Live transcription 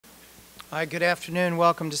Hi, good afternoon.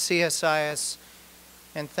 Welcome to CSIS,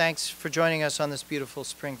 and thanks for joining us on this beautiful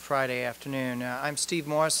spring Friday afternoon. I'm Steve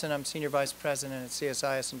Morrison. I'm Senior Vice President at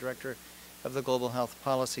CSIS and Director of the Global Health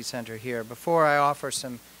Policy Center here. Before I offer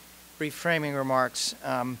some brief framing remarks,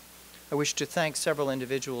 I wish to thank several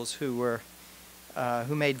individuals who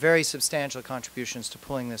made very substantial contributions to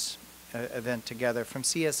pulling this event together. From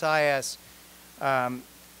CSIS,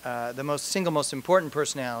 the single most important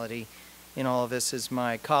personality in all of this is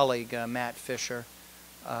my colleague, Matt Fisher,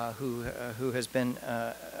 who has been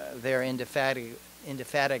there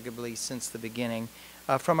indefatigably since the beginning.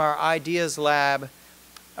 From our Ideas Lab,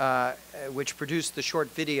 which produced the short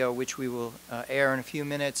video, which we will air in a few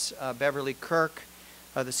minutes, Beverly Kirk,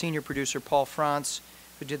 the senior producer, Paul France,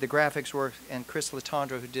 who did the graphics work, and Chris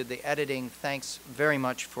Latondra, who did the editing. Thanks very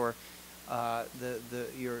much for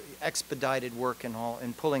your expedited work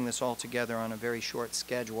in pulling this all together on a very short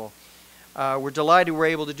schedule. We're delighted we're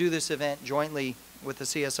able to do this event jointly with the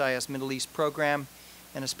CSIS Middle East program,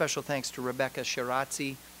 and a special thanks to Rebecca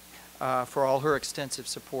Shirazzi for all her extensive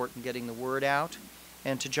support in getting the word out,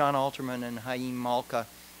 and to John Alterman and Haim Malka,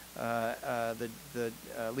 the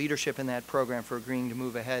leadership in that program, for agreeing to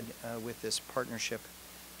move ahead with this partnership.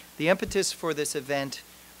 The impetus for this event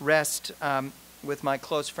rests with my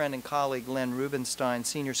close friend and colleague, Len Rubenstein,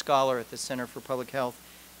 Senior Scholar at the Center for Public Health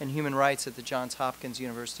and Human Rights at the Johns Hopkins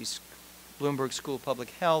University Bloomberg School of Public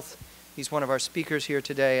Health. He's one of our speakers here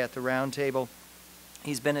today at the roundtable.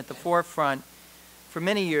 He's been at the forefront for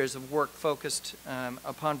many years of work focused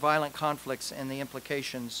upon violent conflicts and the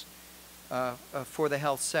implications for the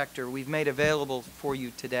health sector. We've made available for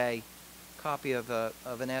you today a copy of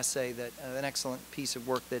an essay, an excellent piece of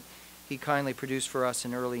work that he kindly produced for us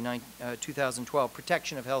in early 2012,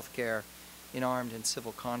 Protection of Healthcare in Armed and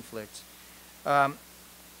Civil Conflicts.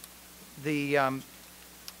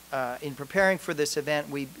 In preparing for this event,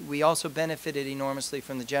 we also benefited enormously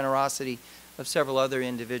from the generosity of several other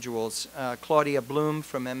individuals. Claudia Bloom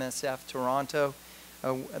from MSF Toronto,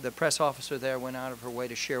 the press officer there, went out of her way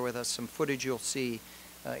to share with us some footage you'll see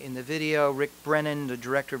in the video. Rick Brennan, the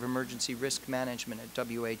Director of Emergency Risk Management at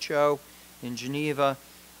WHO in Geneva.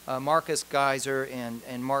 Marcus Geiser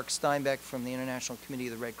and Mark Steinbeck from the International Committee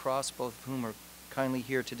of the Red Cross, both of whom are kindly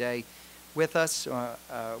here today with us,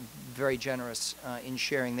 very generous in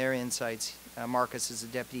sharing their insights. Marcus is the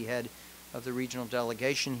deputy head of the regional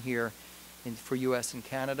delegation here for U.S. and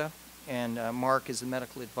Canada, and Mark is the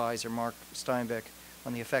medical advisor, Mark Steinbeck,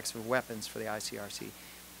 on the effects of weapons for the ICRC.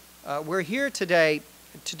 We're here today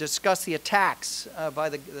to discuss the attacks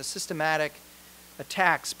the systematic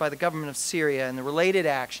attacks by the government of Syria and the related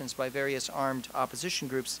actions by various armed opposition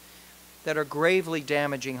groups that are gravely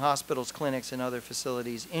damaging hospitals, clinics, and other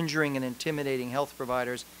facilities, injuring and intimidating health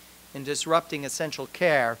providers, and disrupting essential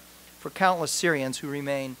care for countless Syrians who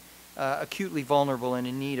remain acutely vulnerable and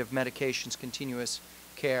in need of medications, continuous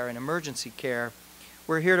care, and emergency care.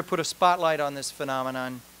 We're here to put a spotlight on this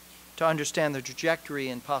phenomenon, to understand the trajectory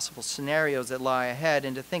and possible scenarios that lie ahead,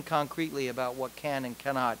 and to think concretely about what can and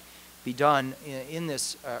cannot be done in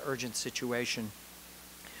this urgent situation.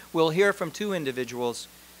 We'll hear from two individuals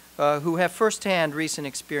who have firsthand recent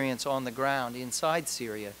experience on the ground inside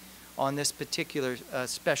Syria on this particular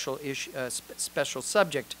special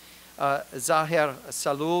subject. Zaher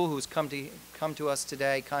Sahloul, who's come to us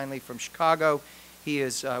today kindly from Chicago. He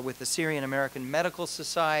is with the Syrian American Medical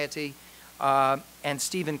Society, and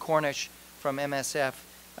Stephen Cornish from MSF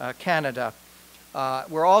Canada.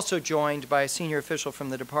 We're also joined by a senior official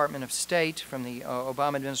from the Department of State, from the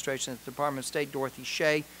Obama administration at the Department of State, Dorothy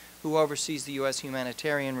Shea, who oversees the U.S.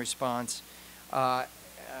 humanitarian response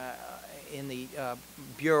in the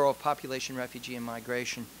Bureau of Population, Refugee, and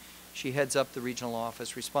Migration. She heads up the regional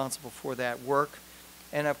office responsible for that work.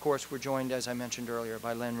 And of course, we're joined, as I mentioned earlier,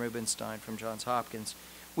 by Len Rubenstein from Johns Hopkins.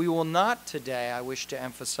 We will not today, I wish to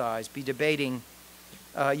emphasize, be debating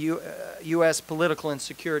U.S. political and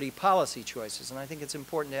security policy choices, and I think it's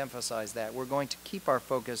important to emphasize that. We're going to keep our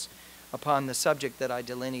focus upon the subject that I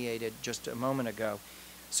delineated just a moment ago.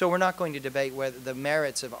 So we're not going to debate whether the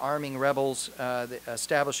merits of arming rebels,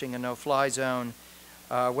 establishing a no-fly zone,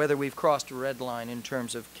 whether we've crossed a red line in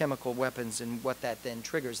terms of chemical weapons and what that then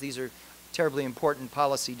triggers. These are terribly important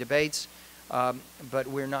policy debates, but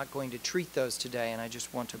we're not going to treat those today, and I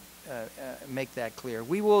just want to make that clear.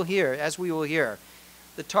 We will hear, as we will hear,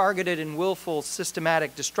 the targeted and willful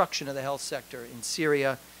systematic destruction of the health sector in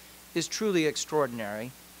Syria is truly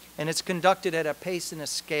extraordinary, and it's conducted at a pace and a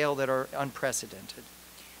scale that are unprecedented.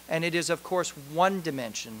 And it is, of course, one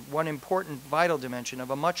dimension, one important, vital dimension of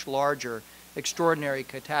a much larger, extraordinary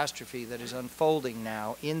catastrophe that is unfolding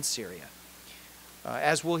now in Syria.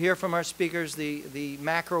 As we'll hear from our speakers, the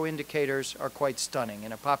macro indicators are quite stunning.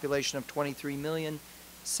 In a population of 23 million,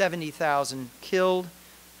 70,000 killed,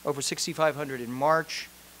 over 6,500 in March,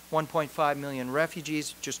 1.5 million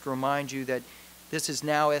refugees. Just to remind you that this is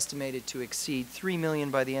now estimated to exceed 3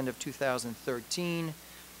 million by the end of 2013.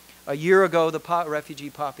 A year ago, the refugee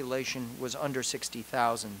population was under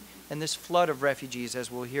 60,000. And this flood of refugees,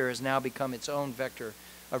 as we'll hear, has now become its own vector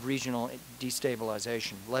of regional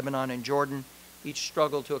destabilization. Lebanon and Jordan each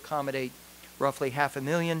struggle to accommodate roughly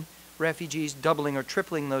 500,000 refugees. Doubling or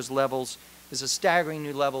tripling those levels is a staggering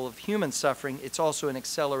new level of human suffering. It's also an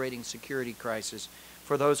accelerating security crisis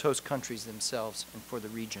for those host countries themselves and for the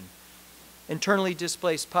region. Internally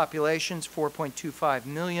displaced populations, 4.25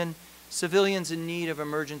 million. Civilians in need of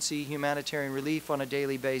emergency humanitarian relief on a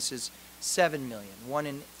daily basis, 7 million. One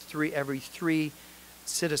in every three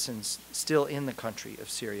citizens still in the country of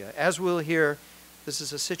Syria. As we'll hear, this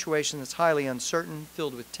is a situation that's highly uncertain,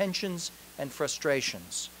 filled with tensions and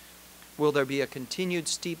frustrations. Will there be a continued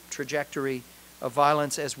steep trajectory of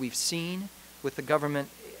violence as we've seen, with the government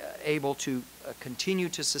able to continue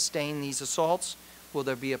to sustain these assaults? Will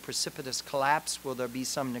there be a precipitous collapse? Will there be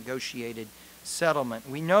some negotiated settlement?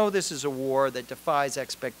 We know this is a war that defies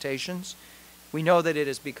expectations. We know that it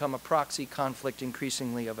has become a proxy conflict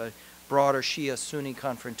increasingly of a broader Shia-Sunni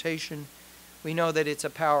confrontation. We know that it's a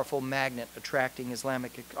powerful magnet attracting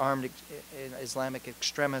armed Islamic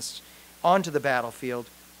extremists onto the battlefield.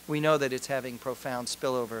 We know that it's having profound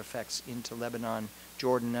spillover effects into Lebanon,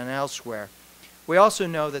 Jordan, and elsewhere. We also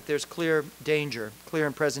know that there's clear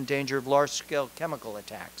and present danger of large-scale chemical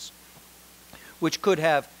attacks, which could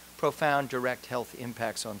have profound direct health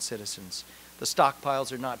impacts on citizens. The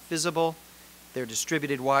stockpiles are not visible. They're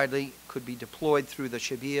distributed widely, could be deployed through the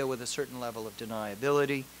Shabiya with a certain level of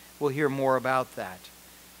deniability. We'll hear more about that.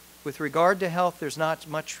 With regard to health, there's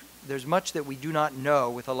much that we do not know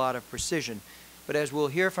with a lot of precision. But as we'll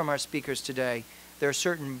hear from our speakers today, there are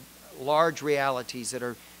certain large realities that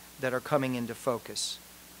are coming into focus.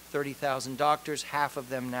 30,000 doctors, half of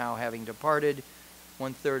them now having departed,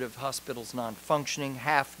 1/3 of hospitals non-functioning,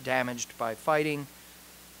 half damaged by fighting,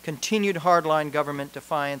 continued hardline government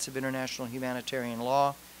defiance of international humanitarian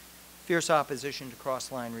law, fierce opposition to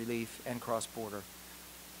cross-line relief and cross-border,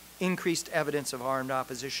 increased evidence of armed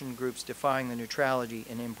opposition groups defying the neutrality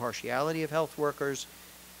and impartiality of health workers,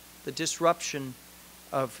 the disruption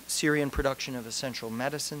of Syrian production of essential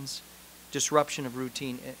medicines, disruption of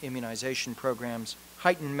routine immunization programs,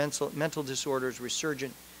 heightened mental disorders,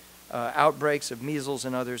 resurgent outbreaks of measles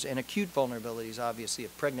and others, and acute vulnerabilities, obviously,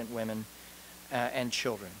 of pregnant women and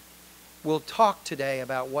children. We'll talk today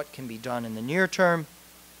about what can be done in the near term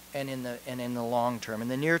and in the long term. In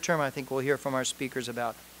the near term, I think we'll hear from our speakers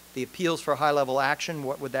about the appeals for high-level action.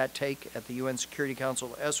 What would that take at the UN Security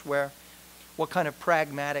Council elsewhere? What kind of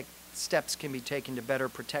pragmatic steps can be taken to better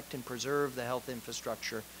protect and preserve the health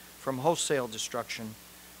infrastructure from wholesale destruction?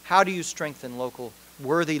 How do you strengthen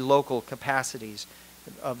worthy local capacities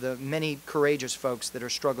of the many courageous folks that are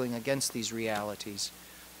struggling against these realities?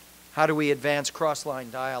 How do we advance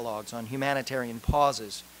cross-line dialogues on humanitarian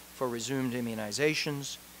pauses for resumed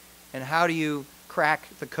immunizations? And how do you crack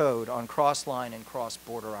the code on cross-line and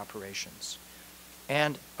cross-border operations?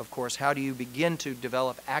 And, of course, how do you begin to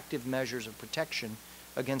develop active measures of protection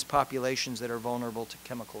against populations that are vulnerable to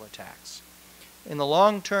chemical attacks? In the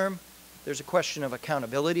long term, there's a question of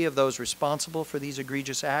accountability of those responsible for these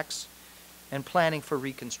egregious acts and planning for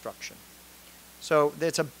reconstruction. So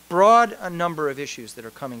it's a broad number of issues that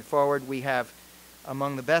are coming forward. We have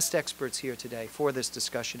among the best experts here today for this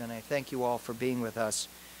discussion, and I thank you all for being with us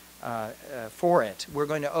for it. We're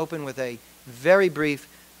going to open with a very brief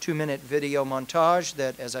 2-minute video montage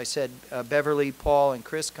that, as I said, Beverly, Paul, and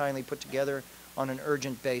Chris kindly put together on an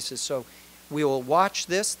urgent basis. So we will watch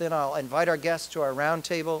this, then I'll invite our guests to our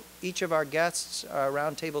roundtable. Each of our guests, our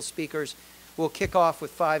roundtable speakers, will kick off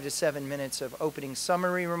with 5 to 7 minutes of opening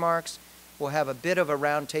summary remarks. We'll have a bit of a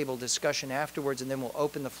roundtable discussion afterwards, and then we'll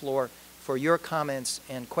open the floor for your comments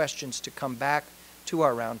and questions to come back to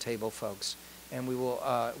our roundtable folks. And we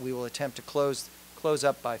will attempt to close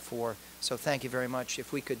up by 4. So thank you very much.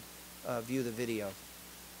 If we could view the video.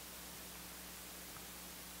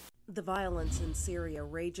 The violence in Syria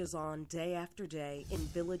rages on day after day in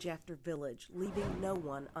village after village, leaving no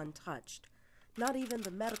one untouched. Not even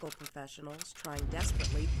the medical professionals trying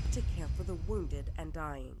desperately to care for the wounded and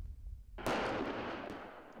dying.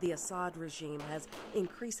 The Assad regime has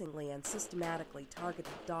increasingly and systematically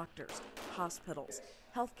targeted doctors, hospitals,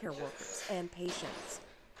 healthcare workers, and patients.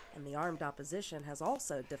 And the armed opposition has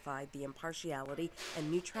also defied the impartiality and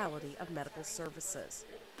neutrality of medical services.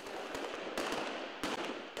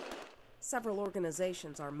 Several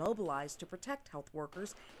organizations are mobilized to protect health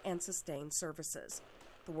workers and sustain services.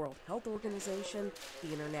 The World Health Organization,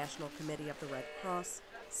 the International Committee of the Red Cross,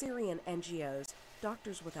 Syrian NGOs,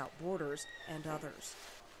 Doctors Without Borders, and others.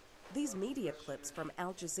 These media clips from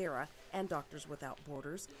Al Jazeera and Doctors Without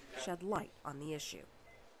Borders shed light on the issue.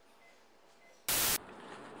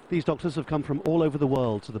 These doctors have come from all over the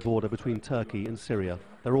world to the border between Turkey and Syria.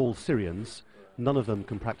 They're all Syrians. None of them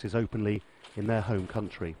can practice openly in their home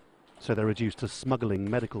country. So they're reduced to smuggling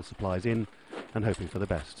medical supplies in and hoping for the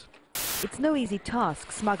best. It's no easy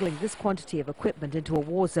task smuggling this quantity of equipment into a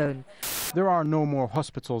war zone. There are no more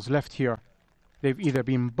hospitals left here. They've either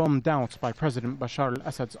been bombed out by President Bashar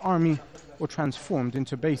al-Assad's army or transformed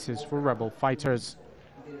into bases for rebel fighters.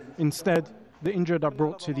 Instead, the injured are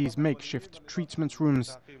brought to these makeshift treatment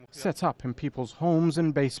rooms set up in people's homes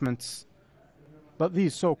and basements. But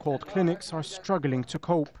these so-called clinics are struggling to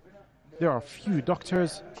cope. There are few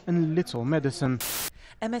doctors and little medicine.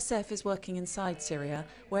 MSF is working inside Syria,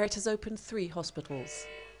 where it has opened 3 hospitals.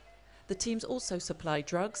 The teams also supply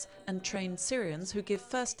drugs and train Syrians who give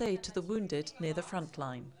first aid to the wounded near the front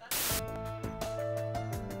line.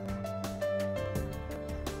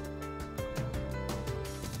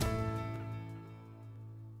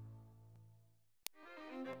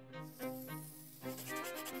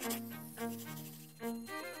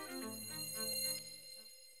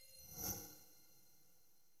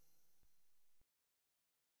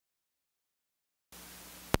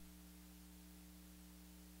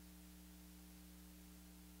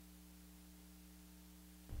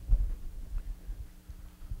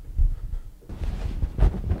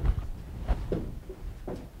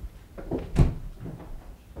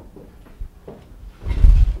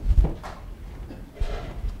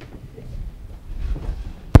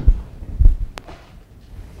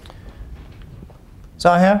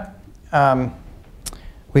 Zaher,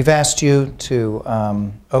 we've asked you to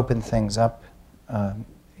open things up.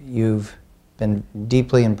 You've been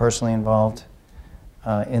deeply and personally involved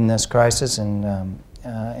in this crisis and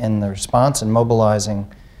in the response and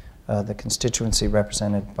mobilizing the constituency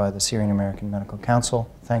represented by the Syrian American Medical Council.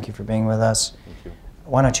 Thank you for being with us. Thank you.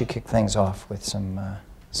 Why don't you kick things off with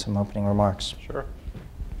some opening remarks? Sure.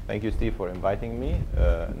 Thank you, Steve, for inviting me.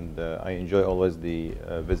 I enjoy always the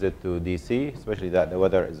visit to DC, especially that the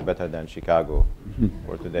weather is better than Chicago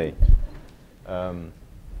for today. I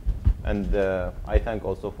thank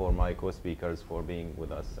also for my co-speakers for being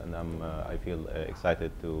with us, and I feel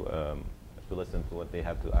excited to listen to what they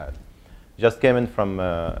have to add. Just came in from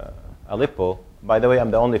Aleppo. By the way,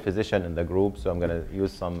 I'm the only physician in the group, so I'm going to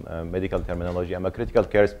use some medical terminology. I'm a critical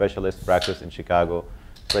care specialist, practice in Chicago,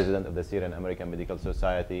 president of the Syrian American Medical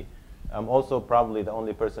Society. I'm also probably the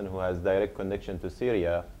only person who has direct connection to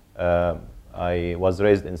Syria. I was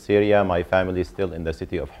raised in Syria. My family is still in the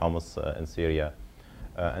city of Homs in Syria.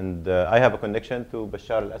 I have a connection to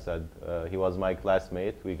Bashar al-Assad. He was my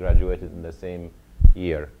classmate. We graduated in the same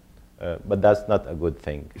year. But that's not a good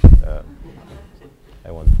thing.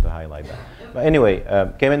 I wanted to highlight that. But anyway,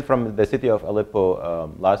 came in from the city of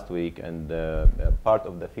Aleppo last week, and part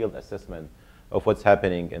of the field assessment of what's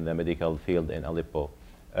happening in the medical field in Aleppo.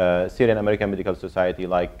 Syrian American Medical Society,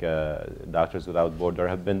 like Doctors Without Borders,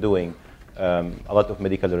 have been doing a lot of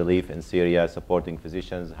medical relief in Syria, supporting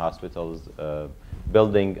physicians, hospitals,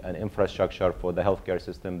 building an infrastructure for the healthcare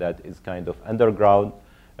system that is kind of underground,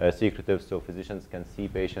 secretive, so physicians can see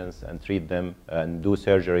patients and treat them and do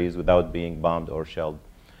surgeries without being bombed or shelled.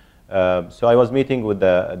 So I was meeting with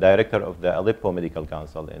the director of the Aleppo Medical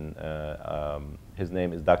Council. His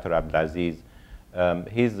name is Dr. Abdelaziz.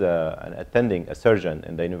 He's a surgeon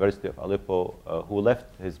in the University of Aleppo who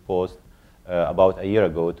left his post about a year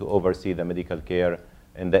ago to oversee the medical care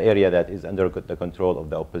in the area that is under the control of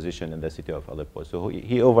the opposition in the city of Aleppo. So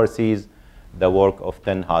he oversees the work of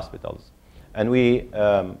 10 hospitals. And we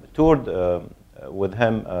toured with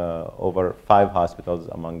him over 5 hospitals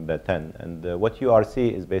among the 10. And what you are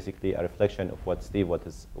seeing is basically a reflection of what Steve was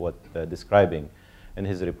describing in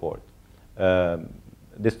his report.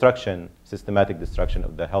 Destruction, systematic destruction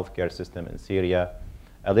of the healthcare system in Syria.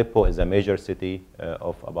 Aleppo is a major city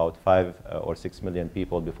of about 5 or 6 million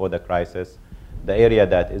people before the crisis. The area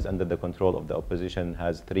that is under the control of the opposition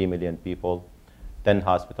has 3 million people, 10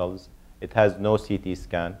 hospitals. It has no CT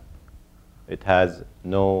scan. It has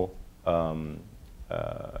no.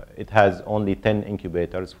 It has only 10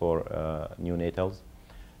 incubators for neonatals.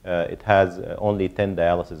 It has only 10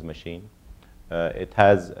 dialysis machines.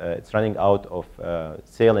 It's running out of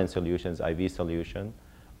saline solutions, IV solution.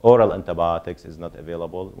 Oral antibiotics is not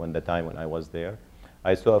available when I was there.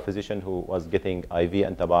 I saw a physician who was getting IV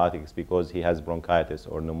antibiotics because he has bronchitis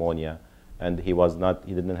or pneumonia, and he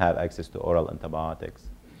didn't have access to oral antibiotics.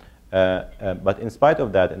 But in spite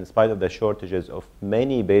of that, in spite of the shortages of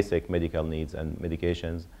many basic medical needs and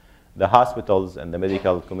medications, the hospitals and the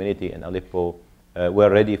medical community in Aleppo were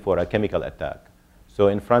ready for a chemical attack. So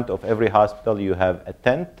in front of every hospital, you have a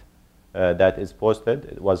tent that is posted.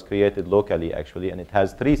 It was created locally, actually, and it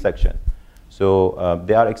has 3 sections. So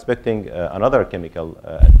they are expecting another chemical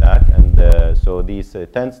attack, and so these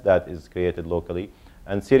tents that is created locally,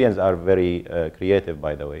 and Syrians are very creative,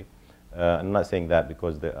 by the way. I'm not saying that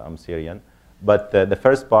because I'm Syrian, but the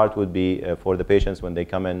first part would be for the patients when they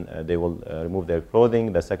come in, they will remove their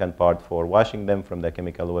clothing. The second part for washing them from the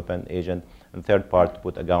chemical weapon agent, and third part to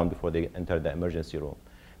put a gown before they enter the emergency room.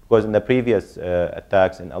 Because in the previous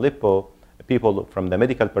attacks in Aleppo, people from the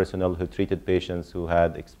medical personnel who treated patients who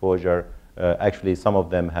had exposure, actually some of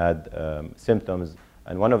them had symptoms,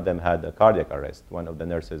 and one of them had a cardiac arrest, one of the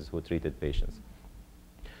nurses who treated patients.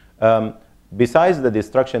 Besides the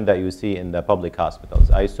destruction that you see in the public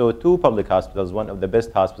hospitals, I saw 2 public hospitals, one of the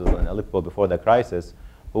best hospitals in Aleppo before the crisis,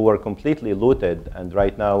 who were completely looted and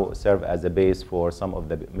right now serve as a base for some of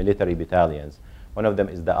the military battalions. One of them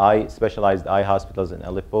is the specialized eye hospitals in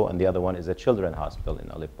Aleppo, and the other one is a children's hospital in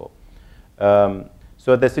Aleppo.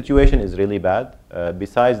 So the situation is really bad.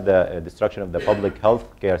 Besides the destruction of the public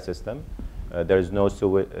health care system, there is no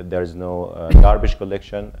garbage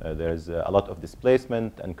collection. There is a lot of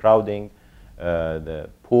displacement and crowding. The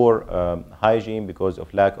poor hygiene because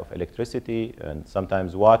of lack of electricity and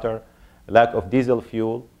sometimes water, lack of diesel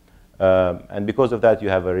fuel, and because of that you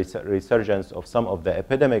have a resurgence of some of the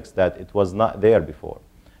epidemics that it was not there before.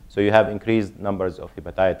 So you have increased numbers of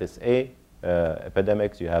hepatitis A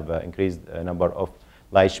epidemics, you have increased number of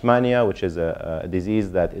leishmania, which is a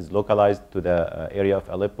disease that is localized to the area of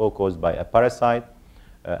Aleppo caused by a parasite,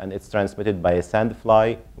 and it's transmitted by a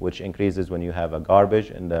sandfly, which increases when you have a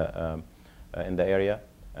garbage in the area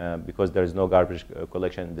because there is no garbage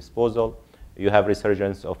collection and disposal. You have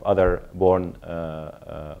resurgence of other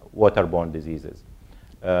waterborne diseases.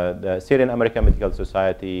 The Syrian American Medical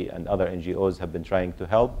Society and other NGOs have been trying to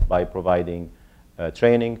help by providing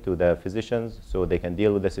training to the physicians so they can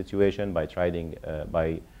deal with the situation by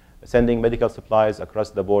sending medical supplies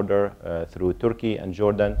across the border through Turkey and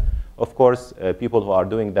Jordan. Of course, people who are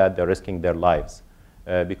doing that, they're risking their lives.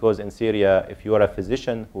 Because in Syria, if you are a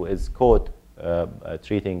physician who is caught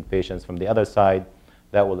treating patients from the other side,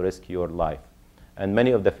 that will risk your life. And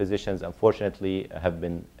many of the physicians, unfortunately, have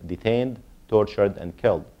been detained, tortured, and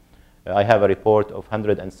killed. I have a report of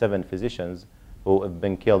 107 physicians who have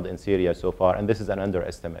been killed in Syria so far, and this is an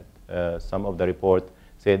underestimate. Some of the report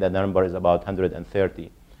say that the number is about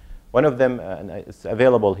 130. One of them, and it's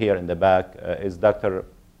available here in the back, is Dr.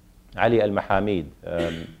 Ali Al-Mahamid,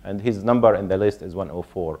 and his number in the list is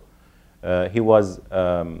 104. He was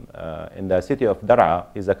in the city of Dar'a.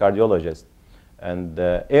 He's a cardiologist. And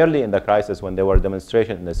early in the crisis, when there were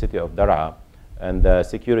demonstrations in the city of Dar'a, and the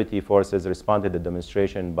security forces responded to the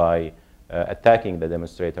demonstration by attacking the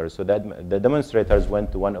demonstrators. So that the demonstrators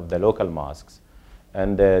went to one of the local mosques,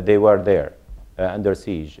 and they were there under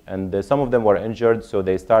siege. And some of them were injured, so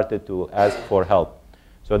they started to ask for help.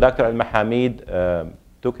 So Dr. Al-Mahamid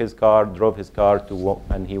took his car, drove his car,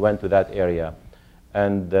 and he went to that area.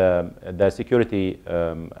 And the security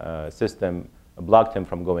system blocked him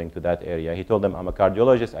from going to that area. He told them, I'm a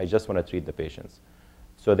cardiologist, I just want to treat the patients.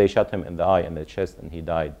 So they shot him in the eye and the chest, and he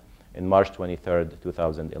died in March 23rd,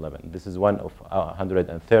 2011. This is one of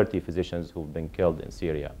 130 physicians who've been killed in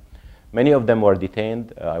Syria. Many of them were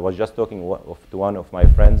detained. I was just talking to one of my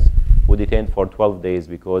friends who detained for 12 days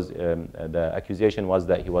because the accusation was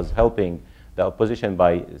that he was helping the opposition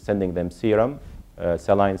by sending them serum,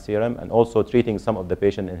 saline serum, and also treating some of the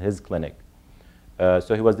patients in his clinic.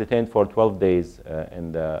 So he was detained for 12 days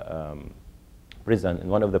in the prison, in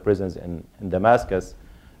one of the prisons in Damascus.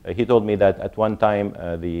 He told me that at one time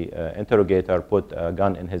the interrogator put a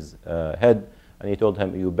gun in his head, and he told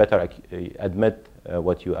him, you better admit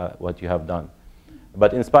what you have done.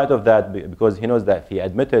 But in spite of that, because he knows that if he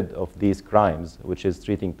admitted of these crimes, which is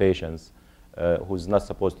treating patients who's not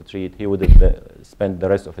supposed to treat, he would have spent the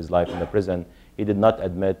rest of his life in the prison. He did not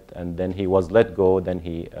admit, and then he was let go. Then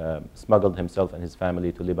he smuggled himself and his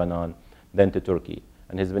family to Lebanon, then to Turkey.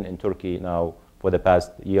 And he's been in Turkey now for the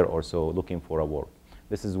past year or so looking for a work.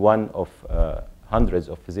 This is one of hundreds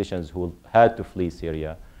of physicians who had to flee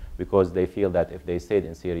Syria because they feel that if they stayed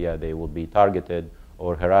in Syria, they will be targeted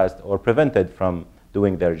or harassed or prevented from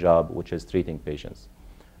doing their job, which is treating patients.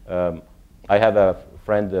 I have a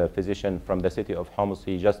friend, a physician from the city of Homs.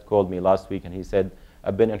 He just called me last week, and he said,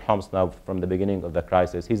 I've been in Homs now from the beginning of the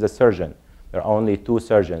crisis. He's a surgeon. There are only 2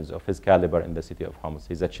 surgeons of his caliber in the city of Homs.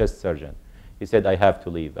 He's a chest surgeon. He said, I have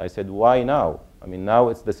to leave. I said, why now? I mean, now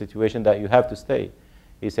it's the situation that you have to stay.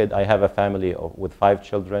 He said, I have a family with 5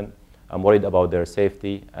 children. I'm worried about their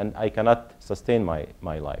safety, and I cannot sustain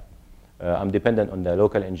my life. I'm dependent on the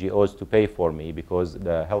local NGOs to pay for me because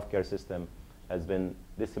the healthcare system has been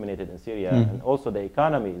disseminated in Syria, and also the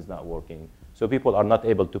economy is not working. So people are not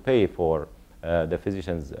able to pay for the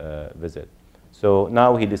physician's visit. So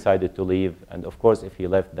now he decided to leave, and of course, if he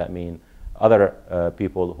left, that means other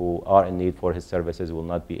people who are in need for his services will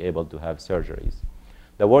not be able to have surgeries.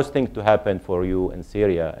 The worst thing to happen for you in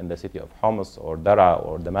Syria, in the city of Homs or Daraa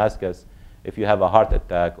or Damascus, if you have a heart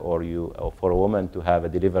attack or for a woman to have a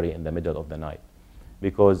delivery in the middle of the night.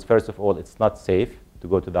 Because first of all, it's not safe to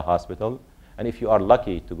go to the hospital. And if you are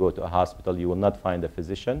lucky to go to a hospital, you will not find a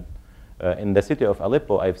physician. In the city of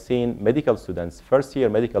Aleppo, I've seen medical students, first-year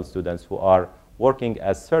medical students who are working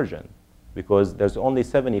as surgeons because there's only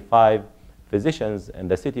 75 physicians in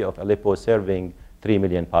the city of Aleppo serving 3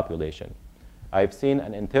 million population. I've seen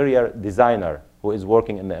an interior designer who is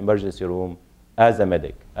working in the emergency room as a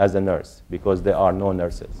medic, as a nurse, because there are no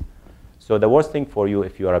nurses. So the worst thing for you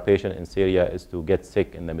if you are a patient in Syria is to get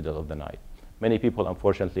sick in the middle of the night. Many people,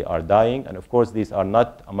 unfortunately, are dying, and of course, these are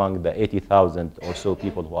not among the 80,000 or so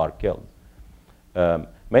people who are killed.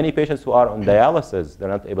 Many patients who are on dialysis, they're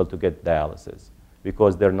not able to get dialysis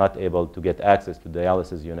because they're not able to get access to the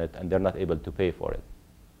dialysis unit, and they're not able to pay for it.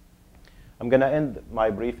 I'm going to end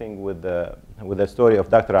my briefing with the story of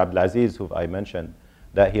Dr. Abdelaziz, who I mentioned,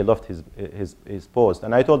 that he left his post.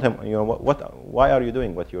 And I told him, you know, why are you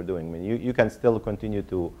doing what you're doing? I mean, you can still continue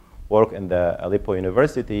to work in the Aleppo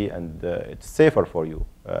University, and it's safer for you.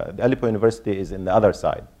 The Aleppo University is in the other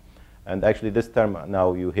side. And actually, this term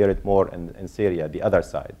now you hear it more in Syria, the other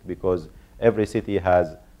side, because every city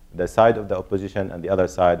has the side of the opposition and the other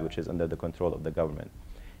side, which is under the control of the government.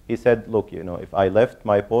 He said, look, you know, if I left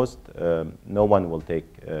my post, no one will take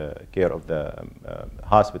care of the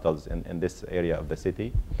hospitals in this area of the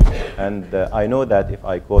city. And I know that if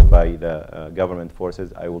I caught by the government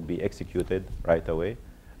forces, I will be executed right away.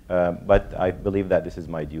 But I believe that this is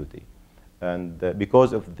my duty. And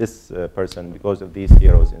because of this person, because of these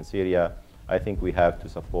heroes in Syria, I think we have to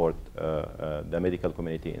support the medical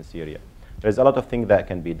community in Syria. There's a lot of things that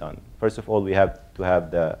can be done. First of all, we have to have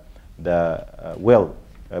the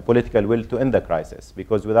political will to end the crisis,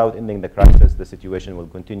 because without ending the crisis, the situation will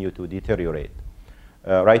continue to deteriorate.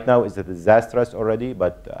 Right now, it's disastrous already,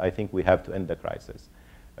 but I think we have to end the crisis.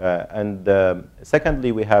 And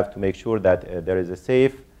secondly, we have to make sure that there is a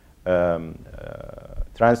safe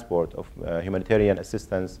transport of humanitarian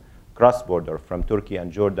assistance cross-border from Turkey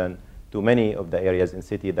and Jordan to many of the areas in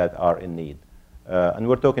city that are in need. And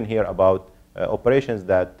we're talking here about operations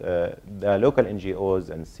that the local NGOs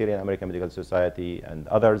and Syrian American Medical Society and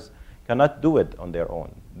others cannot do it on their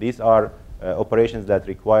own. These are operations that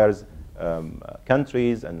requires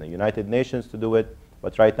countries and the United Nations to do it,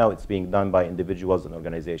 but right now it's being done by individuals and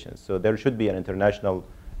organizations. So there should be an international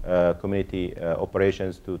community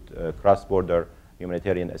operations to cross-border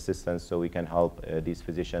humanitarian assistance so we can help these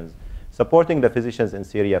physicians. Supporting the physicians in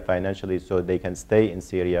Syria financially so they can stay in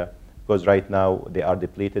Syria, because right now they are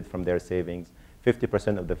depleted from their savings.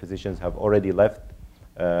 50% of the physicians have already left.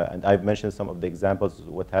 And I've mentioned some of the examples of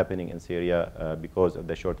what's happening in Syria because of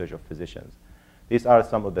the shortage of physicians. These are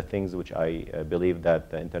some of the things which I believe that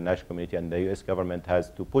the international community and the US government has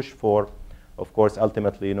to push for. Of course,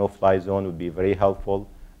 ultimately, no-fly zone would be very helpful.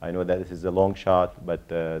 I know that this is a long shot, but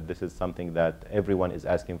this is something that everyone is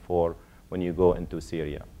asking for when you go into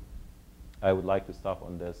Syria. I would like to stop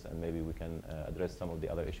on this, and maybe we can address some of the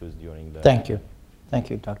other issues during the... Thank you. Thank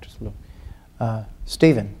you, Dr. Sahloul.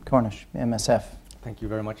 Stephen Cornish, MSF. Thank you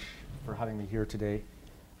very much for having me here today.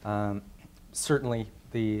 Certainly,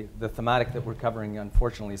 the thematic that we're covering,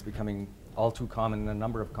 unfortunately, is becoming all too common in a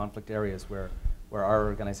number of conflict areas where our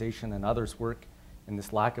organization and others work, in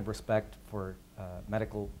this lack of respect for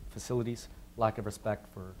medical facilities, lack of respect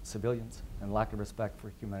for civilians, and lack of respect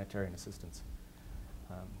for humanitarian assistance.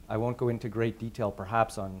 I won't go into great detail,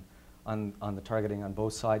 perhaps, on the targeting on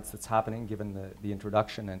both sides that's happening, given the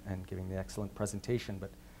introduction and giving the excellent presentation. But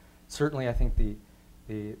certainly, I think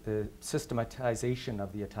the systematization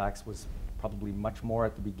of the attacks was probably much more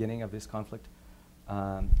at the beginning of this conflict,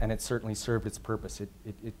 and it certainly served its purpose.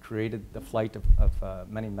 It created the flight of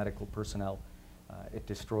many medical personnel. It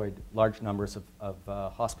destroyed large numbers of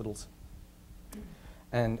hospitals,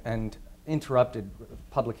 and interrupted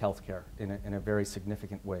public health care in a very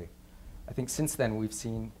significant way. I think since then we've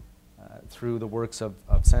seen through the works of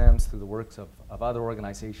SAMS, through the works of other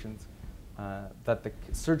organizations, that the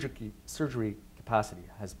surgery capacity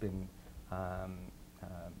has been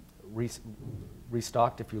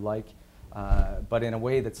restocked, if you like, but in a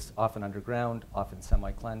way that's often underground, often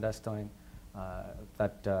semi-clandestine,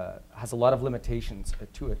 that has a lot of limitations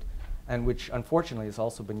to it, and which unfortunately has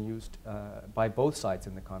also been used by both sides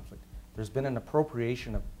in the conflict. There's been an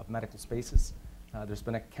appropriation of medical spaces. There's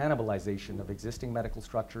been a cannibalization of existing medical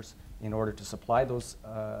structures in order to supply those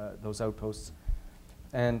outposts,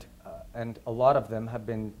 and a lot of them have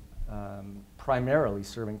been primarily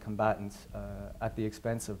serving combatants at the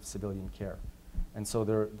expense of civilian care. And so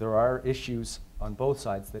there are issues on both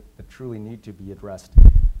sides that truly need to be addressed,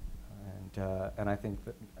 and I think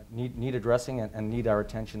that need addressing and need our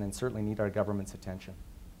attention, and certainly need our government's attention.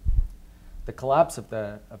 The collapse of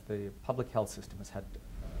the public health system has had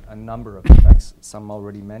a number of effects, some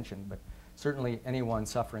already mentioned, but certainly anyone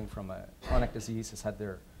suffering from a chronic disease has had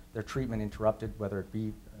their treatment interrupted, whether it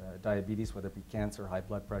be diabetes, whether it be cancer, high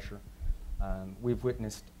blood pressure. We've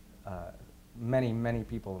witnessed many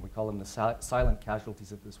people, and we call them the silent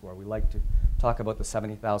casualties of this war. We like to talk about the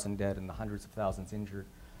 70,000 dead and the hundreds of thousands injured,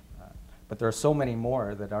 but there are so many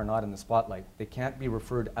more that are not in the spotlight. They can't be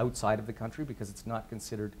referred outside of the country because it's not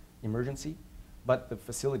considered emergency, but the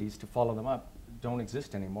facilities to follow them up don't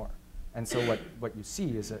exist anymore. And so what you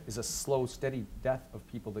see is a slow, steady death of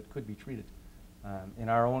people that could be treated. In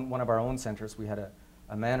one of our own centers, we had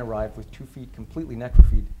a man arrive with 2 feet completely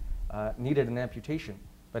necrophied, needed an amputation.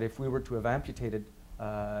 But if we were to have amputated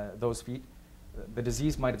those feet, the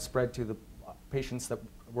disease might have spread to the patients that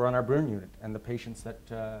were on our burn unit and the patients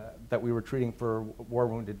that we were treating for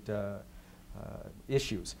war-wounded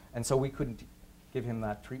issues. And so we couldn't give him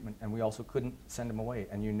that treatment, and we also couldn't send him away.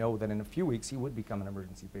 And you know that in a few weeks he would become an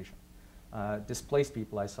emergency patient. Displaced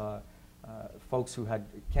people, I saw folks who had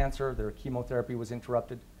cancer, their chemotherapy was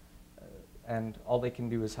interrupted, and all they can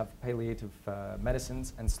do is have palliative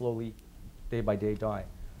medicines and slowly, day by day, die.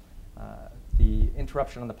 The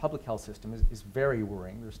interruption on the public health system is very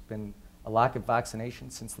worrying. There's been a lack of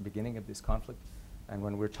vaccination since the beginning of this conflict, and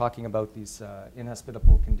when we're talking about these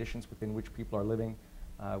inhospitable conditions within which people are living,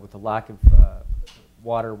 with the lack of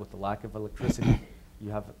water, with the lack of electricity, you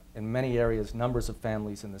have in many areas numbers of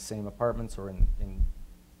families in the same apartments or in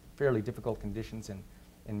fairly difficult conditions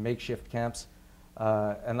in makeshift camps,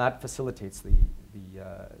 and that facilitates the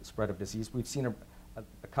spread of disease. We've seen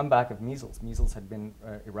a comeback of measles. Measles had been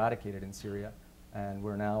eradicated in Syria, and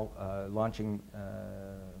we're now launching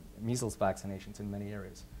measles vaccinations in many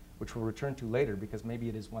areas, which we'll return to later because maybe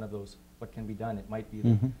it is one of those, what can be done. It might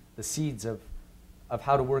be the seeds of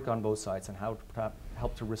how to work on both sides and how to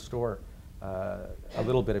help to restore a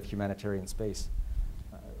little bit of humanitarian space.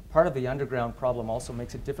 Part of the underground problem also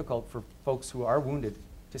makes it difficult for folks who are wounded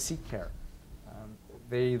to seek care.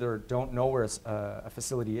 They either don't know where a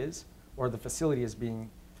facility is, or the facility is being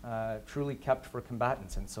truly kept for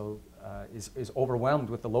combatants, and so is overwhelmed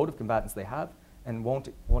with the load of combatants they have and won't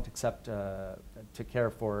accept to care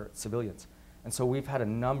for civilians. And so we've had a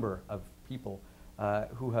number of people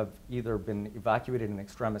who have either been evacuated in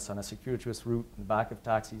extremis on a circuitous route in the back of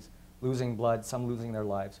taxis, losing blood, some losing their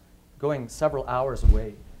lives, going several hours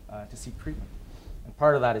away to seek treatment. And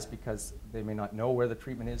part of that is because they may not know where the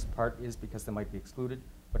treatment is, part is because they might be excluded,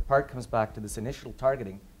 but part comes back to this initial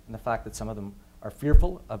targeting and the fact that some of them are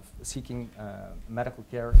fearful of seeking medical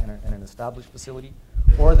care in an established facility,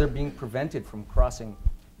 or they're being prevented from crossing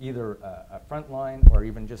either a front line or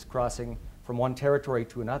even just crossing from one territory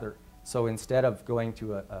to another. So instead of going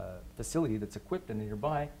to a facility that's equipped and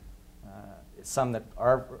nearby, some that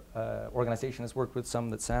our organization has worked with, some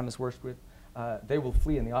that Sam has worked with, they will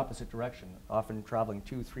flee in the opposite direction, often traveling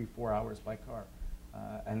 2, 3, 4 hours by car,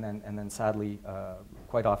 and then sadly,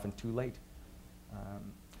 quite often too late.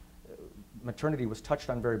 Maternity was touched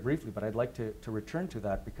on very briefly, but I'd like to return to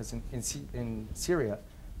that because in Syria,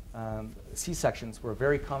 C-sections were a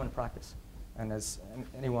very common practice. And as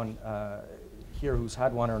anyone here who's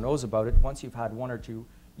had one or knows about it, once you've had one or two,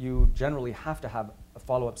 you generally have to have a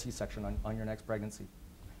follow-up C-section on your next pregnancy.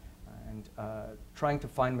 And trying to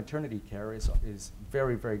find maternity care is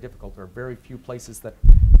very, very difficult. There are very few places that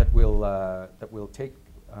will take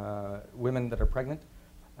women that are pregnant,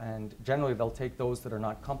 and generally they'll take those that are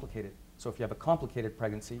not complicated. So if you have a complicated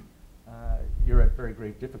pregnancy, you're at very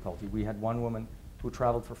great difficulty. We had one woman who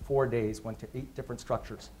traveled for 4 days, went to 8 different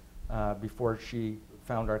structures before she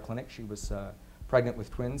found our clinic. She was pregnant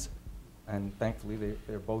with twins, and thankfully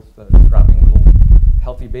they're both dropping little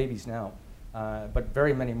healthy babies now. But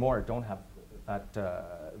very many more don't have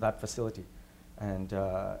that facility.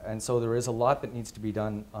 And so there is a lot that needs to be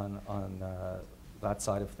done on that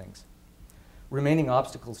side of things. Remaining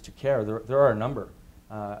obstacles to care, there are a number.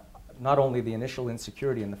 Not only the initial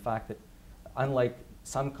insecurity and the fact that unlike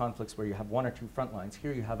some conflicts where you have 1 or 2 front lines,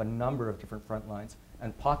 here you have a number of different front lines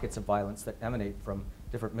and pockets of violence that emanate from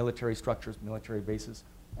different military structures, military bases,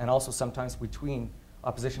 and also sometimes between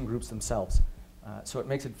opposition groups themselves. So it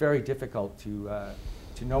makes it very difficult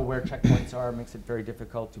to know where checkpoints are, makes it very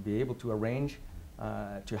difficult to be able to arrange,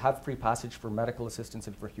 to have free passage for medical assistance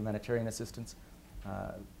and for humanitarian assistance.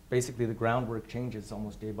 Basically, the groundwork changes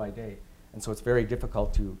almost day by day, and so it's very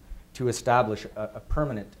difficult to establish a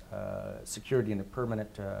permanent security and a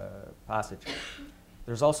permanent passage.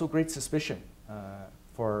 There's also great suspicion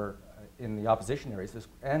in the opposition areas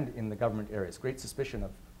and in the government areas, great suspicion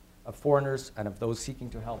of foreigners and of those seeking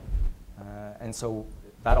to help. And so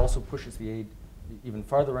that also pushes the aid even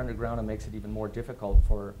farther underground and makes it even more difficult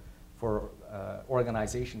for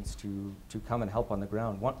organizations to come and help on the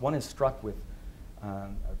ground. One is struck with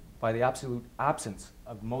by the absolute absence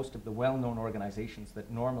of most of the well-known organizations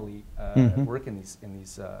that normally work in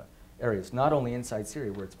these areas, not only inside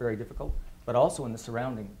Syria where it's very difficult, but also in the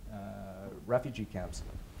surrounding refugee camps,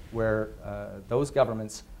 where those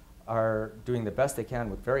governments are doing the best they can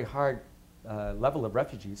with very hard level of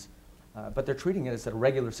refugees, but they're treating it as a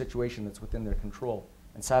regular situation that's within their control.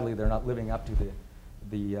 And sadly, they're not living up to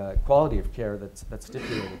the quality of care that's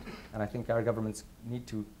stipulated. And I think our governments need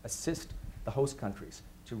to assist the host countries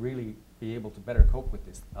to really be able to better cope with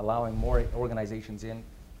this, allowing more organizations in.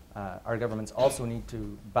 Our governments also need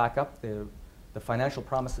to back up the financial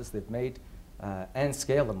promises they've made and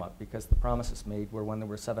scale them up, because the promises made were when there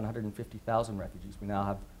were 750,000 refugees. We now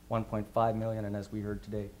have 1.5 million, and as we heard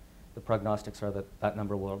today, the prognostics are that that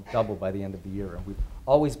number will double by the end of the year. And we've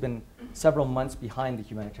always been several months behind the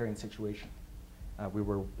humanitarian situation. We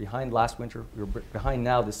were behind last winter. We were behind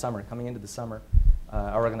now this summer. Coming into the summer,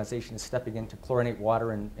 our organization is stepping in to chlorinate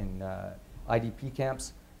water in IDP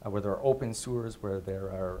camps, where there are open sewers, where there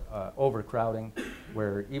are overcrowding,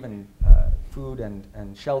 where even food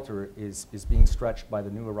and shelter is being stretched by the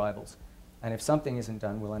new arrivals. And if something isn't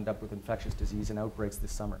done, we'll end up with infectious disease and outbreaks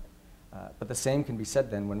this summer. But the same can be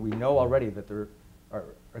said then when we know already that there are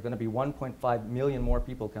going to be 1.5 million more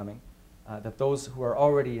people coming, that those who are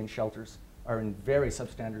already in shelters are in very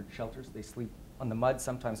substandard shelters. They sleep on the mud,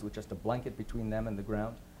 sometimes with just a blanket between them and the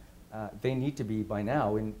ground. They need to be, by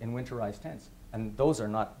now, in winterized tents. And those are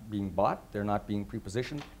not being bought. They're not being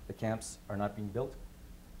prepositioned. The camps are not being built.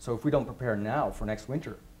 So if we don't prepare now for next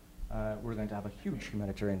winter, we're going to have a huge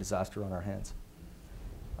humanitarian disaster on our hands.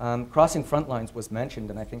 Crossing front lines was mentioned,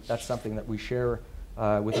 and I think that's something that we share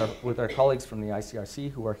with our colleagues from the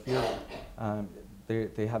ICRC who are here.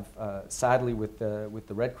 They have, sadly, with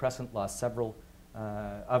the Red Crescent, lost several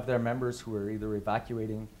of their members who are either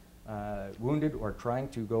evacuating wounded or trying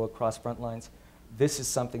to go across front lines. This is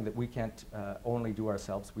something that we can't only do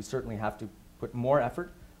ourselves. We certainly have to put more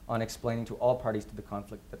effort on explaining to all parties to the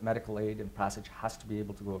conflict that medical aid and passage has to be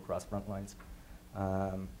able to go across front lines.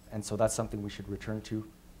 And so that's something we should return to.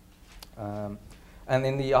 And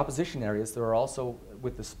in the opposition areas, there are also,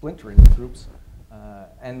 with the splintering of groups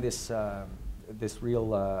and this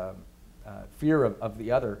real fear of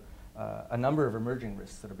the other, a number of emerging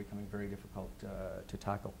risks that are becoming very difficult to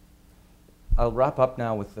tackle. I'll wrap up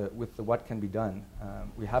now with the what can be done.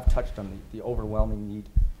 We have touched on the overwhelming need.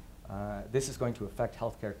 This is going to affect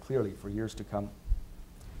healthcare clearly for years to come,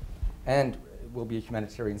 and it will be a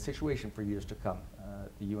humanitarian situation for years to come.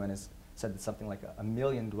 The UN has said that something like 1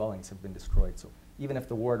 million dwellings have been destroyed. So even if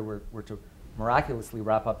the war were to miraculously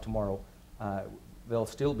wrap up tomorrow, there'll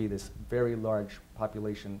still be this very large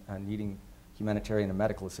population needing humanitarian and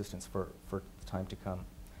medical assistance for the time to come.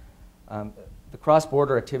 The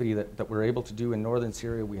cross-border activity that we're able to do in northern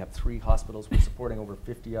Syria, we have 3 hospitals. We're supporting over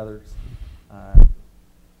 50 others.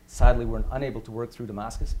 Sadly, we're unable to work through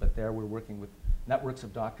Damascus, but there we're working with networks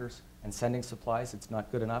of doctors and sending supplies. It's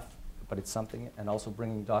not good enough, but it's something, and also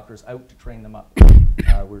bringing doctors out to train them up.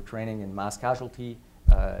 We're training in mass casualty,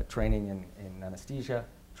 training in anesthesia,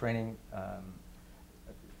 training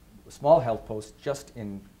small health posts just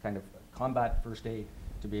in kind of combat first aid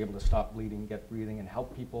to be able to stop bleeding, get breathing, and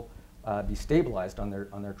help people be stabilized on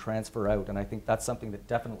their transfer out. And I think that's something that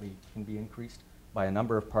definitely can be increased by a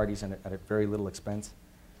number of parties and at very little expense.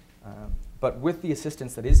 But with the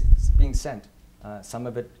assistance that is being sent, some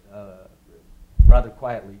of it rather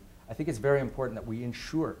quietly, I think it's very important that we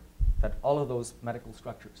ensure that all of those medical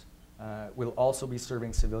structures will also be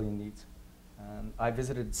serving civilian needs. I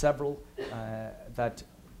visited several that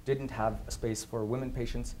didn't have a space for women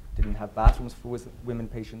patients, didn't have bathrooms for women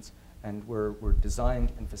patients, and were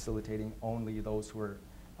designed and facilitating only those who were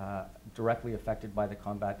directly affected by the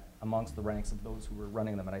combat amongst the ranks of those who were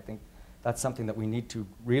running them. And I think that's something that we need to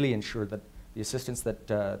really ensure, that the assistance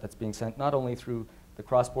that's being sent, not only through the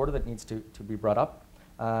cross-border that needs to be brought up,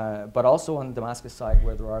 but also on the Damascus side,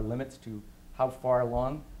 where there are limits to how far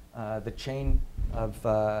along the chain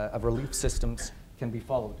of relief systems can be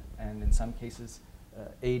followed. And in some cases,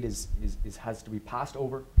 aid has to be passed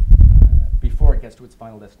over before it gets to its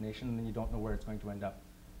final destination, and then you don't know where it's going to end up.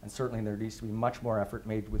 And certainly there needs to be much more effort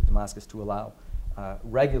made with Damascus to allow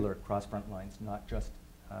regular cross-front lines, not just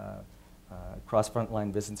cross-front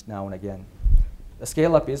line visits now and again. The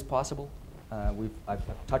scale-up is possible. I've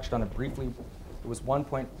touched on it briefly. It was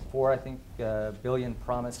 1.4, I think, billion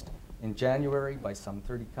promised in January by some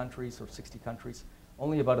 30 countries or 60 countries.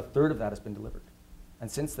 Only about a third of that has been delivered. And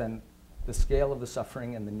since then, the scale of the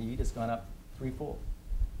suffering and the need has gone up threefold.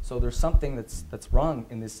 So there's something that's wrong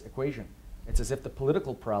in this equation. It's as if the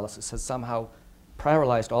political paralysis has somehow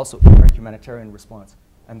paralyzed also our humanitarian response.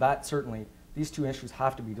 And that certainly, these two issues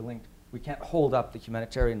have to be delinked. We can't hold up the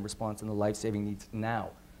humanitarian response and the life-saving needs now.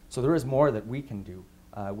 So there is more that we can do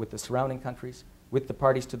with the surrounding countries, with the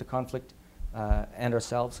parties to the conflict, and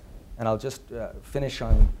ourselves. And I'll just finish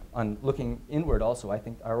on looking inward also. I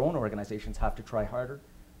think our own organizations have to try harder.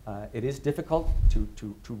 It is difficult to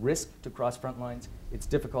risk to cross front lines. It's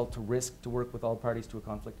difficult to risk to work with all parties to a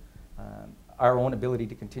conflict. Our own ability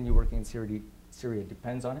to continue working in Syria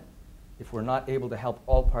depends on it. If we're not able to help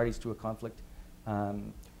all parties to a conflict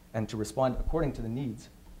and to respond according to the needs,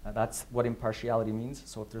 that's what impartiality means.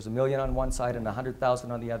 So if there's 1 million on one side and 100,000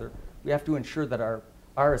 on the other, we have to ensure that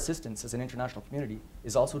our assistance as an international community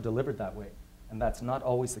is also delivered that way. And that's not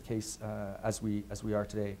always the case as we are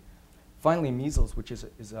today. Finally, measles, which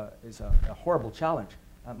is a horrible challenge,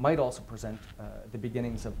 might also present the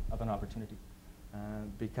beginnings of an opportunity.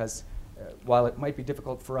 Because while it might be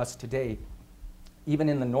difficult for us today, even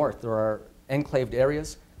in the north, there are enclaved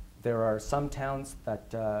areas. There are some towns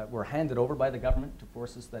that were handed over by the government to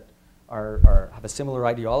forces that have a similar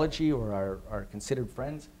ideology or are considered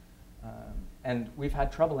friends. And we've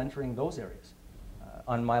had trouble entering those areas.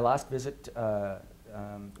 On my last visit,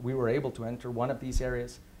 we were able to enter one of these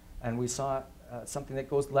areas, and we saw something that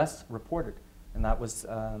goes less reported. And that was,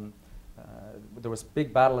 there was a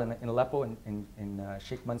big battle in Aleppo in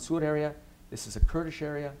Sheikh Mansour area. This is a Kurdish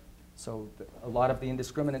area. So a lot of the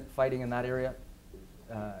indiscriminate fighting in that area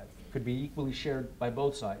could be equally shared by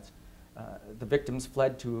both sides. The victims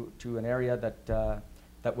fled to an area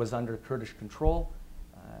that was under Kurdish control,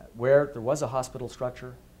 where there was a hospital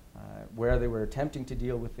structure, where they were attempting to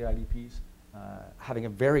deal with the IDPs, having a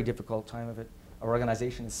very difficult time of it. Our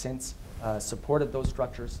organization has since supported those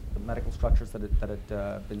structures, the medical structures that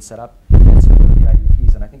had been set up, and supported the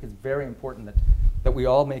IDPs. And I think it's very important that we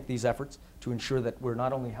all make these efforts to ensure that we're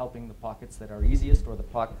not only helping the pockets that are easiest or the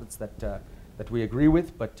pockets that we agree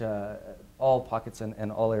with, but all pockets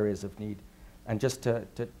and all areas of need. And just to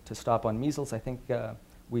stop on measles, I think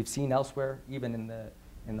we've seen elsewhere, even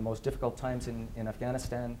in the most difficult times in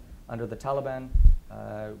Afghanistan under the Taliban,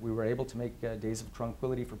 we were able to make days of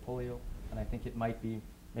tranquility for polio. And I think it might be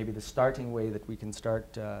maybe the starting way that we can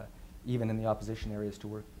start, even in the opposition areas, to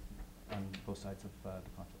work on both sides of the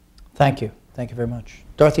conflict. Thank you. Thank you very much.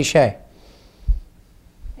 Dorothy Shea.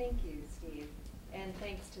 Thank you, Steve. And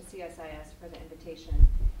thanks to CSIS for the invitation.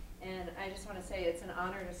 And I just want to say it's an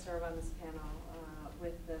honor to serve on this panel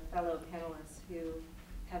with the fellow panelists who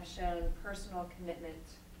have shown personal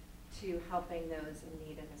commitment to helping those in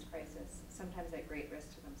need in this crisis, sometimes at great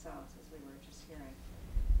risk to themselves, as we were just hearing.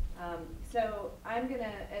 So I'm going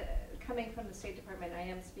to, coming from the State Department, I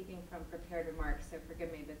am speaking from prepared remarks, so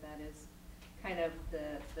forgive me, but that is kind of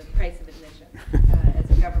the price of admission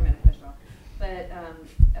as a government official. But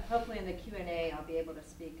hopefully in the Q&A, I'll be able to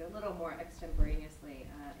speak a little more extemporaneously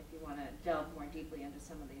if you want to delve more deeply into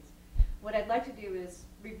some of these. What I'd like to do is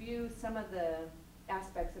review some of the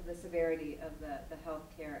aspects of the severity of the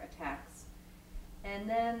healthcare attacks, and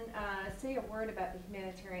then say a word about the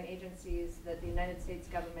humanitarian agencies that the United States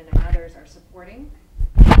government and others are supporting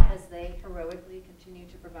as they heroically continue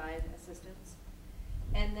to provide assistance.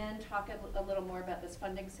 And then talk a little more about this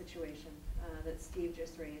funding situation that Steve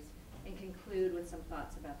just raised, and conclude with some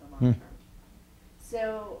thoughts about the long term.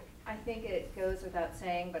 So I think it goes without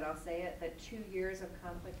saying, but I'll say it, that 2 years of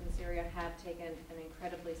conflict in Syria have taken an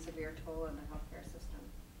incredibly severe toll on the healthcare system.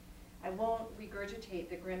 I won't regurgitate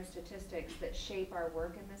the grim statistics that shape our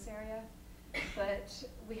work in this area, but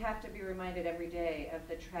we have to be reminded every day of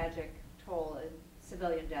the tragic toll in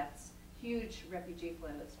civilian deaths, huge refugee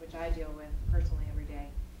flows, which I deal with personally every day,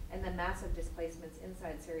 and the massive displacements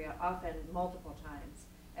inside Syria, often multiple times,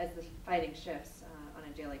 as the fighting shifts on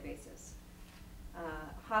a daily basis.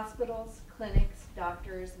 Hospitals, clinics,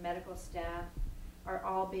 doctors, medical staff are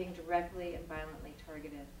all being directly and violently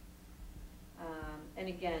targeted. And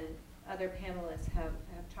again, other panelists have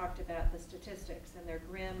talked about the statistics, and they're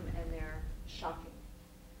grim and they're shocking.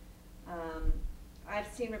 I've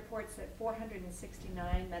seen reports that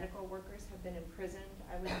 469 medical workers have been imprisoned.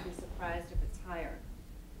 I wouldn't be surprised if it's higher.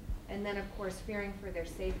 And then, of course, fearing for their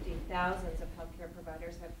safety, thousands of healthcare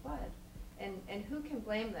providers have fled. And who can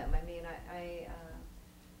blame them? I mean,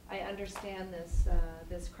 I understand this,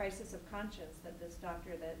 this crisis of conscience that this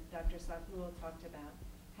doctor, that Dr. Sahloul talked about,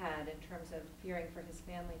 had in terms of fearing for his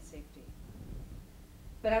family's safety.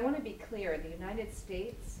 But I want to be clear, the United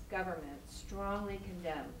States government strongly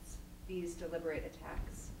condemns these deliberate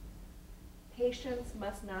attacks. Patients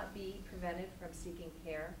must not be prevented from seeking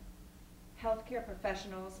care. Healthcare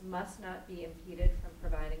professionals must not be impeded from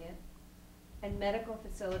providing it. And medical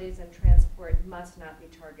facilities and transport must not be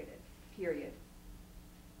targeted, period.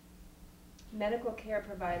 Medical care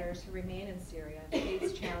providers who remain in Syria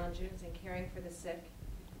face challenges in caring for the sick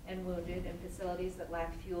and wounded in facilities that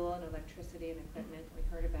lack fuel and electricity and equipment. We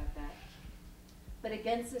heard about that. But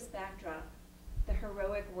against this backdrop, the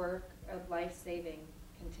heroic work of life-saving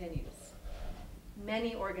continues.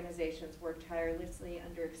 Many organizations work tirelessly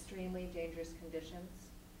under extremely dangerous conditions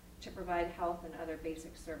to provide health and other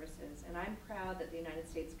basic services, and I'm proud that the United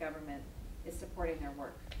States government is supporting their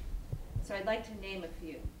work. So I'd like to name a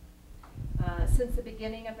few. Since the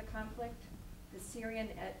beginning of the conflict, the Syrian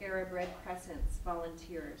Arab Red Crescent's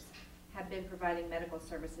volunteers have been providing medical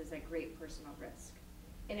services at great personal risk.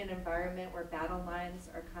 In an environment where battle lines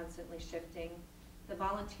are constantly shifting, the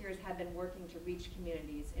volunteers have been working to reach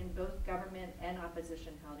communities in both government and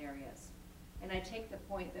opposition-held areas. And I take the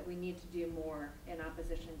point that we need to do more in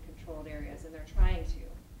opposition-controlled areas, and they're trying to,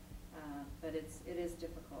 but it is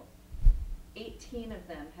difficult. 18 of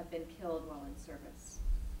them have been killed while in service.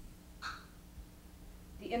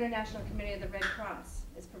 The International Committee of the Red Cross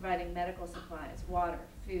is providing medical supplies, water,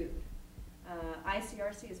 food.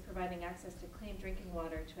 ICRC is providing access to clean drinking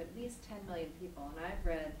water to at least 10 million people, and I've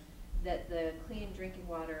read that the clean drinking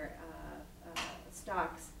water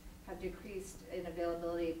stocks have decreased in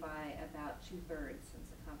availability by about 2/3 since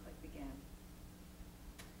the conflict began.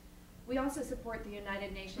 We also support the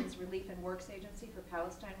United Nations Relief and Works Agency for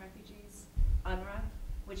Palestine Refugees, UNRWA,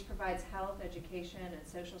 which provides health, education, and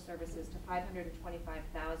social services to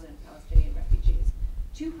 525,000 Palestinian refugees,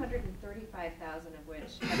 235,000 of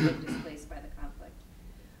which have been displaced by the conflict.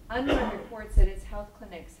 UNRWA reports that its health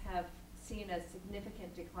clinics have seen a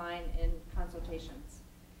significant decline in consultations.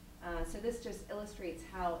 So this just illustrates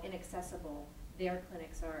how inaccessible their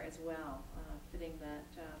clinics are as well, fitting that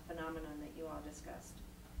phenomenon that you all discussed.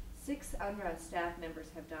 6 UNRWA staff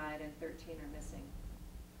members have died and 13 are missing.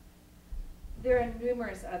 There are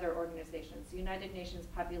numerous other organizations, the United Nations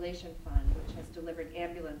Population Fund, which has delivered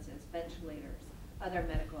ambulances, ventilators, other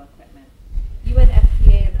medical equipment.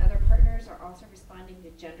 UNFPA and other partners are also responding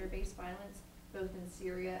to gender-based violence, both in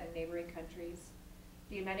Syria and neighboring countries.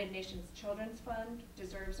 The United Nations Children's Fund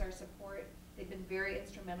deserves our support. They've been very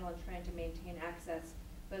instrumental in trying to maintain access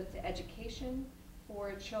both to education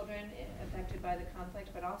for children affected by the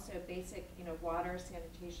conflict, but also basic, water,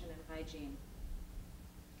 sanitation, and hygiene.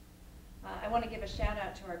 I want to give a shout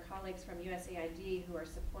out to our colleagues from USAID who are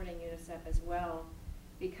supporting UNICEF as well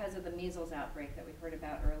because of the measles outbreak that we heard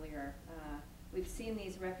about earlier. We've seen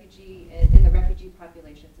these in the refugee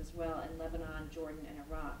populations as well in Lebanon, Jordan, and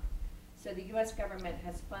Iraq. So the U.S. government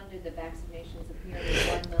has funded the vaccinations of nearly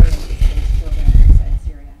 1 million displaced children inside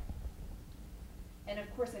Syria. And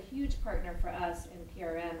of course, a huge partner for us in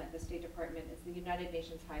PRM at the State Department is the United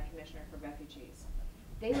Nations High Commissioner for Refugees.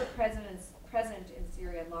 They were present in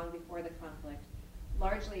Syria long before the conflict,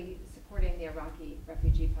 largely supporting the Iraqi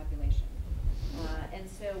refugee population. And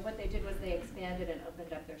so what they did was they expanded and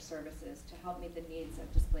opened up their services to help meet the needs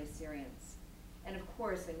of displaced Syrians. And of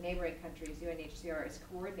course, in neighboring countries, UNHCR is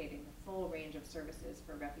coordinating the full range of services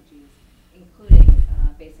for refugees, including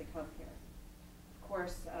basic health care. Of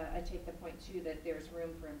course, I take the point too that there's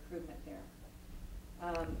room for improvement there.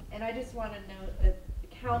 And I just want to note that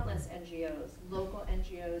countless NGOs, local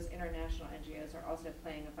NGOs, international NGOs, are also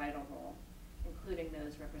playing a vital role, including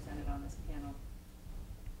those represented on this panel.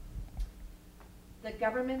 The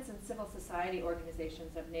governments and civil society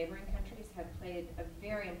organizations of neighboring countries have played a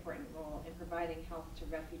very important role in providing health to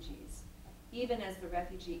refugees, even as the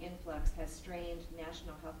refugee influx has strained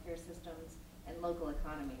national healthcare systems and local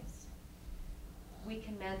economies. We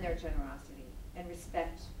commend their generosity and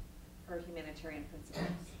respect for humanitarian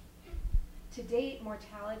principles. To date,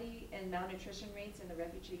 mortality and malnutrition rates in the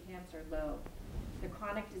refugee camps are low. The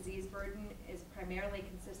chronic disease burden is primarily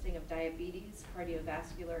consisting of diabetes,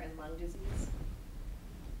 cardiovascular, and lung disease.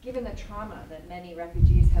 Given the trauma that many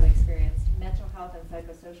refugees have experienced, mental health and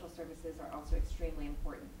psychosocial services are also extremely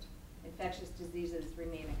important. Infectious diseases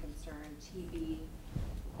remain a concern. TB,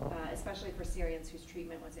 especially for Syrians whose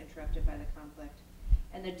treatment was interrupted by the conflict.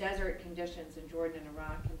 And the desert conditions in Jordan and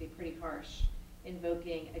Iraq can be pretty harsh,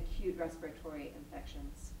 invoking acute respiratory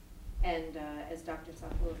infections. And as Dr.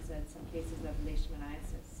 Sahloul said, some cases of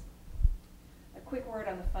leishmaniasis. A quick word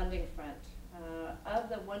on the funding front. Of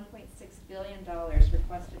the $1.6 billion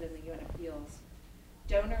requested in the UN appeals,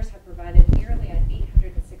 donors have provided nearly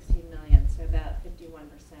 $816 million, so about 51%.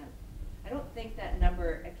 I don't think that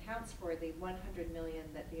number accounts for the $100 million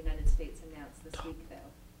that the United States announced this week, though.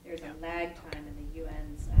 There's a lag time in the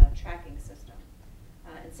UN's tracking system.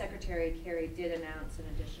 And Secretary Kerry did announce an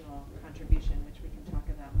additional contribution, which we can talk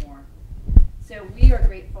about more. So we are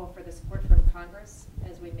grateful for the support from Congress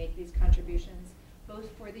as we make these contributions, both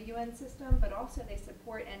for the UN system, but also they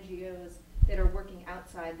support NGOs that are working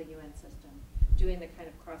outside the UN system, doing the kind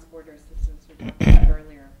of cross-border assistance we talked about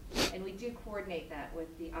earlier. And we do coordinate that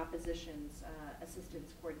with the opposition's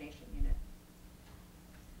assistance coordination unit.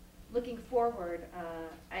 Looking forward,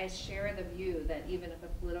 I share the view that even if a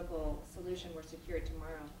political solution were secured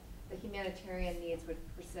tomorrow, the humanitarian needs would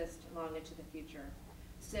persist long into the future.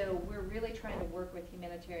 So we're really trying to work with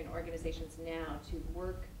humanitarian organizations now to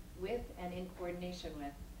work with and in coordination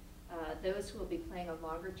with those who will be playing a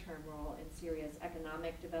longer-term role in Syria's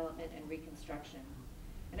economic development and reconstruction.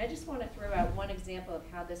 And I just want to throw out one example of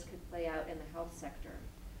how this could play out in the health sector.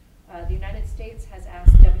 The United States has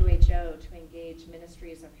asked WHO to engage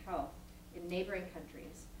ministries of health in neighboring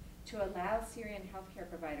countries to allow Syrian healthcare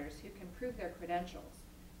providers who can prove their credentials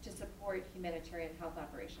to support humanitarian health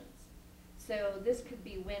operations. So this could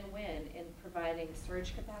be win-win in providing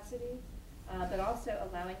surge capacity, but also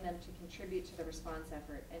allowing them to contribute to the response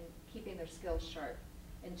effort and keeping their skills sharp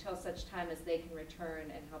until such time as they can return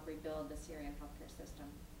and help rebuild the Syrian healthcare system.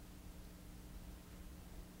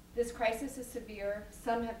 This crisis is severe.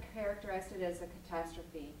 Some have characterized it as a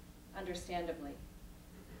catastrophe, understandably.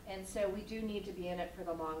 And so we do need to be in it for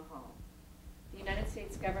the long haul. The United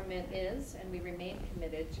States government is, and we remain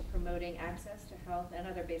committed to promoting access to health and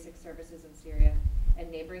other basic services in Syria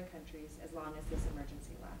and neighboring countries as long as this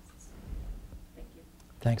emergency lasts. Thank you.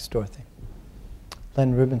 Thanks, Dorothy.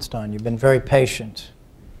 Leonard Rubenstein, you've been very patient.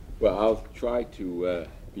 Well, I'll try to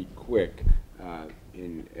be quick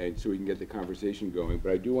and so we can get the conversation going.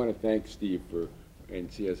 But I do want to thank Steve and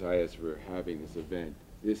CSIS for having this event.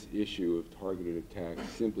 This issue of targeted attacks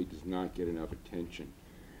simply does not get enough attention.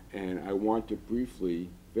 And I want to briefly,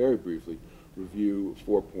 very briefly, review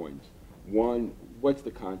 4 points. One, what's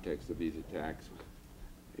the context of these attacks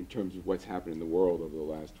in terms of what's happened in the world over the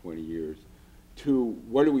last 20 years? Two,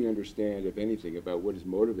 what do we understand, if anything, about what is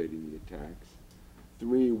motivating the attacks?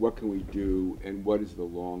 Three, what can we do, and what is the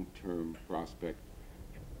long-term prospect,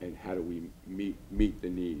 and how do we meet the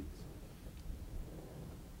needs?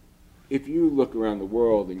 If you look around the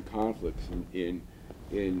world in conflicts in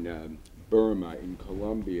Burma, in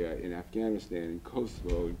Colombia, in Afghanistan, in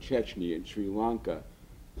Kosovo, in Chechnya, in Sri Lanka,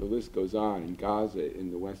 the list goes on, in Gaza, in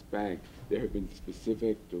the West Bank, there have been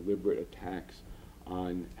specific, deliberate attacks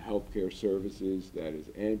on healthcare services, that is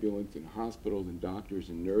ambulance and hospitals and doctors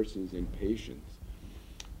and nurses and patients.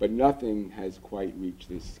 But nothing has quite reached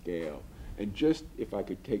this scale. And just if I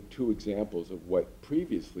could take two examples of what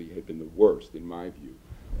previously had been the worst, in my view.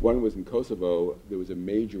 One was in Kosovo. There was a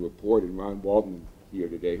major report, and Ron Walden here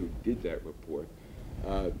today who did that report.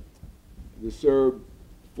 The Serb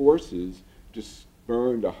forces just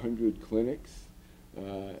burned 100 clinics.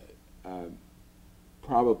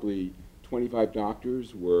 Probably 25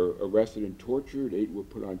 doctors were arrested and tortured. 8 were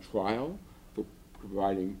put on trial for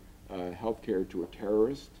providing health care to a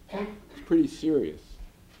terrorist. It's pretty serious.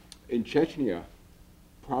 In Chechnya,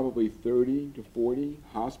 probably 30 to 40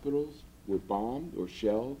 hospitals were bombed or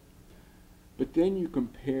shelled. But then you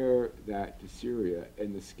compare that to Syria,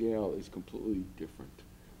 and the scale is completely different.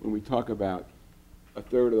 When we talk about a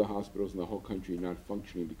third of the hospitals in the whole country not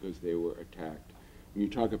functioning because they were attacked, when you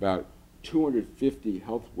talk about 250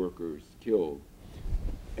 health workers killed,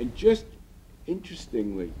 and just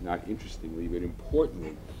interestingly, not interestingly, but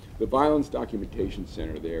importantly, the Violence Documentation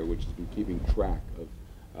Center there, which has been keeping track of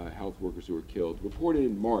health workers who were killed, reported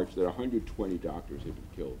in March that 120 doctors had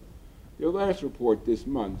been killed. Their last report this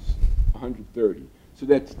month, 130. So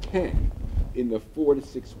that's 10 in the 4 to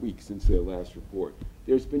 6 weeks since their last report.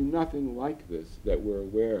 There's been nothing like this that we're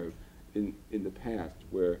aware of in the past,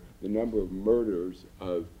 where the number of murders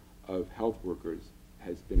of health workers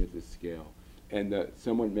has been at this scale. And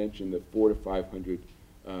someone mentioned the 400 to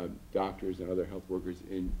 500 doctors and other health workers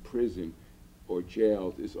in prison or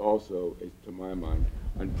jails is also, to my mind,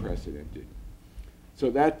 unprecedented. So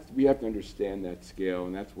we have to understand that scale,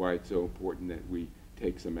 and that's why it's so important that we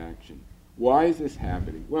take some action. Why is this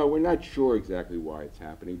happening? Well, we're not sure exactly why it's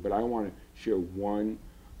happening, but I want to share one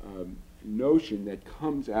notion that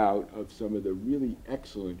comes out of some of the really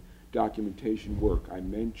excellent documentation work. I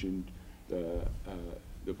mentioned the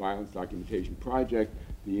Violence Documentation Project,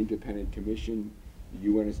 the independent commission the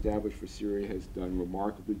UN established for Syria has done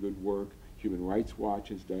remarkably good work. Human Rights Watch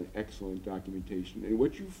has done excellent documentation. And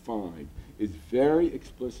what you find is very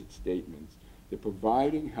explicit statements that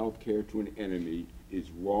providing health care to an enemy is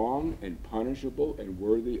wrong and punishable and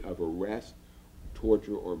worthy of arrest,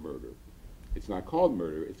 torture, or murder. It's not called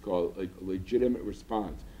murder, it's called a legitimate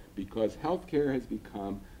response, because health care has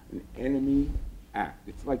become an enemy act.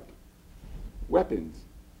 It's like weapons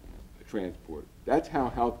transport. That's how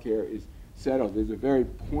health care is settled. There's a very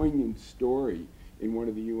poignant story in one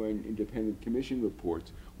of the UN Independent Commission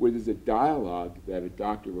reports where there's a dialogue that a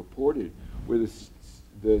doctor reported where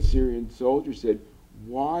the Syrian soldier said,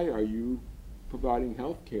 why are you providing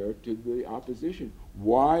health care to the opposition?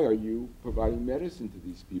 Why are you providing medicine to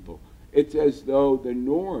these people? It's as though the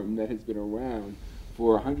norm that has been around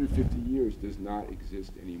for 150 years does not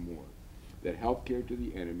exist anymore, that health care to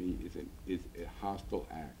the enemy is a hostile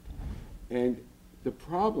act. And the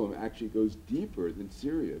problem actually goes deeper than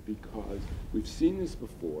Syria, because we've seen this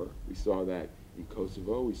before. We saw that in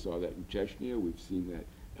Kosovo, we saw that in Chechnya, we've seen that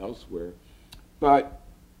elsewhere. But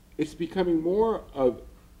it's becoming more of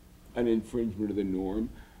an infringement of the norm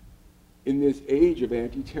in this age of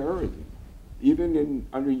anti-terrorism. Even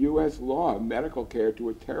under US law, medical care to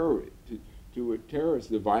a terrorist,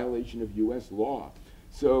 the violation of US law.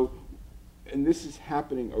 So, and this is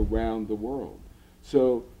happening around the world.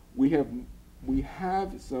 So we have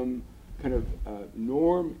some kind of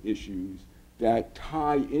norm issues that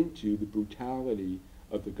tie into the brutality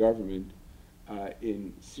of the government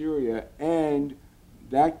in Syria, and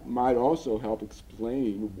that might also help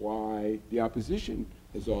explain why the opposition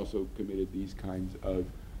has also committed these kinds of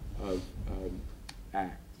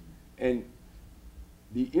acts. And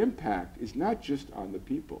the impact is not just on the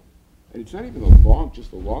people, and it's not even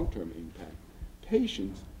just a long-term impact.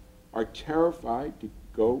 Patients are terrified to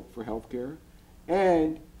go for health care,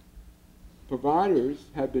 and providers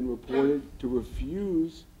have been reported to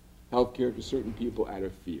refuse health care to certain people out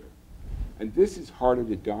of fear. And this is harder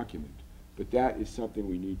to document, but that is something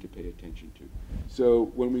we need to pay attention to.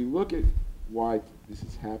 So when we look at why this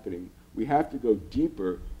is happening, we have to go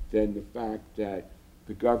deeper than the fact that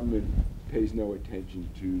the government pays no attention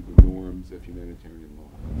to the norms of humanitarian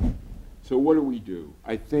law. So what do?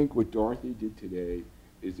 I think what Dorothy did today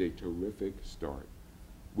is a terrific start.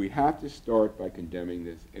 We have to start by condemning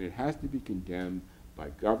this, and it has to be condemned by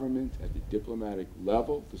governments at the diplomatic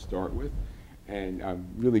level to start with. And I'm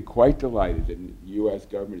really quite delighted that the US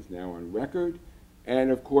government is now on record.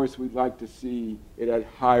 And of course, we'd like to see it at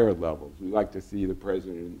higher levels. We'd like to see the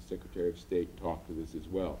President and the Secretary of State talk to this as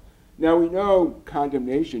well. Now, we know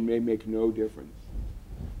condemnation may make no difference.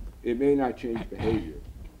 It may not change behavior.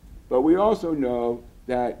 But we also know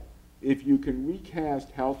that if you can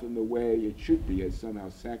recast health in the way it should be as somehow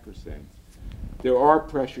sacrosanct, there are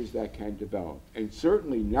pressures that can develop. And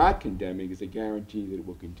certainly not condemning is a guarantee that it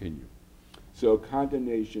will continue. So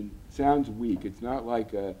condemnation sounds weak. It's not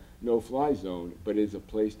like a no-fly zone, but it is a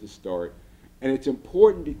place to start. And it's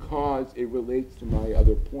important because it relates to my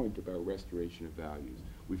other point about restoration of values.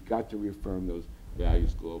 We've got to reaffirm those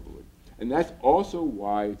values globally. And that's also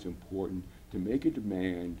why it's important to make a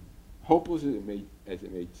demand, hopeless as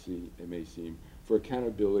it may seem, for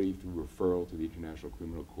accountability through referral to the International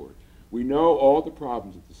Criminal Court. We know all the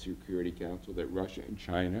problems at the Security Council, that Russia and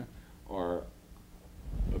China are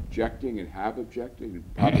objecting and have objected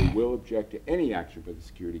and probably will object to any action by the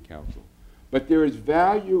Security Council. But there is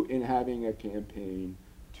value in having a campaign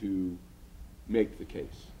to make the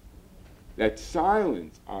case that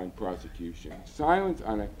silence on prosecution, silence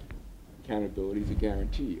on accountability is a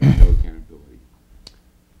guarantee of no accountability.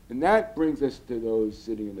 And that brings us to those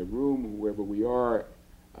sitting in the room, whoever we are,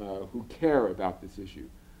 who care about this issue.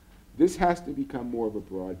 This has to become more of a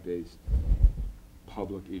broad-based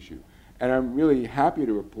public issue. And I'm really happy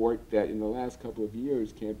to report that in the last couple of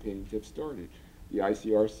years, campaigns have started. The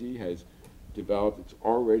ICRC has developed its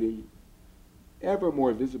already ever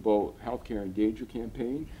more visible healthcare and danger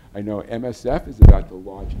campaign. I know MSF is about to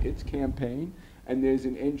launch its campaign, and there's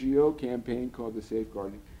an NGO campaign called the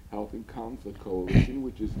Safeguarding Health and Conflict Coalition,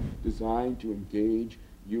 which is designed to engage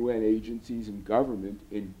UN agencies and government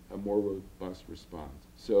in a more robust response.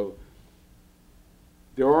 So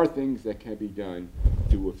there are things that can be done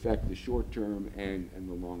to affect the short term and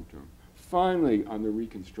the long term. Finally, on the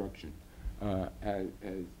reconstruction, as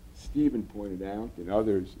Stephen pointed out, and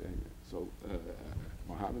others,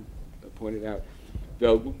 Mohammed pointed out,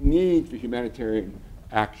 the need for humanitarian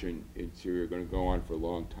action in Syria are going to go on for a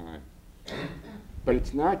long time. But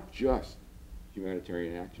it's not just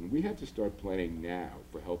humanitarian action. We have to start planning now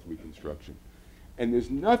for health reconstruction. And there's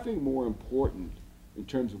nothing more important in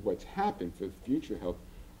terms of what's happened for future health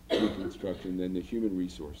reconstruction than the human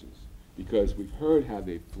resources. Because we've heard how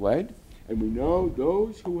they've fled, and we know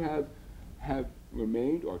those who have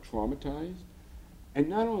remained are traumatized. And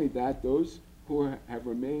not only that, those who have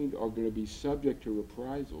remained are going to be subject to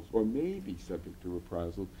reprisals, or may be subject to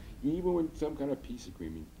reprisals, even when some kind of peace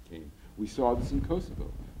agreement came. We saw this in Kosovo.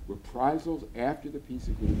 Reprisals after the peace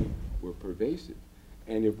agreement were pervasive.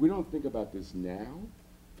 And if we don't think about this now,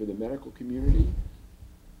 for the medical community,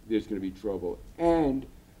 there's going to be trouble. And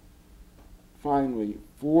finally,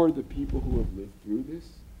 for the people who have lived through this,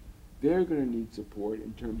 they're going to need support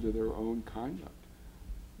in terms of their own conduct.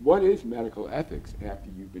 What is medical ethics after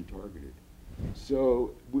you've been targeted?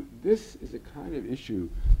 So this is a kind of issue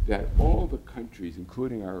that all the countries,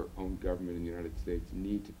 including our own government in the United States,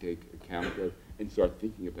 need to take account of and start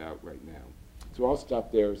thinking about right now. So I'll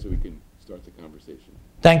stop there so we can start the conversation.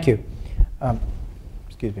 Thank you.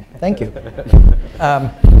 Excuse me. Thank you.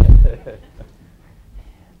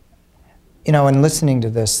 You know, in listening to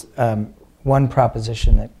this, one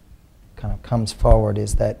proposition that kind of comes forward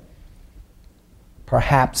is that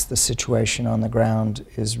perhaps the situation on the ground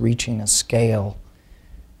is reaching a scale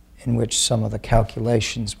in which some of the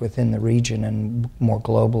calculations within the region and more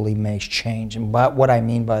globally may change. And what I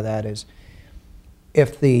mean by that is,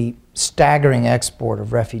 if the staggering export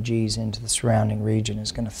of refugees into the surrounding region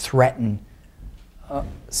is going to threaten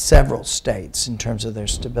several states in terms of their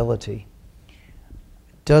stability,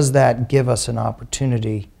 does that give us an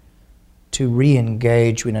opportunity to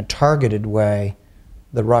re-engage in a targeted way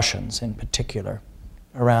the Russians in particular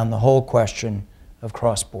around the whole question of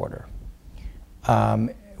cross-border?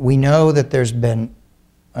 We know that there's been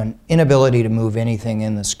an inability to move anything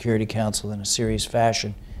in the Security Council in a serious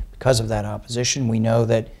fashion because of that opposition. We know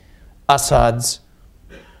that Assad's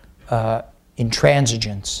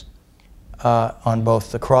intransigence on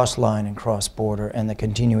both the cross-line and cross-border and the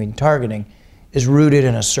continuing targeting is rooted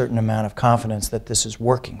in a certain amount of confidence that this is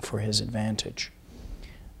working for his advantage.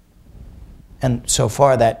 And so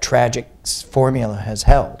far, that tragic formula has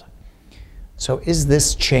held. So is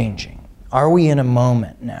this changing? Are we in a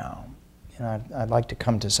moment now? And I'd like to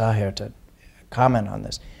come to Zaher to comment on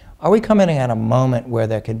this. Are we coming at a moment where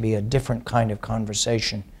there can be a different kind of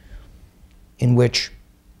conversation in which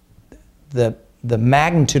the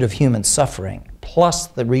magnitude of human suffering plus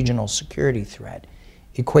the regional security threat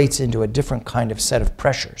equates into a different kind of set of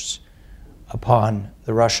pressures upon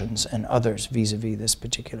the Russians and others vis-a-vis this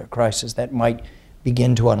particular crisis that might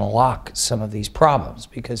begin to unlock some of these problems?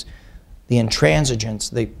 Because the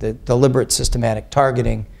intransigence, the deliberate systematic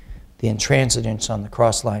targeting, the intransigence on the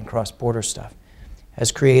cross-line, cross-border stuff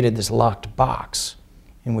has created this locked box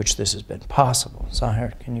in which this has been possible.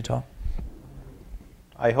 Zaher, can you talk?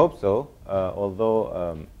 I hope so,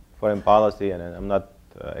 although foreign policy, and I'm not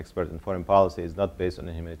expert in foreign policy, is not based on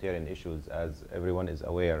humanitarian issues, as everyone is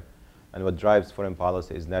aware. And what drives foreign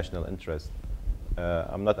policy is national interest.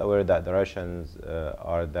 I'm not aware that the Russians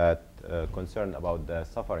are that concerned about the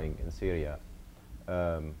suffering in Syria.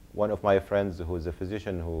 One of my friends who is a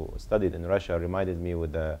physician who studied in Russia reminded me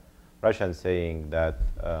with the Russians saying that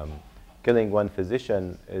killing one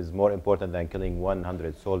physician is more important than killing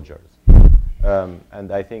 100 soldiers.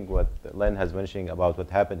 And I think what Len has mentioned about what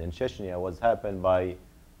happened in Chechnya was happened by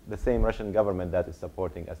the same Russian government that is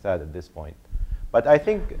supporting Assad at this point. But I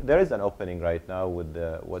think there is an opening right now with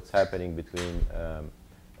what's happening between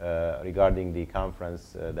regarding the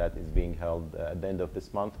conference that is being held at the end of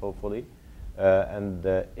this month, hopefully. And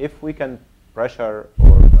if we can pressure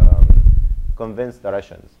or convince the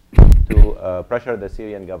Russians to pressure the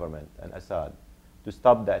Syrian government and Assad to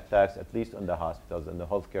stop the attacks, at least on the hospitals and the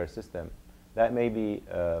healthcare system, that may be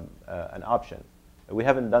an option. We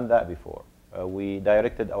haven't done that before. We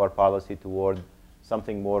directed our policy toward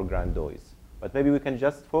something more grandiose. But maybe we can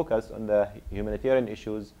just focus on the humanitarian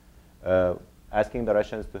issues, asking the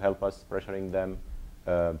Russians to help us, pressuring them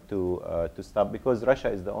to stop, because Russia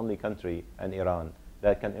is the only country, and Iran,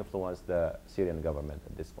 that can influence the Syrian government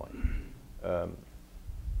at this point.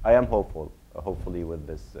 I am hopeful, hopefully, with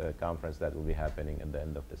this conference that will be happening at the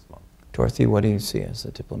end of this month. Dorothy, what do you see as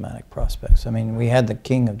the diplomatic prospects? I mean, we had the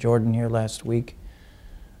King of Jordan here last week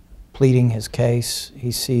pleading his case.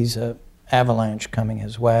 He sees an avalanche coming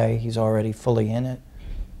his way. He's already fully in it.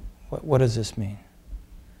 What does this mean?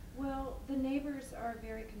 Well, the neighbors are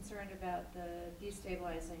very concerned about the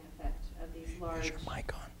destabilizing effect of these large... Is your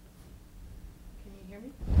mic on? Can you hear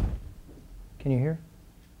me? Can you hear?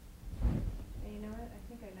 You know what? I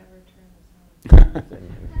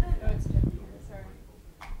it's just here, sorry.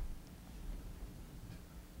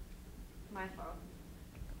 My fault.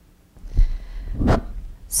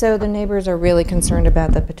 So the neighbors are really concerned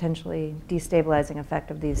about the potentially destabilizing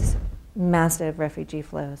effect of these massive refugee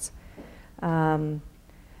flows. And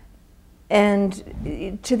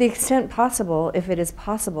to the extent possible, if it is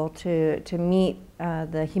possible to meet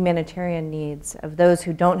the humanitarian needs of those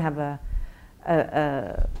who don't have a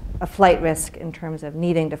flight risk in terms of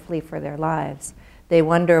needing to flee for their lives, they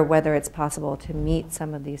wonder whether it's possible to meet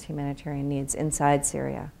some of these humanitarian needs inside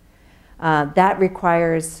Syria. That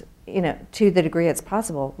requires, to the degree it's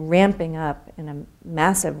possible, ramping up in a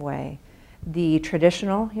massive way the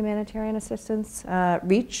traditional humanitarian assistance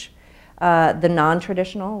reach, the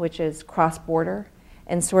non-traditional, which is cross-border,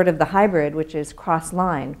 and sort of the hybrid, which is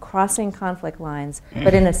cross-line, crossing conflict lines,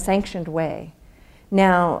 but in a sanctioned way.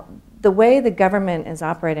 Now, the way the government is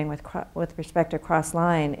operating with respect to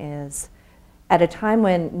cross-line is, at a time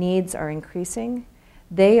when needs are increasing,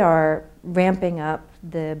 they are ramping up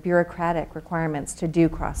the bureaucratic requirements to do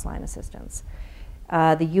cross-line assistance.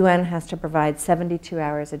 The UN has to provide 72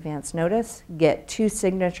 hours advance notice, get 2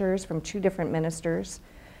 signatures from 2 different ministers.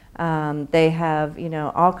 They have,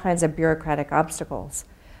 all kinds of bureaucratic obstacles.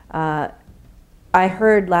 I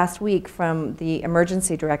heard last week from the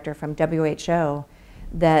emergency director from WHO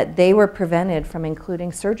that they were prevented from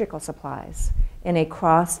including surgical supplies in a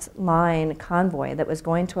cross-line convoy that was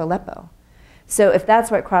going to Aleppo. So if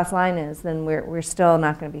that's what cross-line is, then we're still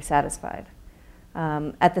not going to be satisfied.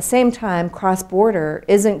 At the same time, cross-border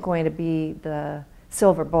isn't going to be the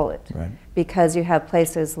silver bullet, right, because you have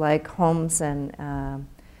places like Homs and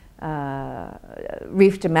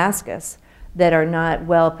Reef Damascus that are not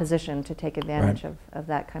well positioned to take advantage of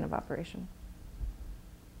that kind of operation.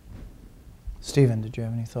 Stephen, did you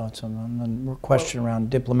have any thoughts on the question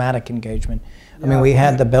around diplomatic engagement? I mean, we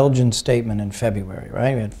had the Belgian statement in February,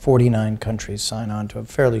 right? We had 49 countries sign on to a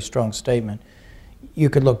fairly strong statement.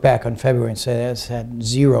 You could look back on February and say that's had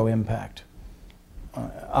 0 impact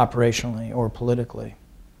operationally or politically.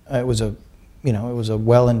 It was a, it was a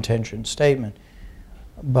well-intentioned statement,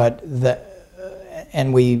 but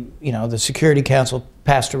and we, the Security Council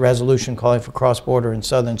passed a resolution calling for cross-border in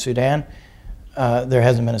southern Sudan. There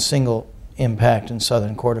hasn't been a single impact in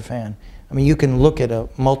southern Kordofan. I mean, you can look at a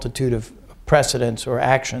multitude of precedents or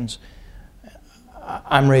actions.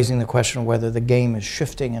 I'm raising the question of whether the game is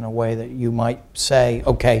shifting in a way that you might say,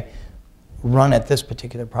 okay, run at this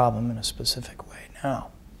particular problem in a specific way now.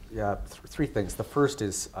 Yeah, 3 things. The first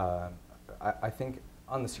is, I think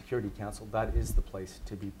on the Security Council, that is the place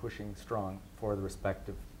to be pushing strong for the respect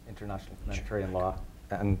of international humanitarian law.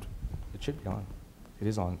 And it should be on. It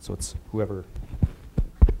is on, so it's whoever.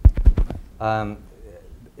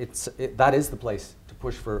 That is the place to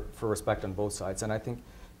push for respect on both sides. And I think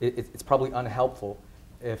it's probably unhelpful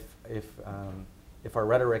if our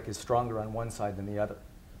rhetoric is stronger on one side than the other.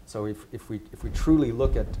 So if we truly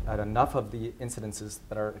look at enough of the incidences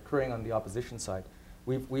that are occurring on the opposition side,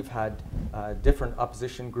 we've had different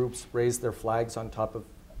opposition groups raise their flags on top of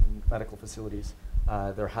medical facilities.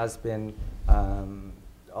 There has been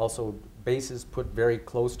also bases put very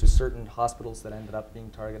close to certain hospitals that ended up being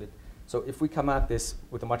targeted. So if we come at this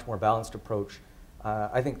with a much more balanced approach,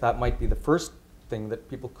 I think that might be the first thing that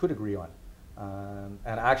people could agree on,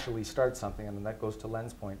 and actually start something. And that goes to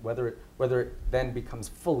Len's point. Whether it then becomes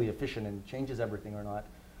fully efficient and changes everything or not,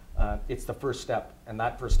 it's the first step, and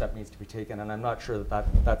that first step needs to be taken. And I'm not sure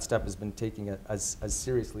that step has been taken as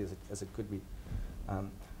seriously as it could be.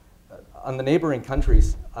 On the neighboring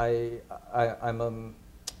countries, I'm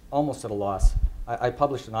almost at a loss. I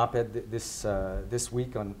published an op-ed this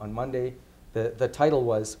week on Monday. The title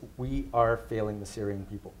was, "We Are Failing the Syrian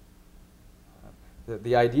People."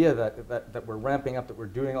 The idea that we're ramping up, that we're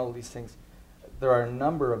doing all of these things, there are a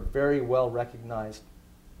number of very well-recognized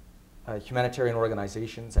humanitarian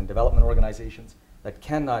organizations and development organizations that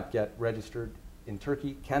cannot get registered in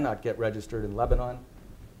Turkey, cannot get registered in Lebanon,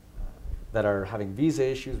 that are having visa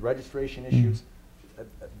issues, registration issues.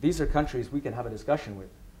 These are countries we can have a discussion with.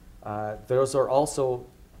 Those are also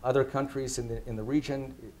other countries in the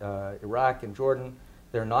region, Iraq and Jordan.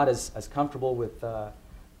 They're not as comfortable with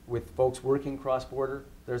folks working cross-border.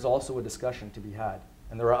 There's also a discussion to be had.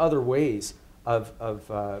 And there are other ways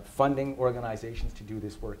of funding organizations to do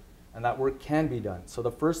this work. And that work can be done. So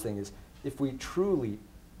the first thing is, if we truly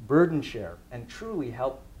burden share and truly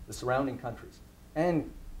help the surrounding countries and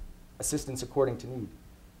assistance according to need.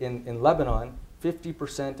 In Lebanon,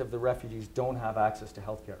 50% of the refugees don't have access to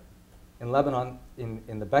health care. In Lebanon,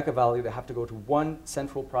 in the Bekaa Valley, they have to go to one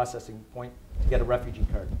central processing point to get a refugee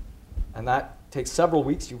card. And that takes several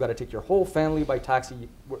weeks. You've got to take your whole family by taxi.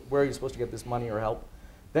 Where are you supposed to get this money or help?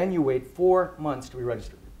 Then you wait 4 months to be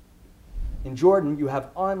registered. In Jordan, you have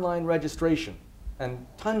online registration and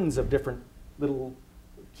tons of different little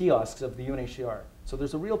kiosks of the UNHCR. So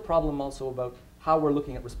there's a real problem also about how we're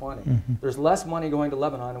looking at responding. Mm-hmm. There's less money going to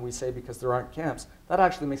Lebanon, and we say because there aren't camps. That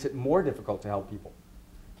actually makes it more difficult to help people.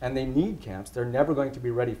 And they need camps. They're never going to be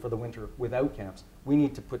ready for the winter without camps. We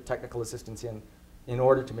need to put technical assistance in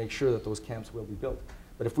order to make sure that those camps will be built.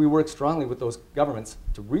 But if we work strongly with those governments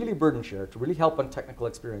to really burden share, to really help on technical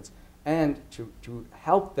experience, and to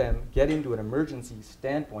help them get into an emergency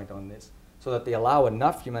standpoint on this so that they allow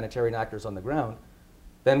enough humanitarian actors on the ground,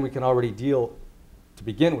 then we can already deal, to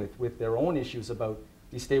begin with their own issues about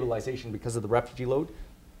destabilization because of the refugee load.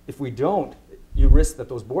 If we don't, you risk that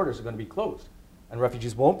those borders are going to be closed and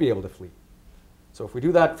refugees won't be able to flee. So if we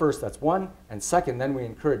do that first, that's one. And second, then we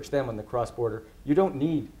encourage them on the cross-border. You don't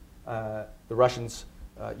need the Russians,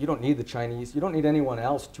 you don't need the Chinese, you don't need anyone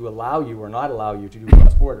else to allow you or not allow you to do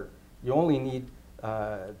cross-border. You only need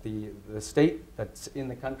the state that's in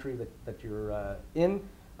the country that you're in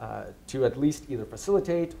to at least either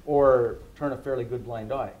facilitate or turn a fairly good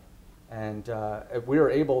blind eye. And we are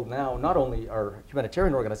able now, not only our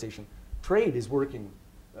humanitarian organization, trade is working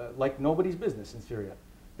like nobody's business in Syria.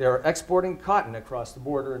 They're exporting cotton across the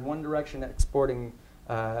border in one direction, exporting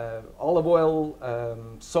olive oil,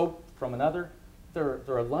 soap from another. There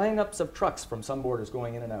are lineups of trucks from some borders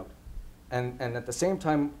going in and out. And at the same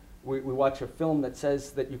time, we watch a film that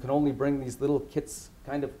says that you can only bring these little kits,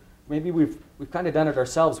 kind of, maybe we've kind of done it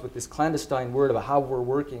ourselves with this clandestine word about how we're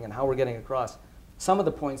working and how we're getting across. Some of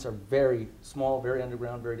the points are very small, very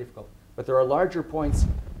underground, very difficult. But there are larger points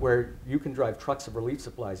where you can drive trucks of relief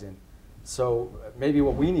supplies in. So maybe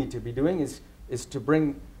what we need to be doing is to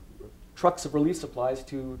bring trucks of relief supplies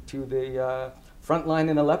to the front line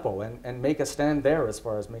in Aleppo and make a stand there as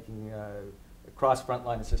far as making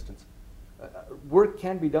cross-frontline assistance. Work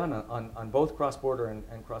can be done on both cross-border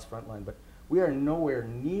and cross-frontline, but we are nowhere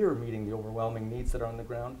near meeting the overwhelming needs that are on the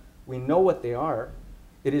ground. We know what they are.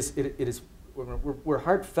 We're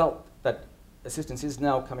heartfelt that assistance is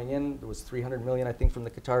now coming in. There was 300 million, I think, from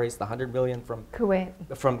the Qataris, the 100 million from Kuwait.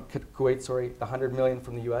 From Kuwait, sorry, the 100 million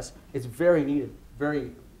from the US. It's very needed,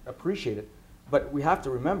 very appreciated. But we have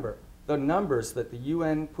to remember the numbers that the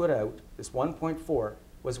UN put out, this 1.4,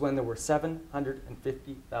 was when there were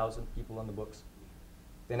 750,000 people on the books.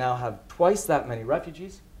 They now have twice that many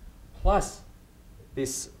refugees, plus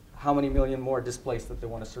this how many million more displaced that they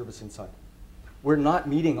want to service inside. We're not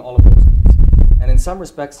meeting all of those needs. And in some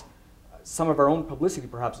respects, some of our own publicity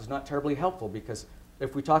perhaps is not terribly helpful, because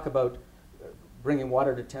if we talk about bringing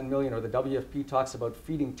water to 10 million, or the WFP talks about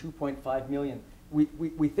feeding 2.5 million,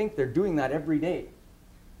 we think they're doing that every day.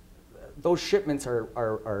 Those shipments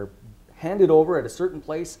are handed over at a certain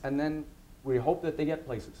place, and then we hope that they get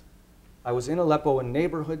places. I was in Aleppo in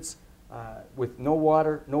neighborhoods with no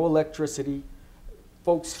water, no electricity,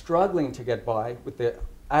 folks struggling to get by with the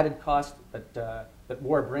added cost that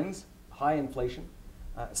war brings, high inflation.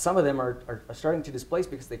 Some of them are starting to displace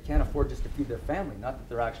because they can't afford just to feed their family, not that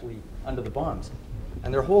they're actually under the bombs.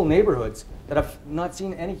 And there are whole neighborhoods that have not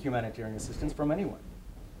seen any humanitarian assistance from anyone.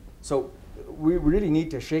 So we really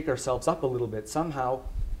need to shake ourselves up a little bit. Somehow,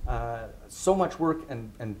 so much work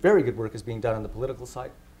and very good work is being done on the political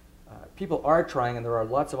side. People are trying, and there are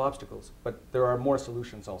lots of obstacles, but there are more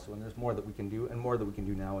solutions also, and there's more that we can do, and more that we can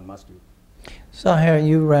do now and must do. Zaher,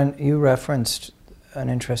 you referenced an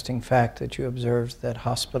interesting fact that you observed, that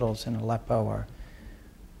hospitals in Aleppo are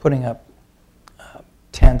putting up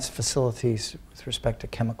tents, facilities with respect to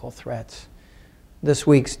chemical threats. This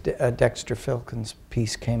week's Dexter Filkins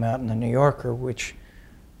piece came out in the New Yorker, which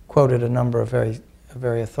quoted a number of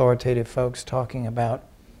very authoritative folks talking about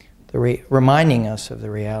reminding us of the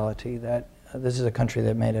reality that this is a country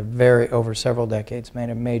that made over several decades, made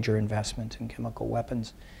a major investment in chemical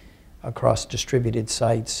weapons across distributed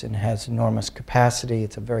sites and has enormous capacity.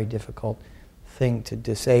 It's a very difficult thing to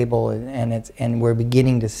disable, and we're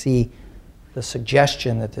beginning to see the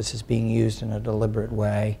suggestion that this is being used in a deliberate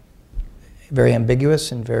way. Very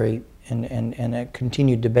ambiguous and a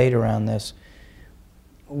continued debate around this.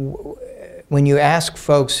 When you ask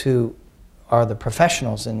folks who are the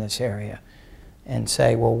professionals in this area and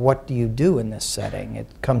say, well, what do you do in this setting? It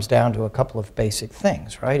comes down to a couple of basic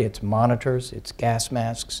things, right? It's monitors, it's gas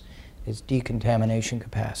masks, it's decontamination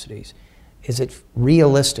capacities. Is it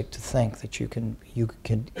realistic to think that you can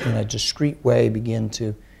in a discrete way begin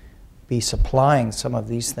to be supplying some of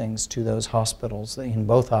these things to those hospitals in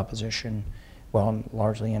both opposition, well,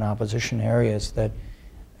 largely in opposition areas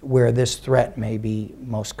where this threat may be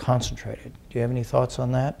most concentrated? Do you have any thoughts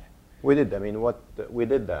on that? We did. I mean, we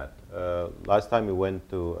did that. Last time we went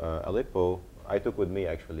to Aleppo, I took with me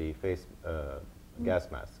actually gas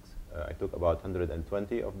masks. I took about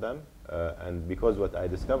 120 of them, and because what I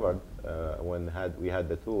discovered when we had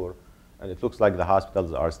the tour, and it looks like the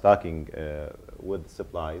hospitals are stocking with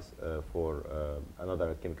supplies for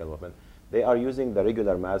another chemical weapon. They are using the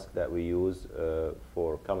regular mask that we use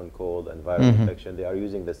for common cold and viral infection. They are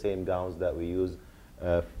using the same gowns that we use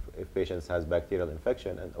if patients has bacterial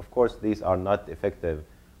infection. And of course, these are not effective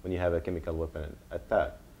when you have a chemical weapon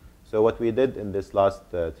attack. So what we did in this last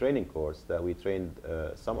training course, that we trained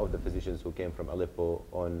some of the physicians who came from Aleppo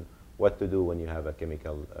on what to do when you have a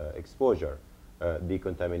chemical exposure,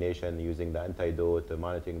 decontamination, using the antidote,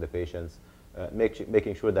 monitoring the patients,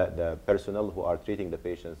 making sure that the personnel who are treating the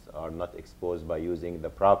patients are not exposed by using the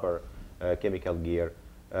proper chemical gear.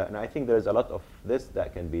 And I think there's a lot of this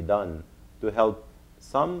that can be done to help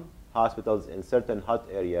some hospitals in certain hot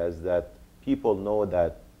areas that people know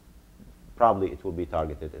that probably it will be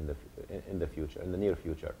targeted in the future, in the near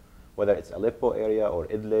future, whether it's Aleppo area or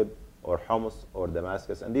Idlib or Homs or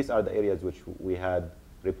Damascus. And these are the areas which we had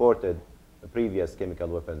reported a previous chemical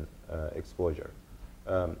weapon exposure.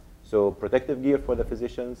 So protective gear for the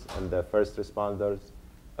physicians and the first responders,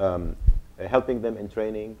 helping them in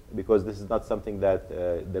training, because this is not something that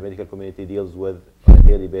the medical community deals with on a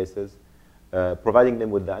daily basis. Providing them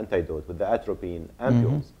with the antidote, with the atropine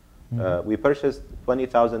ampules. We purchased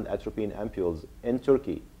 20,000 atropine ampules in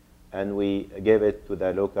Turkey, and we gave it to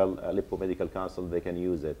the local Aleppo Medical Council. They can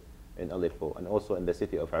use it in Aleppo, and also in the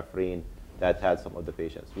city of Afrin that had some of the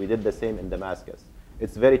patients. We did the same in Damascus.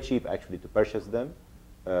 It's very cheap actually to purchase them,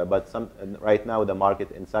 but right now the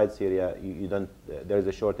market inside Syria, there's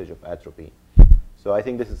a shortage of atropine. So I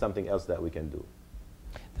think this is something else that we can do.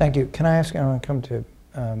 Thank you. Can I ask, I want to come to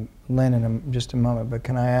Len in just a moment, but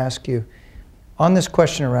can I ask you, on this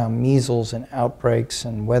question around measles and outbreaks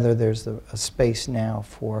and whether there's a space now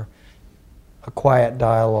for a quiet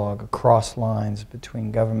dialogue across lines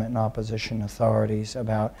between government and opposition authorities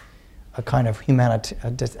about a kind of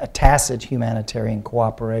a tacit humanitarian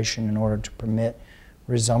cooperation in order to permit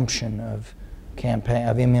resumption of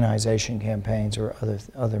immunization campaigns or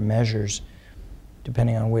other measures,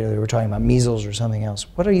 depending on whether we're talking about measles or something else.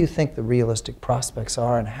 What do you think the realistic prospects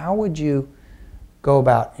are, and how would you go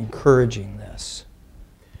about encouraging this,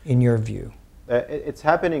 in your view? It's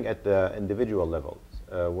happening at the individual levels.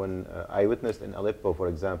 When I witnessed in Aleppo, for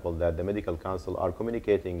example, that the medical council are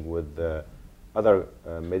communicating with other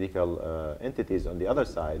medical entities on the other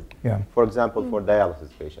side, for example, for dialysis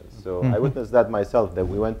patients. So I witnessed that myself, that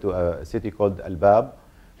we went to a city called Al-Bab,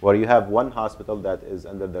 where you have one hospital that is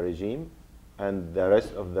under the regime, and the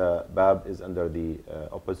rest of the BAB is under the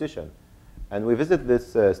opposition. And we visit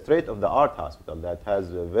this state-of-the-art hospital that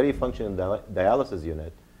has a very functioning dialysis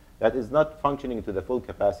unit that is not functioning to the full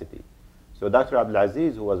capacity. So Dr.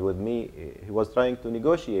 Abdulaziz, who was with me, he was trying to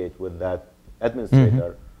negotiate with that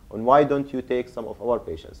administrator on why don't you take some of our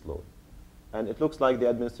patients' load. And it looks like the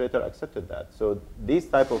administrator accepted that. So these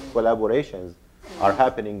type of collaborations are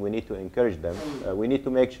happening. We need to encourage them. We need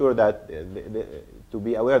to make sure that, to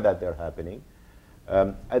be aware that they're happening.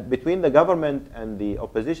 Between the government and the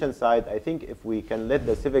opposition side, I think if we can let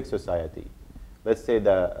the civic society, let's say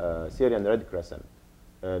the Syrian Red Crescent,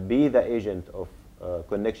 be the agent of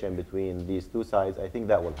connection between these two sides, I think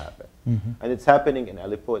that will happen. And it's happening in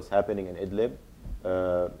Aleppo, it's happening in Idlib,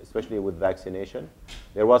 especially with vaccination.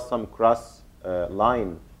 There was some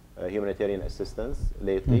cross-line humanitarian assistance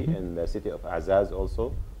lately in the city of Azaz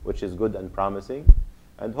also, which is good and promising.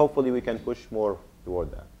 And hopefully we can push more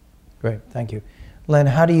toward that. Great, thank you. Len,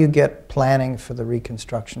 how do you get planning for the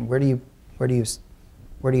reconstruction? Where do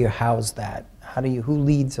you house that? Who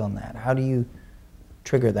leads on that? How do you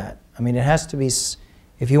trigger that? I mean, it has to be,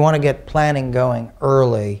 if you want to get planning going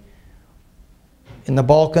early. In the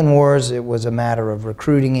Balkan Wars, it was a matter of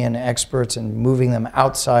recruiting in experts and moving them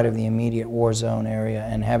outside of the immediate war zone area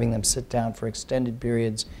and having them sit down for extended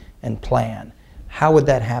periods and plan. How would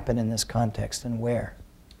that happen in this context, and where?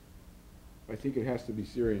 I think it has to be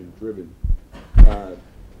Syrian-driven.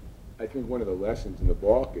 I think one of the lessons in the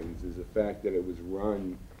Balkans is the fact that it was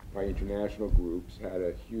run by international groups, had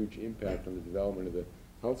a huge impact on the development of the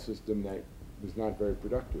health system that was not very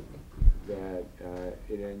productive, that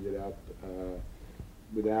it ended up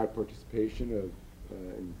without participation of,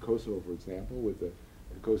 in Kosovo, for example, with the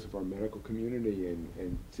Kosovar medical community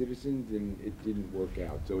and citizens, and it didn't work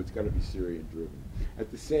out. So it's got to be Syrian-driven.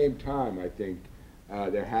 At the same time, I think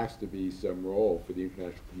there has to be some role for the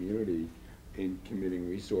international community in committing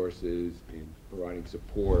resources, in providing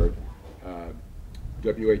support.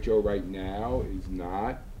 WHO right now is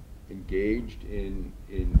not engaged in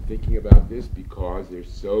thinking about this because they're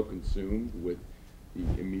so consumed with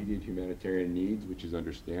the immediate humanitarian needs, which is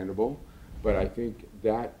understandable. But I think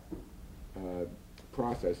that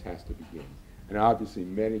process has to begin. And obviously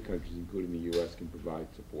many countries, including the U.S., can provide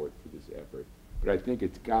support for this effort. But I think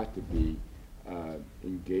it's got to be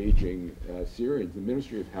engaging Syrians. The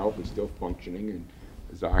Ministry of Health is still functioning, and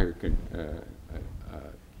Zaher can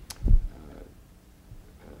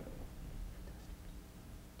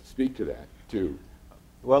speak to that too.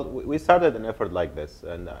 Well, we started an effort like this,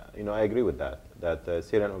 and I agree with that, that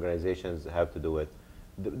Syrian organizations have to do it.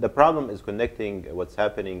 The problem is connecting what's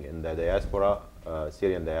happening in the diaspora,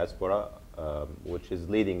 Syrian diaspora, which is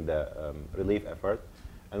leading the relief effort,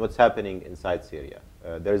 and what's happening inside Syria.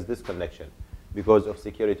 There is this connection because of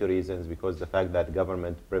security reasons, because the fact that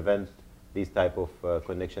government prevents these type of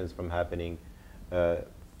connections from happening.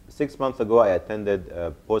 6 months ago, I attended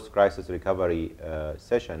a post-crisis recovery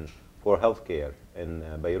session for healthcare in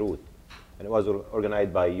Beirut, and it was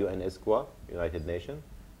organized by UNESCO, United Nations.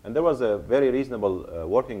 And there was a very reasonable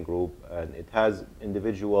working group, and it has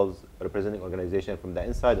individuals representing organizations from the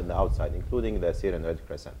inside and the outside, including the Syrian Red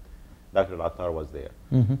Crescent. Dr. Al-Attar was there.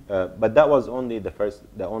 But that was only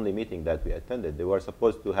the only meeting that we attended. They were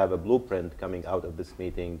supposed to have a blueprint coming out of this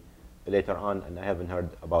meeting later on, and I haven't heard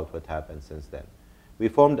about what happened since then. We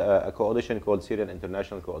formed a coalition called Syrian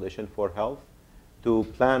International Coalition for Health to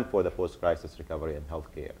plan for the post-crisis recovery and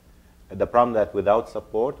healthcare. The problem that without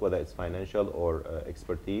support, whether it's financial or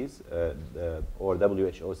expertise or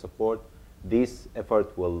WHO support, this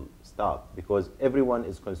effort will stop because everyone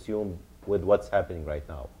is consumed with what's happening right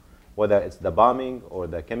now. Whether it's the bombing or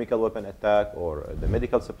the chemical weapon attack or the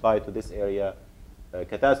medical supply to this area,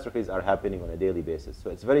 catastrophes are happening on a daily basis. So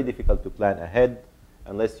it's very difficult to plan ahead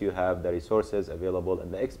unless you have the resources available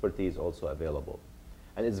and the expertise also available.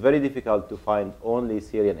 And it's very difficult to find only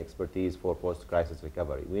Syrian expertise for post-crisis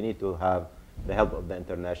recovery. We need to have the help of the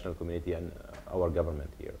international community and our government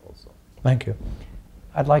here also. Thank you.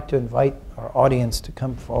 I'd like to invite our audience to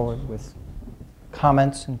come forward with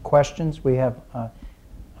comments and questions. We have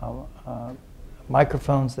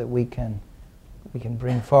microphones that we can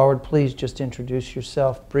bring forward. Please just introduce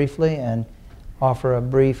yourself briefly and offer a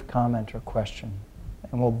brief comment or question.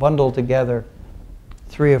 And we'll bundle together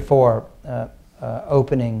 3 or 4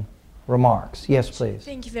 opening remarks. Yes, please.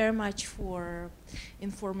 Thank you very much for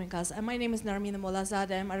informing us. My name is Narmina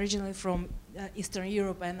Molazadeh. I'm originally from Eastern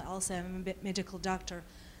Europe, and also I'm a medical doctor.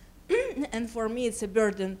 And for me, it's a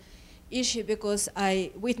burden issue because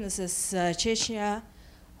I witnesses Chechnya,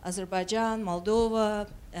 Azerbaijan, Moldova,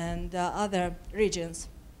 and other regions.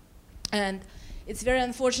 And it's very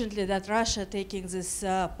unfortunate that Russia taking this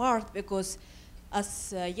part because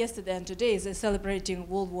as yesterday and today they're celebrating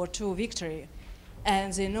World War II victory.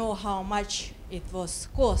 And they know how much it was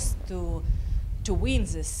cost to win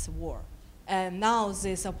this war. And now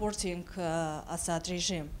they're supporting Assad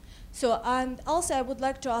regime. So, and also I would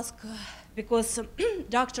like to ask, because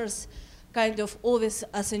doctors kind of always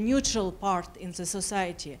as a neutral part in the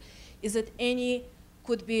society, is it any,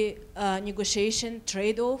 could be negotiation,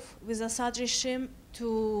 trade-off with Assad regime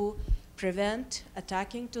to prevent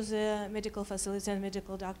attacking to the medical facilities and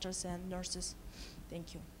medical doctors and nurses?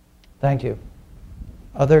 Thank you. Thank you.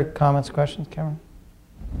 Other comments, questions, Cameron?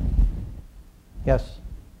 Yes.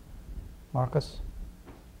 Marcus?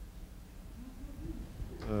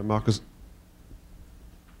 Marcus.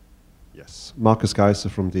 Yes. Marcus Geiser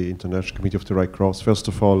from the International Committee of the Red Cross. First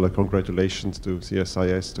of all, congratulations to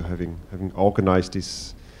CSIS to having organized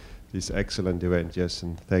this excellent event. Yes,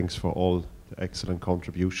 and thanks for all the excellent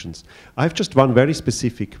contributions. I have just one very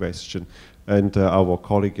specific question, and our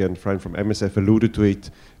colleague and friend from MSF alluded to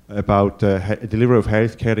it, about delivery of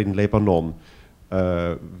healthcare in Lebanon.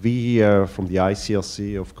 We from the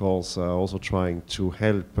ICRC, of course, are also trying to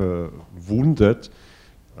help wounded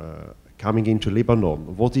coming into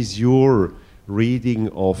Lebanon. What is your reading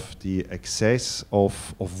of the excess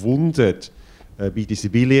of wounded, be they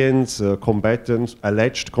civilians, combatants,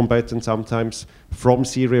 alleged combatants sometimes, from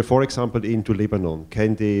Syria, for example, into Lebanon?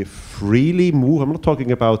 Can they freely move? I'm not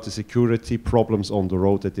talking about the security problems on the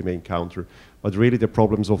road that they may encounter, but really the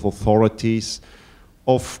problems of authorities,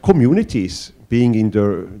 of communities being in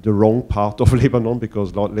the wrong part of Lebanon,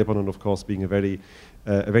 because Lebanon, of course, being a very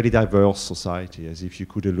diverse society, as if you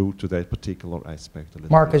could allude to that particular aspect a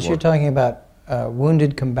little Marcus, bit more. you're talking about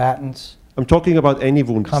wounded combatants. I'm talking about any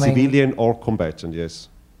wounded, civilian or combatant, yes.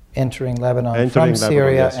 Entering Lebanon from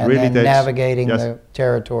Syria, yes, and really then navigating the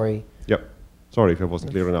territory. Yep. Sorry if I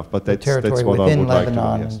wasn't clear enough, but that's what territory I would within like to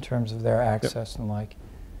Lebanon know, yes. in terms of their access and like.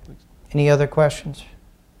 Any other questions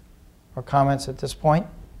or comments at this point?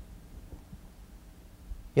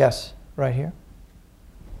 Yes, right here.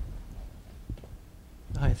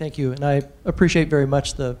 Hi, thank you. And I appreciate very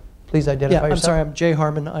much the... Please identify yourself. I'm sorry, I'm Jay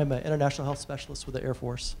Harmon. I'm an international health specialist with the Air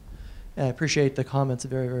Force. And I appreciate the comments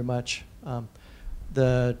very, very much.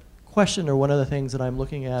 The question, or one of the things that I'm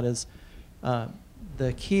looking at, is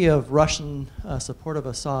the key of Russian support of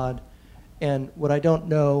Assad. And what I don't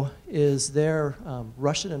know is their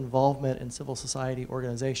Russian involvement in civil society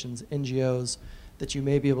organizations, NGOs, that you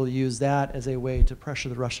may be able to use that as a way to pressure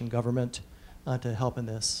the Russian government to help in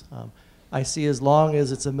this. I see, as long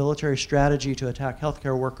as it's a military strategy to attack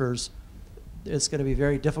healthcare workers, it's going to be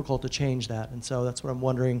very difficult to change that. And so that's what I'm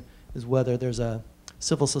wondering, is whether there's a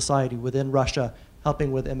civil society within Russia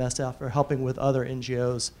helping with MSF or helping with other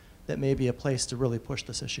NGOs that may be a place to really push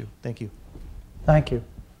this issue. Thank you. Thank you.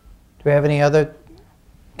 Do we have any other?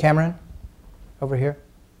 Cameron, over here.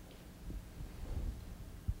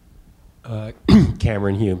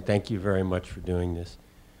 Cameron Hume, thank you very much for doing this.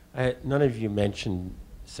 None of you mentioned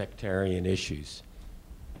sectarian issues.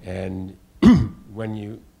 And when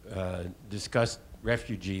you discussed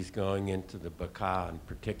refugees going into the Bekaa in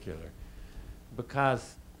particular, Bekaa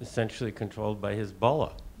is essentially controlled by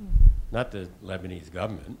Hezbollah, not the Lebanese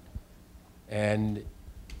government. And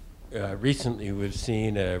recently we've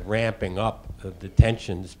seen a ramping up of the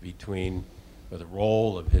tensions between, or the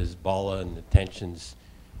role of Hezbollah and the tensions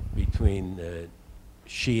between the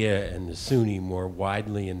Shia and the Sunni more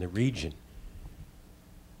widely in the region.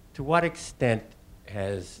 To what extent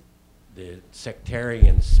has the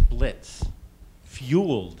sectarian splits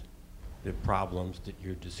fueled the problems that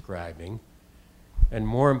you're describing? And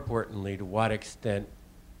more importantly, to what extent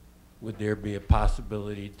would there be a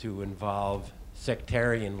possibility to involve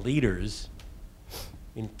sectarian leaders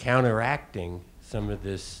in counteracting some of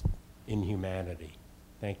this inhumanity?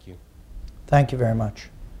 Thank you. Thank you very much.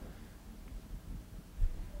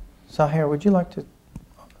 Zaher, would you like to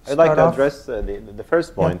I'd like to address the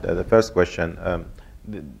first point, the first question.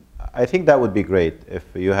 I think that would be great if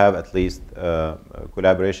you have at least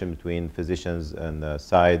collaboration between physicians and the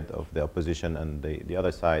side of the opposition and the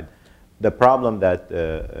other side. The problem that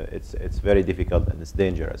it's very difficult and it's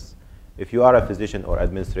dangerous. If you are a physician or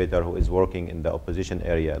administrator who is working in the opposition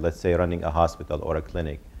area, let's say running a hospital or a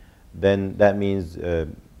clinic, then that means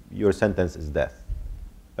your sentence is death.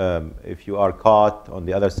 If you are caught on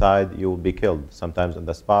the other side, you will be killed, sometimes on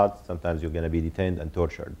the spot, sometimes you're going to be detained and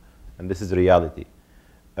tortured. And this is reality.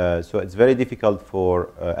 So it's very difficult for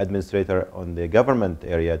administrator on the government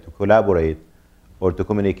area to collaborate or to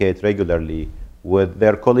communicate regularly with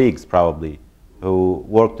their colleagues, probably, who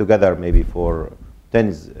work together maybe for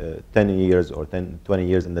 10 years or 20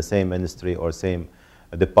 years in the same ministry or same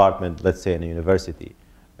department, let's say in a university,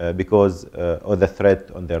 because of the threat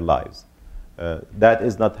on their lives. That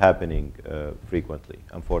is not happening frequently,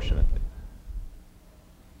 unfortunately.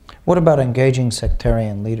 What about engaging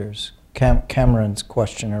sectarian leaders? Cameron's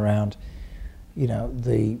question around, you know,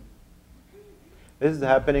 the... This is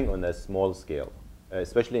happening on a small scale,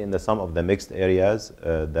 especially in some of the mixed areas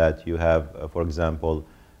that you have, for example,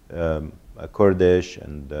 Kurdish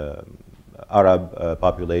and Arab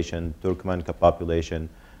population, Turkmen population.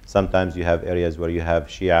 Sometimes you have areas where you have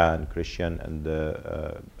Shia and Christian and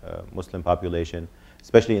Muslim population,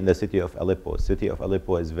 especially in the city of Aleppo. City of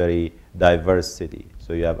Aleppo is a very diverse city.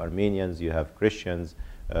 So you have Armenians, you have Christians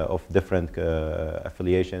of different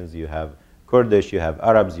affiliations, you have Kurdish, you have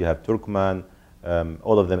Arabs, you have Turkmen,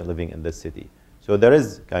 all of them living in this city. So there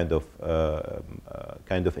is kind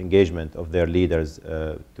of engagement of their leaders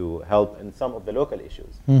to help in some of the local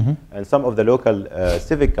issues. Mm-hmm. And some of the local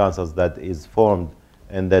civic councils that is formed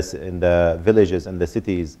in the villages and the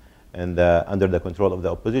cities and under the control of the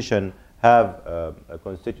opposition have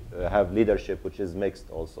leadership which is mixed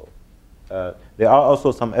also. There are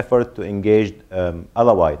also some effort to engage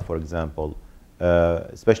Alawite, for example,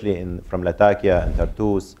 especially from Latakia and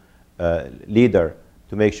Tartus, leader,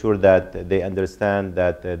 to make sure that they understand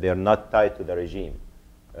that they are not tied to the regime.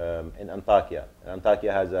 In Antakya.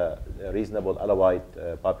 Antakya has a reasonable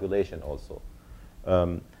Alawite population also.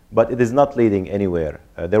 But it is not leading anywhere.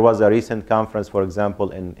 There was a recent conference, for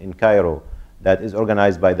example, in Cairo that is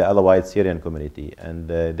organized by the Alawite Syrian community. And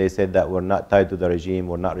they said that we're not tied to the regime,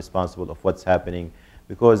 we're not responsible of what's happening,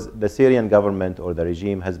 because the Syrian government or the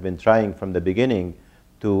regime has been trying from the beginning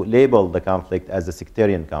to label the conflict as a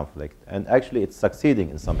sectarian conflict. And actually it's succeeding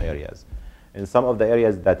in some areas. In some of the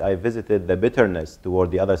areas that I visited, the bitterness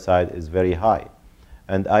toward the other side is very high.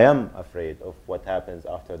 And I am afraid of what happens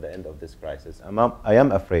after the end of this crisis. I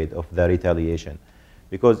am afraid of the retaliation.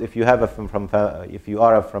 Because if you have if you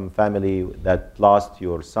are from family that lost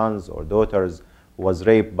your sons or daughters who was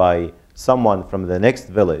raped by someone from the next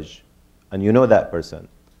village, and you know that person,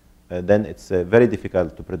 then it's very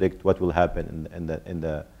difficult to predict what will happen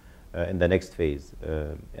in the next phase,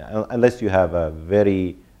 unless you have a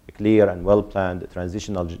very clear and well-planned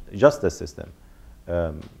transitional justice system.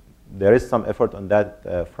 There is some effort on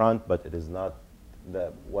that front, but it is not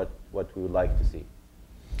what we would like to see.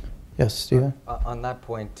 Yes, Stephen? On that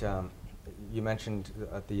point, you mentioned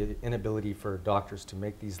the inability for doctors to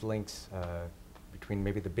make these links between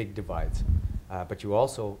maybe the big divides, but you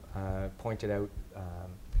also pointed out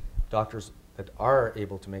doctors that are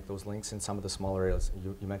able to make those links in some of the smaller areas.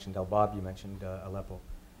 You mentioned El Bab, you mentioned Aleppo.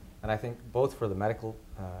 And I think both for the medical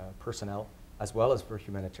personnel as well as for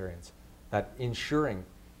humanitarians, that ensuring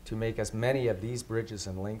to make as many of these bridges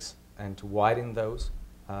and links and to widen those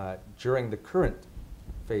during the current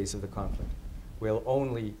phase of the conflict will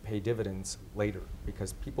only pay dividends later,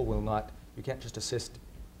 because people will not, you can't just assist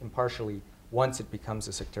impartially once it becomes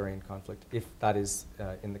a sectarian conflict, if that is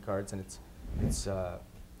in the cards, and it's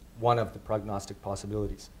one of the prognostic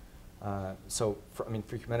possibilities. So for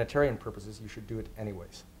humanitarian purposes, you should do it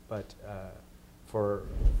anyways. But for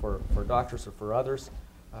doctors or for others,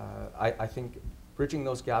 I think bridging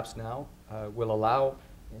those gaps now will allow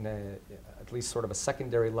at least sort of a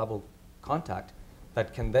secondary level contact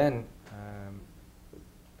that can then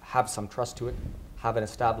have some trust to it, have an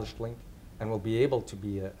established link, and will be able to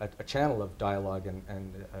be a channel of dialogue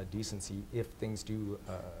and decency if things do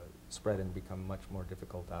spread and become much more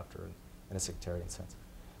difficult after in a sectarian sense.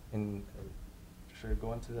 Should I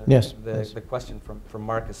go into the question from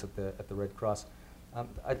Marcus at the Red Cross?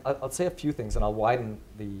 I'll say a few things, and I'll widen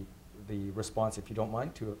the response, if you don't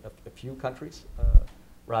mind, to a few countries,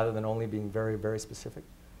 rather than only being very, very specific.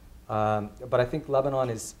 But I think Lebanon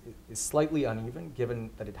is slightly uneven, given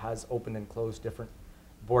that it has open and closed different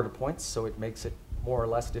border points, so it makes it more or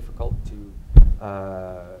less difficult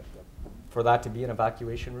for that to be an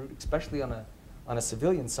evacuation route, especially on a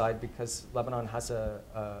civilian side, because Lebanon has a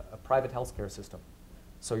private healthcare system.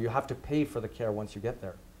 So you have to pay for the care once you get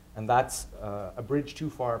there. And that's a bridge too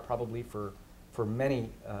far probably for many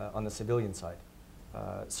on the civilian side,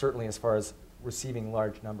 certainly as far as receiving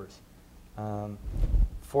large numbers.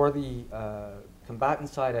 For the combatant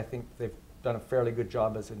side, I think they've done a fairly good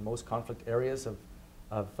job, as in most conflict areas,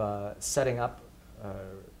 of setting up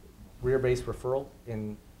rear-based referral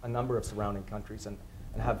in a number of surrounding countries, and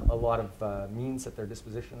have a lot of means at their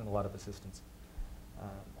disposition and a lot of assistance.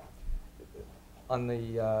 On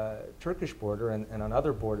the Turkish border and on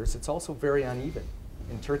other borders, it's also very uneven.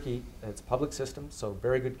 In Turkey, it's a public system, so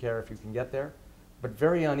very good care if you can get there, but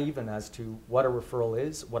very uneven as to what a referral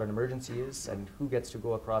is, what an emergency is, and who gets to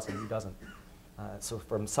go across and who doesn't. So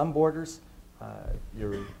from some borders,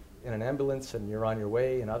 you're in an ambulance and you're on your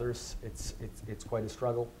way, and others, it's quite a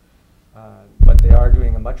struggle. But they are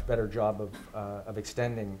doing a much better job of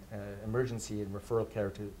extending emergency and referral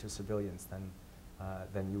care to civilians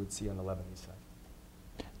than you would see on the Lebanese side.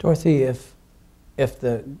 Dorothy, if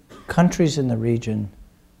the countries in the region,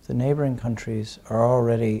 the neighboring countries, are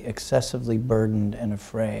already excessively burdened and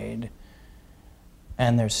afraid,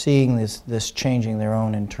 and they're seeing this changing their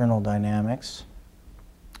own internal dynamics,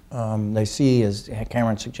 they see, as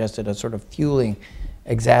Cameron suggested, a sort of fueling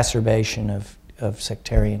exacerbation of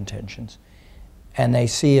sectarian tensions. And they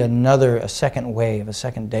see a second wave, a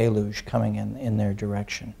second deluge coming in their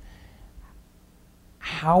direction.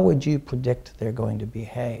 How would you predict they're going to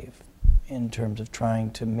behave in terms of trying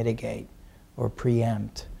to mitigate or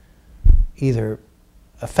preempt, either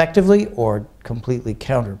effectively or completely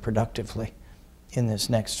counterproductively, in this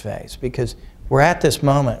next phase? Because we're at this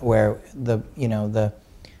moment where the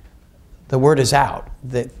word is out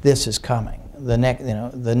that this is coming.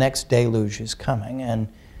 The next deluge is coming, and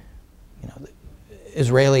the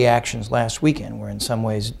Israeli actions last weekend were in some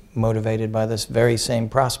ways motivated by this very same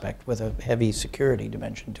prospect, with a heavy security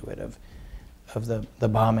dimension to it of the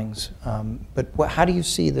bombings. But how do you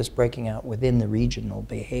see this breaking out within the regional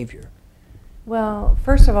behavior? Well,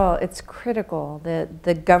 first of all, it's critical that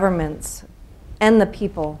the governments and the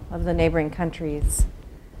people of the neighboring countries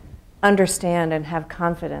understand and have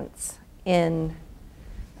confidence in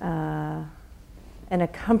a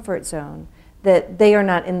comfort zone, that they are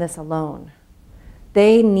not in this alone.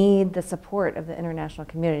 They need the support of the international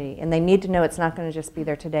community, and they need to know it's not going to just be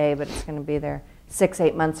there today, but it's going to be there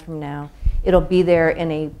 6-8 months from now. It'll be there in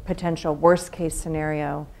a potential worst case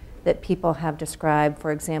scenario that people have described.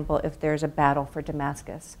 For example, if there's a battle for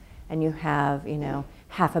Damascus and you have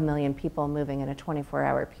 500,000 people moving in a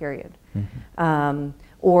 24-hour period. Mm-hmm.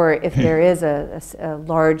 Or if there is a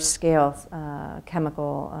large-scale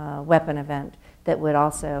chemical weapon event that would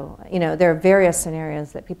also, there are various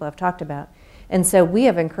scenarios that people have talked about. And so we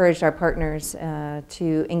have encouraged our partners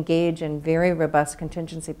to engage in very robust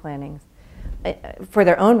contingency planning for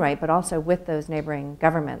their own right, but also with those neighboring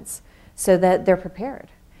governments so that they're prepared.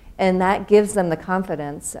 And that gives them the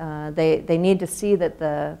confidence. They need to see that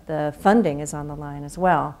the funding is on the line as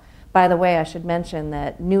well. By the way, I should mention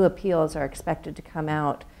that new appeals are expected to come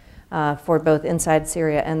out for both inside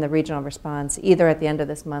Syria and the regional response, either at the end of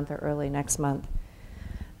this month or early next month.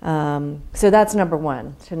 So that's number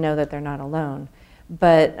one, to know that they're not alone.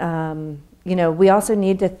 But you know, we also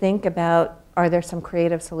need to think about, are there some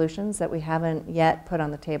creative solutions that we haven't yet put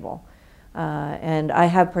on the table? And I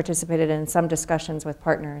have participated in some discussions with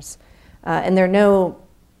partners, and there are no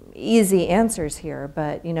easy answers here,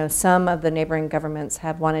 but you know, some of the neighboring governments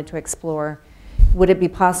have wanted to explore, would it be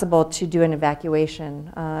possible to do an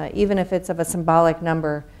evacuation, even if it's of a symbolic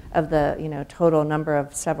number of the total number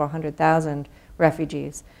of several 100,000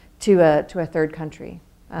 refugees to a third country.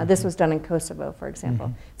 This was done in Kosovo, for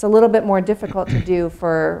example. It's a little bit more difficult to do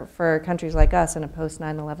for countries like us in a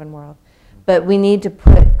post-9/11 world, but we need to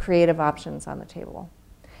put creative options on the table.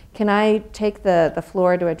 Can I take the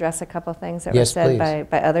floor to address a couple things that were said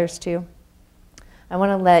by others too? I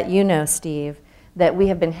want to let you know, Steve, that we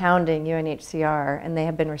have been hounding UNHCR and they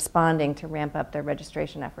have been responding to ramp up their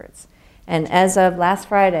registration efforts. And as of last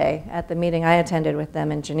Friday at the meeting I attended with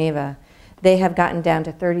them in Geneva, they have gotten down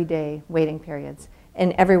to 30-day waiting periods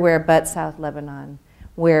and everywhere but South Lebanon,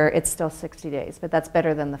 where it's still 60 days, but that's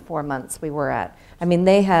better than the 4 months we were at. I mean,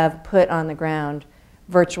 they have put on the ground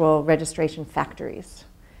virtual registration factories.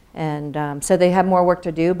 And so they have more work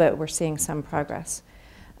to do, but we're seeing some progress.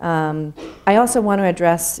 I also want to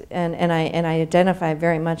address, and I identify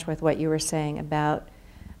very much with what you were saying about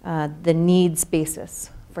the needs basis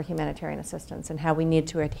for humanitarian assistance and how we need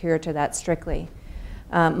to adhere to that strictly.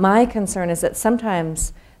 My concern is that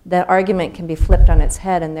sometimes the argument can be flipped on its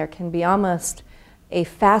head and there can be almost a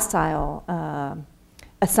facile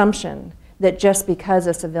assumption that just because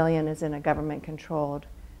a civilian is in a government-controlled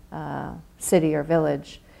city or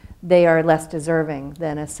village, they are less deserving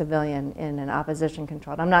than a civilian in an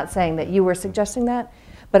opposition-controlled. I'm not saying that you were suggesting that,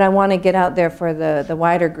 but I want to get out there for the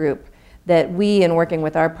wider group that we, in working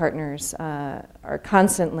with our partners, are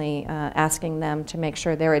constantly asking them to make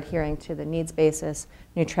sure they're adhering to the needs basis,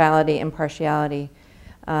 neutrality, impartiality,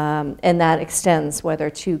 and that extends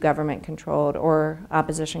whether to government-controlled or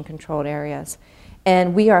opposition-controlled areas.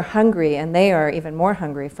 And we are hungry, and they are even more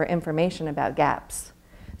hungry for information about gaps.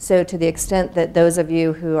 So to the extent that those of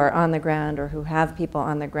you who are on the ground or who have people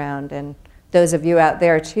on the ground, and those of you out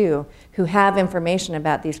there too, who have information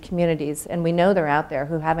about these communities, and we know they're out there,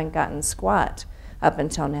 who haven't gotten squat up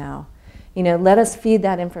until now, let us feed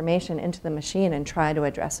that information into the machine and try to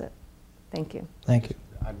address it. Thank you. Thank you.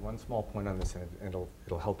 I had one small point on this, and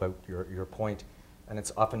it'll help out your point, and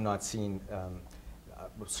it's often not seen.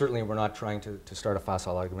 Certainly, we're not trying to start a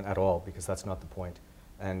facile argument at all, because that's not the point.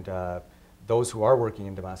 And those who are working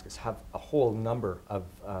in Damascus have a whole number of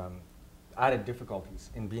added difficulties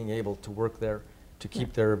in being able to work there, to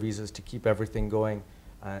keep their visas, to keep everything going.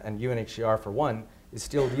 And UNHCR, for one, is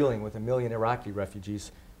still dealing with 1 million Iraqi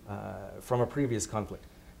refugees from a previous conflict.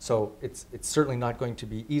 So it's certainly not going to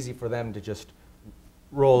be easy for them to just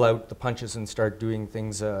roll out the punches and start doing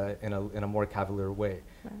things in a more cavalier way.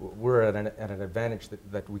 Right. We're at an advantage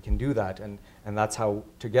that we can do that, and that's how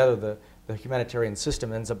together the humanitarian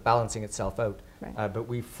system ends up balancing itself out. Right. But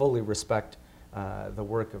we fully respect the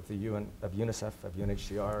work of the UNICEF, of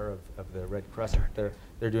UNHCR, of the Red Crescent.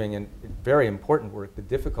 They're doing a very important work. The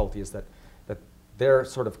difficulty is that they're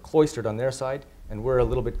sort of cloistered on their side, and we're a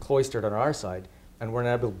little bit cloistered on our side, and we're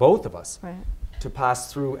able, both of us, right, to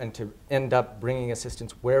pass through and to end up bringing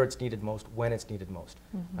assistance where it's needed most, when it's needed most.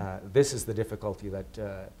 Mm-hmm. This is the difficulty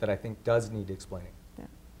that I think does need explaining. Yeah.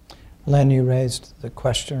 Len, you raised the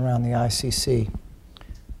question around the ICC,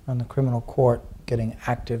 on the criminal court getting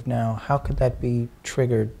active now. How could that be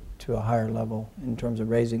triggered to a higher level in terms of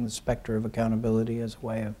raising the specter of accountability as a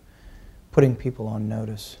way of putting people on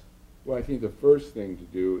notice? Well, I think the first thing to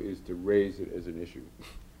do is to raise it as an issue.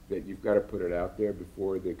 That you've got to put it out there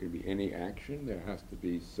before there can be any action. There has to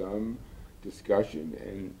be some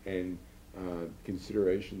discussion and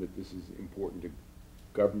consideration that this is important.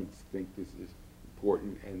 Governments think this is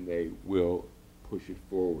important and they will push it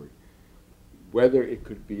forward. Whether it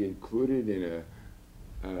could be included in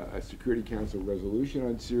a Security Council resolution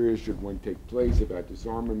on Syria should one take place about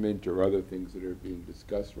disarmament or other things that are being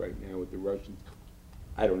discussed right now with the Russians,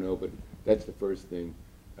 I don't know, but that's the first thing,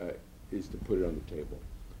 is to put it on the table.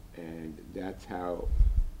 And that's how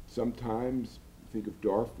sometimes, think of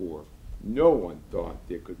Darfur, no one thought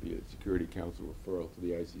there could be a Security Council referral to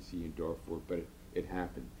the ICC in Darfur, but it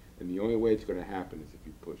happened. And the only way it's going to happen is if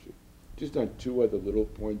you push it. Just on two other little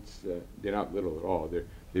points, they're not little at all,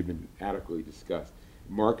 they've been adequately discussed.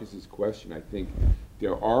 Marcus's question, I think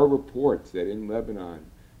there are reports that in Lebanon,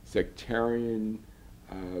 sectarian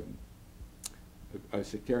a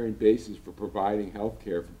sectarian basis for providing health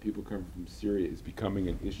care for people coming from Syria is becoming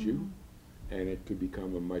an issue, and it could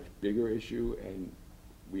become a much bigger issue, and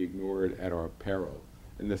we ignore it at our peril.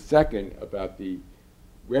 And the second, about the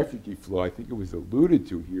refugee flow, I think it was alluded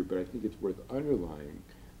to here, but I think it's worth underlining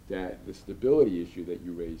that the stability issue that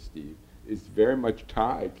you raised, Steve, is very much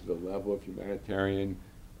tied to the level of humanitarian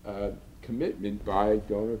commitment by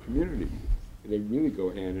donor communities. They really go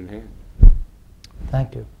hand in hand.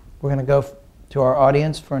 Thank you. We're going to go to our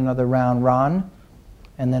audience for another round. Ron,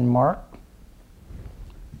 and then Mark.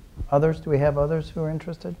 Others? Do we have others who are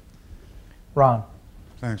interested? Ron.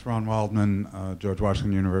 Thanks. Ron Waldman, George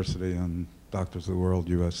Washington University and Doctors of the World,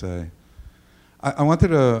 USA. I wanted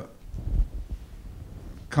to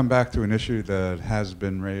come back to an issue that has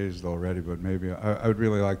been raised already, but maybe I would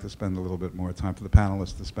really like to spend a little bit more time, for the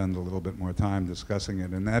panelists to spend a little bit more time discussing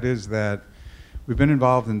it, and that is that we've been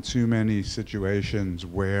involved in too many situations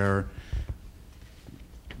where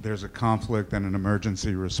there's a conflict and an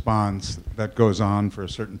emergency response that goes on for a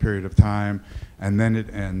certain period of time, and then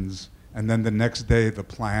it ends, and then the next day the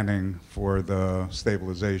planning for the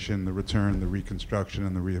stabilization, the return, the reconstruction,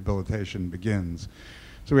 and the rehabilitation begins.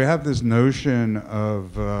 So we have this notion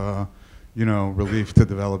of you know, relief to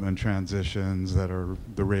development transitions that are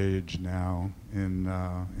the rage now in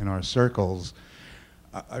our circles.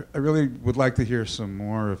 I really would like to hear some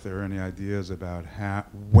more, if there are any ideas about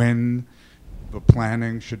when the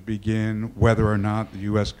planning should begin, whether or not the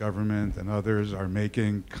U.S. government and others are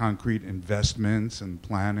making concrete investments and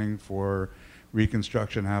planning for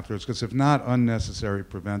reconstruction afterwards, because if not, unnecessary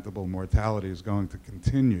preventable mortality is going to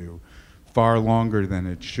continue far longer than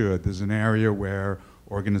it should. There's an area where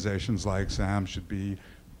organizations like SAM should be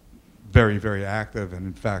very, very active, and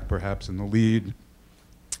in fact, perhaps in the lead.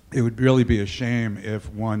 It would really be a shame if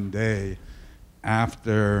one day,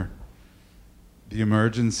 after the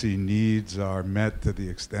emergency needs are met to the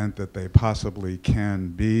extent that they possibly can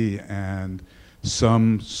be, and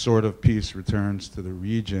some sort of peace returns to the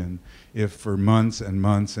region, if for months and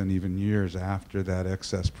months and even years after that,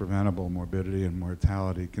 excess preventable morbidity and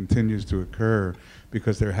mortality continues to occur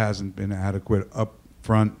because there hasn't been adequate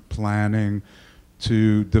upfront planning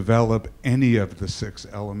to develop any of the 6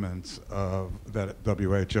 elements of that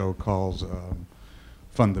WHO calls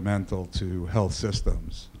fundamental to health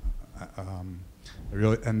systems.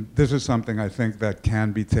 And this is something I think that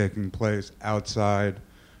can be taking place outside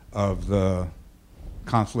of the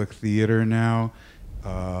conflict theater now.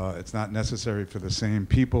 It's not necessary for the same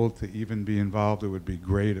people to even be involved. It would be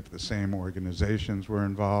great if the same organizations were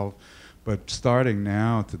involved. But starting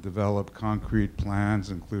now to develop concrete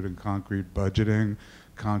plans, including concrete budgeting,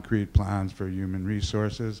 concrete plans for human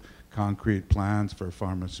resources, concrete plans for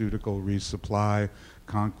pharmaceutical resupply,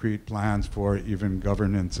 concrete plans for even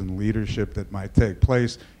governance and leadership that might take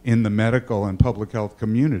place in the medical and public health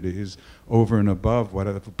communities over and above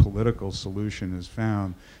whatever political solution is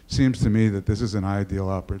found. Seems to me that this is an ideal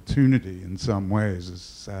opportunity in some ways, as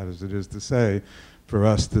sad as it is to say, for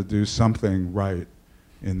us to do something right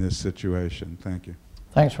in this situation. Thank you.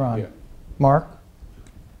 Thanks, Ron. Yeah. Mark?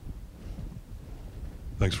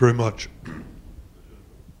 Thanks very much.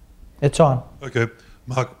 It's on. Okay.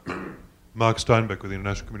 Mark Steinbeck with the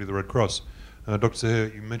International Committee of the Red Cross. Dr.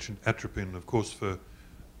 Zaher, you mentioned atropine. Of course, for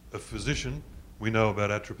a physician, we know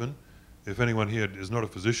about atropine. If anyone here is not a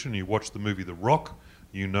physician, you watch the movie The Rock,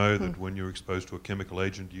 you know that when you're exposed to a chemical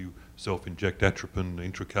agent, you self-inject atropine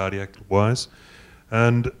intracardiac-wise.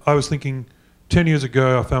 And I was thinking, 10 years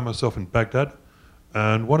ago, I found myself in Baghdad,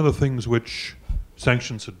 and one of the things which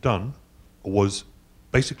sanctions had done was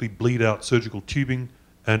basically bleed out surgical tubing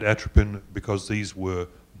and atropine because these were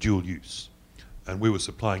dual use. And we were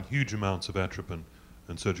supplying huge amounts of atropine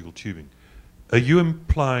and surgical tubing. Are you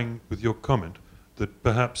implying with your comment that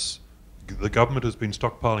perhaps the government has been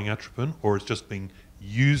stockpiling atropine, or it's just being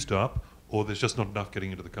used up, or there's just not enough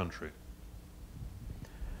getting into the country?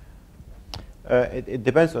 It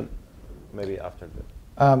depends on, maybe after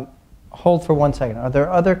that. Hold for 1 second. Are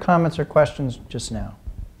there other comments or questions just now?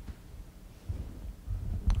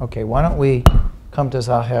 Okay, why don't we come to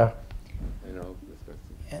Zaher?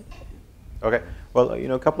 Okay, well, you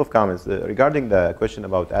know, a couple of comments. Regarding the question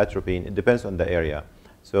about atropine, it depends on the area.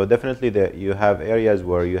 So definitely you have areas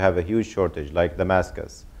where you have a huge shortage, like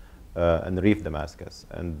Damascus and Reef Damascus.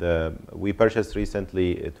 And we purchased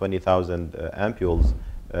recently 20,000 ampules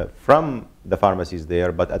from the pharmacies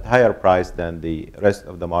there, but at higher price than the rest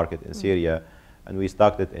of the market in Syria, and we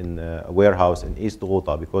stocked it in a warehouse in East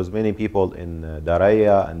Ghouta, because many people in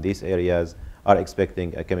Daraya and these areas are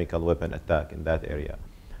expecting a chemical weapon attack in that area.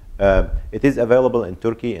 It is available in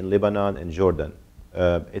Turkey, in Lebanon, in Jordan.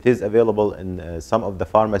 It is available in some of the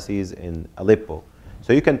pharmacies in Aleppo.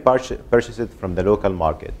 So you can purchase it from the local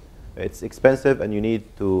market. It's expensive, and you need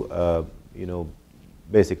to,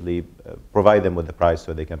 basically provide them with the price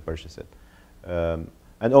so they can purchase it.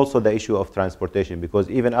 And also the issue of transportation, because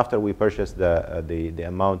even after we purchased the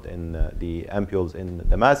amount in the ampules in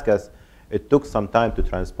Damascus, it took some time to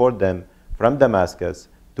transport them from Damascus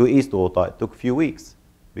to East Ghouta. It took a few weeks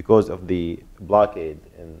because of the blockade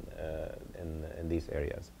in these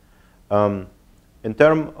areas. In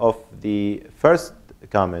terms of the first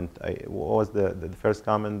comment, what was the first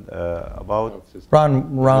comment about?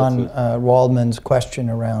 Ron Waldman's question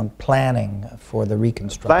around planning for the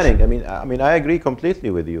reconstruction. Planning. I mean, I agree completely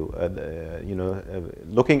with you.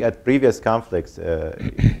 Looking at previous conflicts,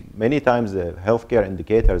 many times the healthcare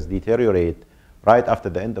indicators deteriorate right after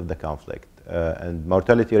the end of the conflict, and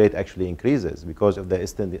mortality rate actually increases because of the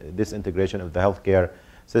disintegration of the healthcare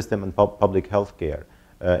system and public healthcare.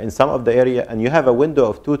 In some of the area, and you have a window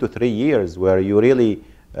of 2 to 3 years where you really,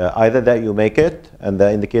 either that you make it and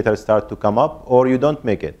the indicators start to come up, or you don't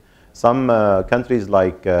make it. Some countries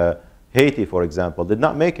like Haiti, for example, did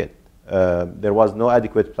not make it. There was no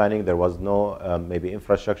adequate planning. There was no maybe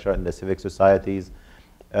infrastructure in the civic societies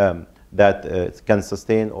that can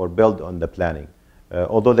sustain or build on the planning.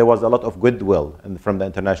 Although there was a lot of goodwill from the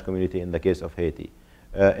international community in the case of Haiti.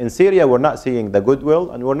 In Syria, we're not seeing the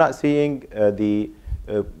goodwill, and we're not seeing the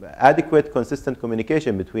adequate, consistent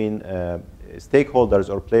communication between stakeholders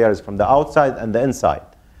or players from the outside and the inside.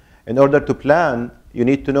 In order to plan, you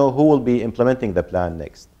need to know who will be implementing the plan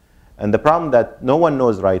next. And the problem that no one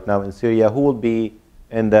knows right now in Syria who will be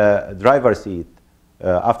in the driver's seat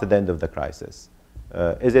after the end of the crisis.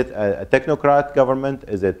 Is it a technocrat government?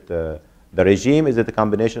 Is it the regime? Is it a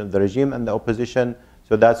combination of the regime and the opposition?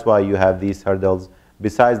 So that's why you have these hurdles.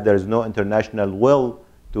 Besides, there is no international will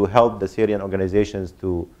to help the Syrian organizations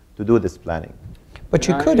to do this planning. But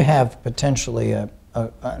you could have potentially a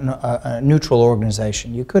neutral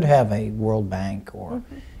organization. You could have a World Bank or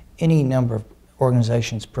any number of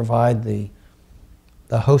organizations provide the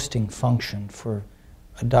hosting function for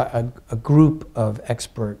a group of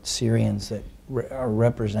expert Syrians that are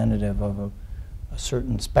representative of a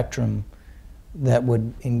certain spectrum that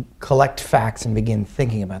would collect facts and begin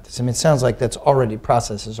thinking about this. I mean, it sounds like that's already,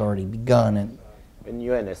 process has already begun. And in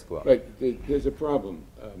UNESCO. But there's a problem.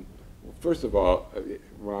 Well, first of all,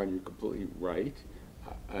 Ron, you're completely right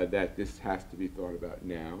that this has to be thought about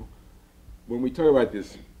now. When we talk about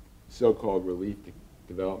this so-called relief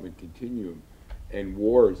development continuum and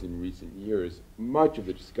wars in recent years, much of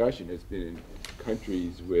the discussion has been in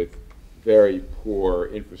countries with very poor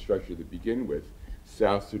infrastructure to begin with.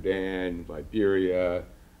 South Sudan, Liberia,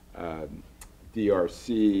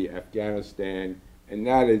 DRC, Afghanistan, and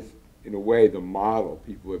that is, in a way, the model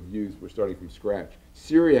people have used. We're starting from scratch.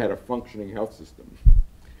 Syria had a functioning health system,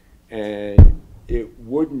 and it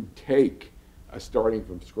wouldn't take a starting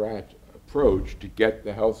from scratch approach to get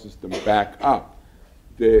the health system back up.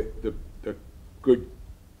 The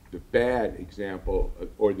bad example,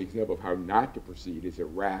 or the example of how not to proceed, is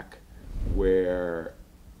Iraq, where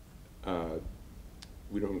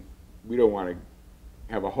we don't want to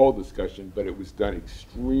have a whole discussion, but it was done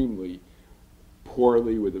extremely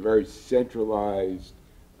poorly with a very centralized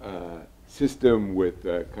system with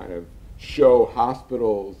kind of show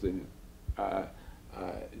hospitals and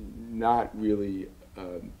not really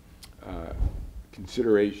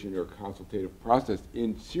consideration or consultative process.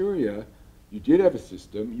 In Syria, you did have a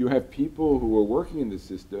system. You have people who are working in the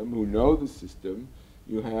system, who know the system.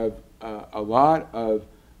 You have a lot of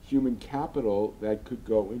human capital that could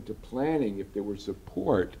go into planning if there were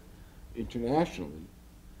support internationally.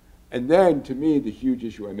 And then, to me, the huge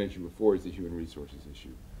issue I mentioned before is the human resources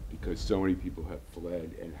issue, because so many people have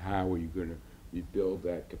fled, and how are you going to rebuild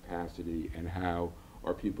that capacity, and how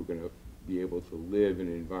are people going to be able to live in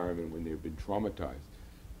an environment when they've been traumatized?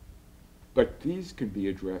 But these can be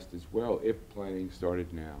addressed as well if planning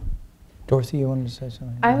started now. Dorothy, you wanted to say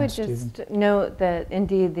something? I would just note that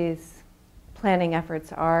indeed these planning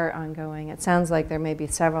efforts are ongoing. It sounds like there may be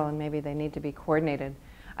several, and maybe they need to be coordinated.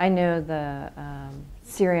 I know the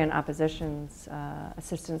Syrian Opposition's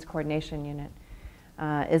Assistance Coordination Unit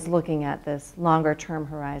is looking at this longer-term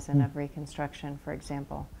horizon of reconstruction, for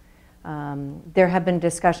example. There have been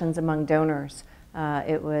discussions among donors.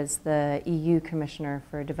 It was the EU Commissioner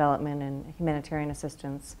for Development and Humanitarian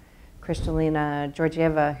Assistance, Kristalina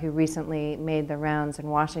Georgieva, who recently made the rounds in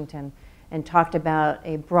Washington and talked about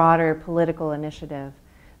a broader political initiative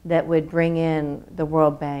that would bring in the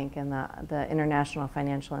World Bank and the international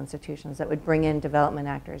financial institutions, that would bring in development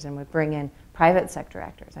actors and would bring in private sector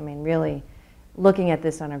actors. I mean, really looking at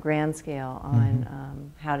this on a grand scale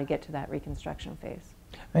on how to get to that reconstruction phase.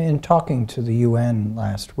 In talking to the UN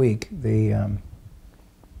last week, and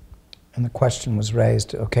the question was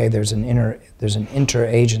raised, okay, there's an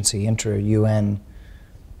interagency, inter-UN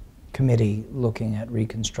committee looking at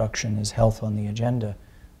reconstruction. Is health on the agenda?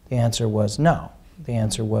 The answer was no. The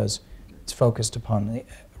answer was it's focused upon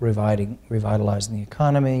revitalizing the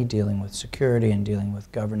economy, dealing with security, and dealing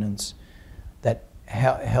with governance. That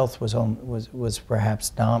health was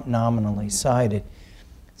perhaps nominally cited.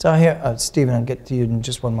 Zaher, Stephen, I'll get to you in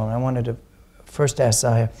just one moment. I wanted to first ask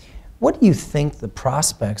Zaher, what do you think the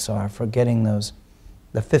prospects are for getting the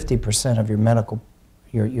 50% of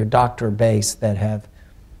your doctor base that have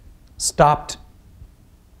stopped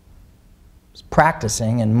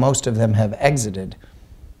practicing, and most of them have exited?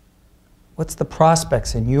 What's the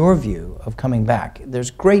prospects, in your view, of coming back? There's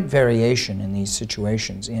great variation in these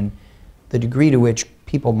situations in the degree to which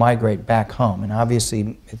people migrate back home. And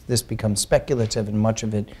obviously, if this becomes speculative, and much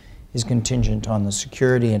of it is contingent on the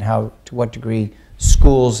security and to what degree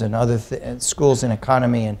schools and schools and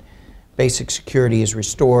economy and basic security is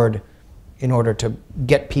restored in order to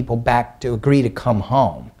get people back to agree to come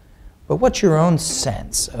home. But what's your own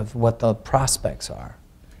sense of what the prospects are?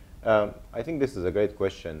 I think this is a great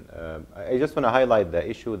question. I just want to highlight the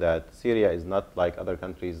issue that Syria is not like other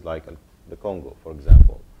countries like the Congo, for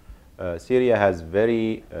example. Syria has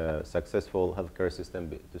very successful healthcare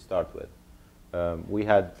system to start with. We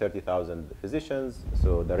had 30,000 physicians,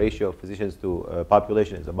 so the ratio of physicians to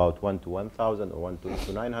population is about 1 to 1,000 or 1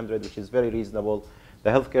 to 900, which is very reasonable. The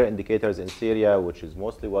healthcare indicators in Syria, which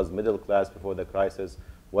mostly was middle class before the crisis,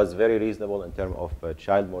 was very reasonable in terms of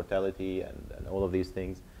child mortality and all of these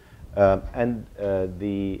things.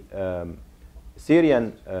 The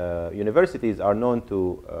Syrian universities are known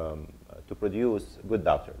to produce good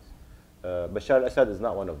doctors. Bashar al-Assad is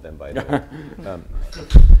not one of them, by the way.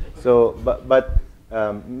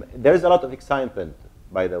 There's a lot of excitement,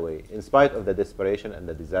 by the way, in spite of the desperation and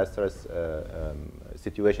the disastrous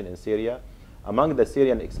situation in Syria, among the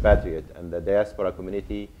Syrian expatriate and the diaspora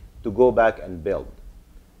community to go back and build.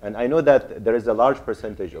 And I know that there is a large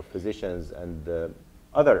percentage of physicians and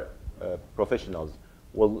other professionals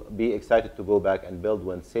will be excited to go back and build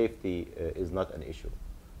when safety is not an issue.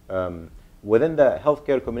 Within the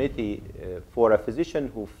healthcare community, for a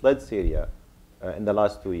physician who fled Syria in the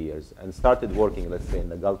last 2 years and started working, let's say, in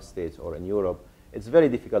the Gulf states or in Europe, it's very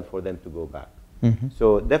difficult for them to go back.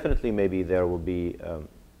 So definitely maybe there will be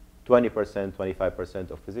 20%, 25%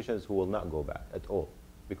 of physicians who will not go back at all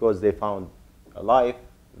because they found a life,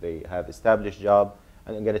 they have established job,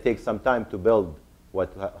 and it's going to take some time to build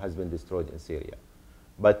what has been destroyed in Syria.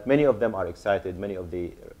 But many of them are excited. Many of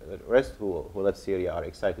the rest who left Syria are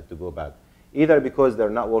excited to go back, either because they're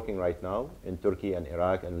not working right now in Turkey and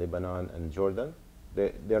Iraq and Lebanon and Jordan.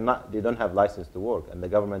 They don't have license to work, and the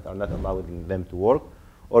government are not allowing them to work,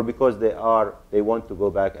 or because they want to go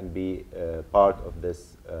back and be part of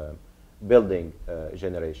this building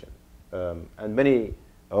generation. And many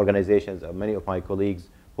organizations, many of my colleagues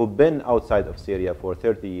who've been outside of Syria for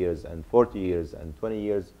 30 years and 40 years and 20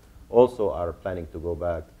 years also are planning to go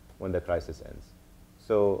back when the crisis ends.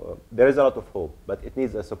 So there is a lot of hope, but it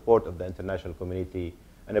needs the support of the international community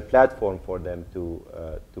and a platform for them to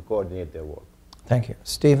coordinate their work. Thank you.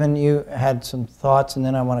 Stephen, you had some thoughts, and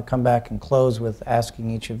then I want to come back and close with asking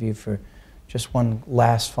each of you for just one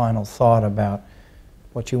last final thought about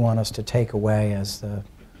what you want us to take away as the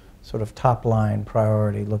sort of top-line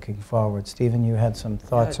priority looking forward. Stephen, you had some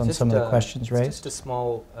thoughts on some of the questions raised? Just a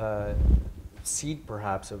small seed,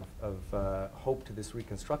 perhaps, of hope to this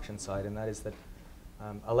reconstruction side, and that is that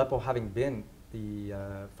Aleppo, having been the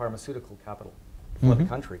pharmaceutical capital for the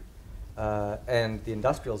country, and the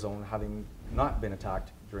industrial zone having not been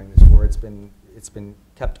attacked during this war, it's been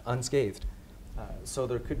kept unscathed. So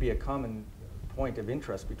there could be a common point of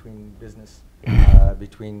interest between business,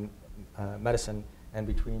 between medicine, and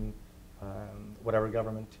between whatever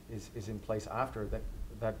government is in place after,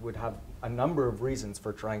 that would have a number of reasons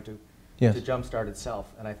for trying to jumpstart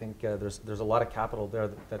itself. And I think there's a lot of capital there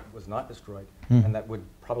that was not destroyed, and that would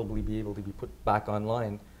probably be able to be put back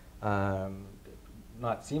online,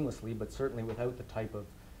 not seamlessly, but certainly without the type of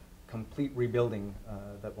complete rebuilding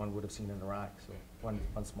that one would have seen in Iraq. So one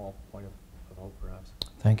small point of hope, perhaps.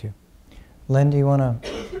 Thank you. Len, do you want to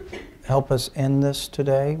help us end this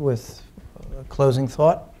today with a closing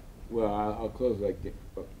thought? Well, I'll close like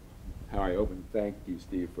how I opened. Thank you,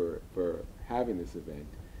 Steve, for having this event.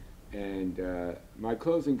 And my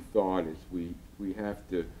closing thought is we have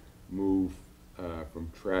to move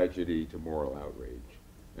from tragedy to moral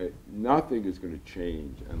outrage. Nothing is going to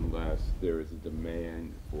change unless there is a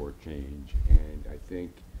demand for change, and I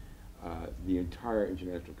think the entire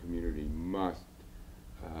international community must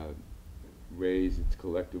raise its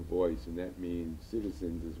collective voice, and that means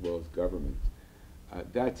citizens as well as governments.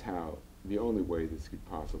 That's how, the only way this could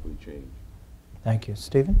possibly change. Thank you.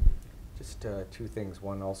 Stephen? Just two things.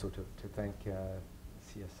 One, also to thank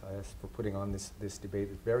CSIS for putting on this debate,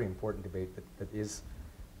 a very important debate that is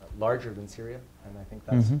larger than Syria, and I think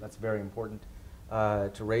that's very important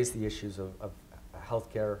to raise the issues of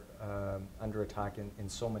healthcare under attack in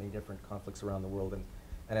so many different conflicts around the world.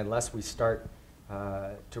 And unless we start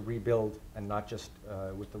to rebuild, and not just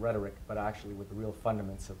with the rhetoric, but actually with the real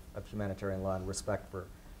fundaments of humanitarian law and respect for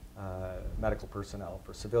medical personnel,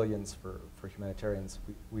 for civilians, for humanitarians,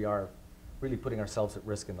 we are really putting ourselves at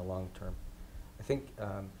risk in the long term. I think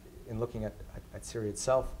in looking at Syria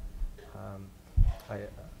itself,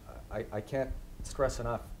 I can't stress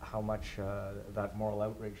enough how much that moral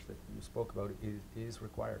outrage that you spoke about is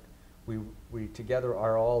required. We together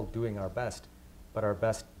are all doing our best, but our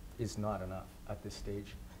best is not enough at this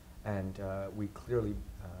stage, and we clearly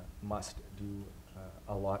must do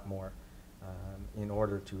a lot more in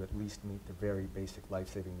order to at least meet the very basic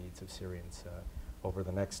life-saving needs of Syrians over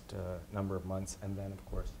the next number of months, and then, of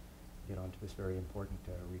course, get on to this very important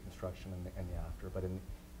reconstruction and the after. But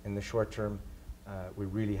in the short term, we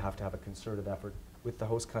really have to have a concerted effort with the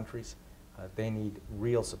host countries. They need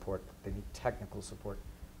real support. They need technical support.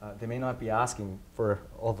 They may not be asking for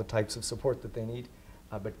all the types of support that they need,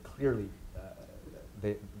 but clearly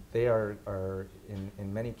they are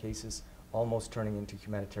in many cases almost turning into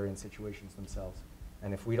humanitarian situations themselves.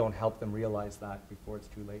 And if we don't help them realize that before it's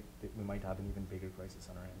too late, we might have an even bigger crisis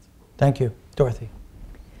on our hands. Thank you. Dorothy.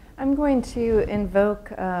 I'm going to invoke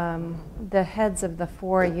the heads of the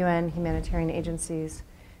 4 UN humanitarian agencies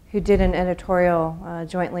who did an editorial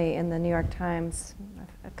jointly in the New York Times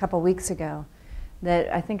a couple weeks ago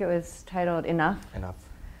that I think it was titled Enough.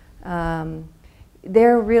 Enough.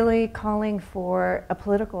 They're really calling for a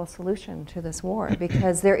political solution to this war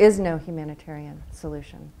because there is no humanitarian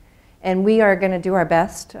solution. And we are going to do our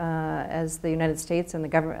best as the United States and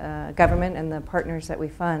the government and the partners that we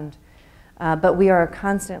fund. But we are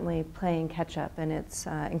constantly playing catch up, and it's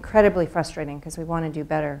incredibly frustrating because we want to do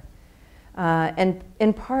better. And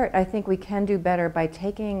in part, I think we can do better by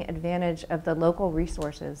taking advantage of the local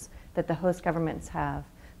resources that the host governments have.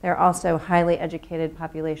 They're also highly educated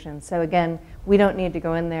populations. So again, we don't need to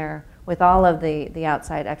go in there with all of the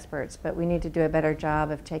outside experts, but we need to do a better job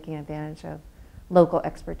of taking advantage of local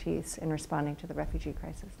expertise in responding to the refugee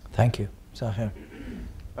crisis. Thank you. Zaher.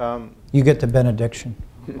 You get the benediction.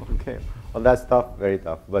 Okay. Well, that's tough, very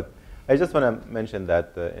tough. But I just want to mention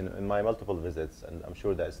that in my multiple visits, and I'm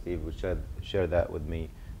sure that Steve would share that with me,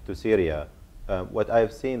 to Syria, what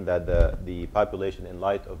I've seen that the population, in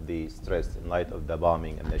light of the stress, in light of the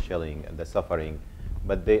bombing and the shelling and the suffering,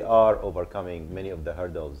 but they are overcoming many of the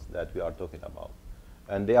hurdles that we are talking about.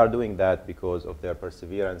 And they are doing that because of their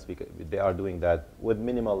perseverance. They are doing that with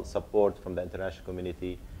minimal support from the international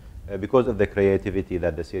community, because of the creativity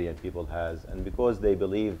that the Syrian people has, and because they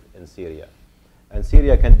believe in Syria. And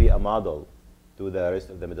Syria can be a model to the rest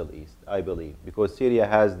of the Middle East, I believe, because Syria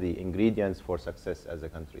has the ingredients for success as a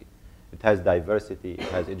country. It has diversity, it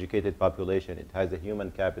has educated population, it has a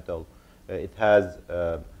human capital, it has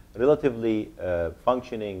relatively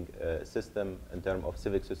functioning system in terms of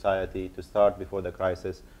civic society to start before the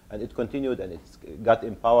crisis, and it continued and it's got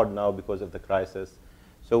empowered now because of the crisis.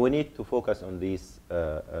 So we need to focus on these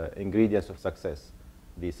ingredients of success: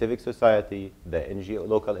 the civic society, the NGO,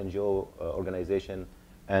 local NGO organization,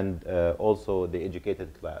 and also the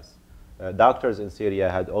educated class. Doctors in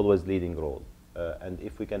Syria had always leading role, and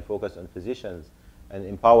if we can focus on physicians and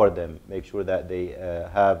empower them, make sure that they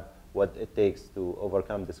have what it takes to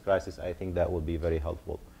overcome this crisis, I think that would be very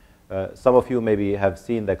helpful. Some of you maybe have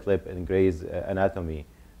seen the clip in Grey's Anatomy,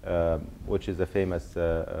 which is a famous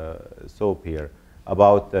soap here,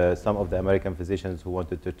 about some of the American physicians who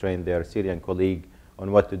wanted to train their Syrian colleague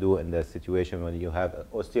on what to do in the situation when you have an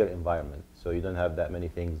austere environment, so you don't have that many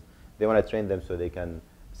things. They want to train them so they can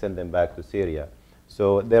send them back to Syria.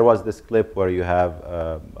 So there was this clip where you have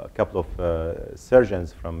a couple of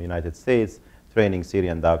surgeons from the United States training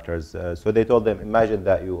Syrian doctors. So they told them, imagine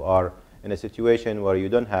that you are in a situation where you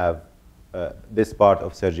don't have this part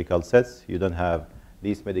of surgical sets, you don't have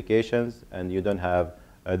these medications, and you don't have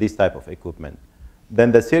this type of equipment.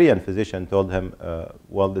 Then the Syrian physician told him,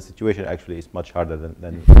 well, the situation actually is much harder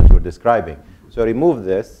than what you're describing. So remove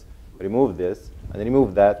this, and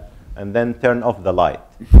remove that, and then turn off the light.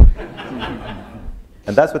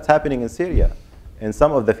 And that's what's happening in Syria. In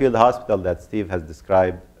some of the field hospitals that Steve has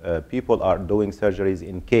described, people are doing surgeries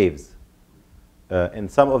in caves. In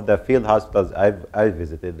some of the field hospitals I've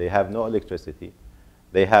visited, they have no electricity,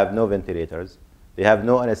 they have no ventilators, they have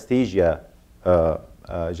no anesthesia,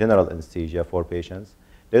 general anesthesia for patients.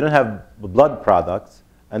 They don't have blood products,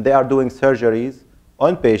 and they are doing surgeries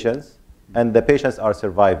on patients, and the patients are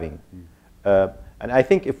surviving. And I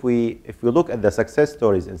think if we look at the success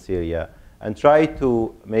stories in Syria and try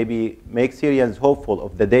to maybe make Syrians hopeful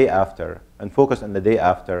of the day after and focus on the day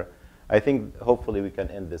after, I think hopefully we can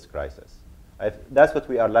end this crisis. That's what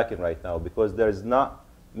we are lacking right now, because there's not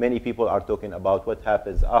many people are talking about what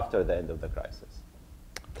happens after the end of the crisis.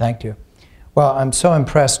 Thank you. Well, I'm so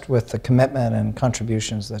impressed with the commitment and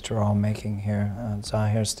contributions that you're all making here.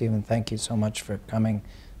 Zaher, Stephen, thank you so much for coming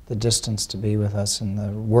the distance to be with us and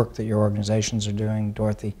the work that your organizations are doing.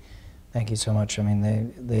 Dorothy, thank you so much. I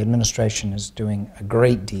mean, the administration is doing a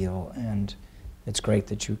great deal, and it's great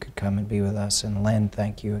that you could come and be with us. And Len,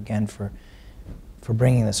 thank you again for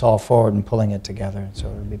bringing this all forward and pulling it together so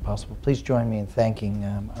it would be possible. Please join me in thanking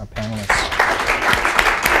our panelists.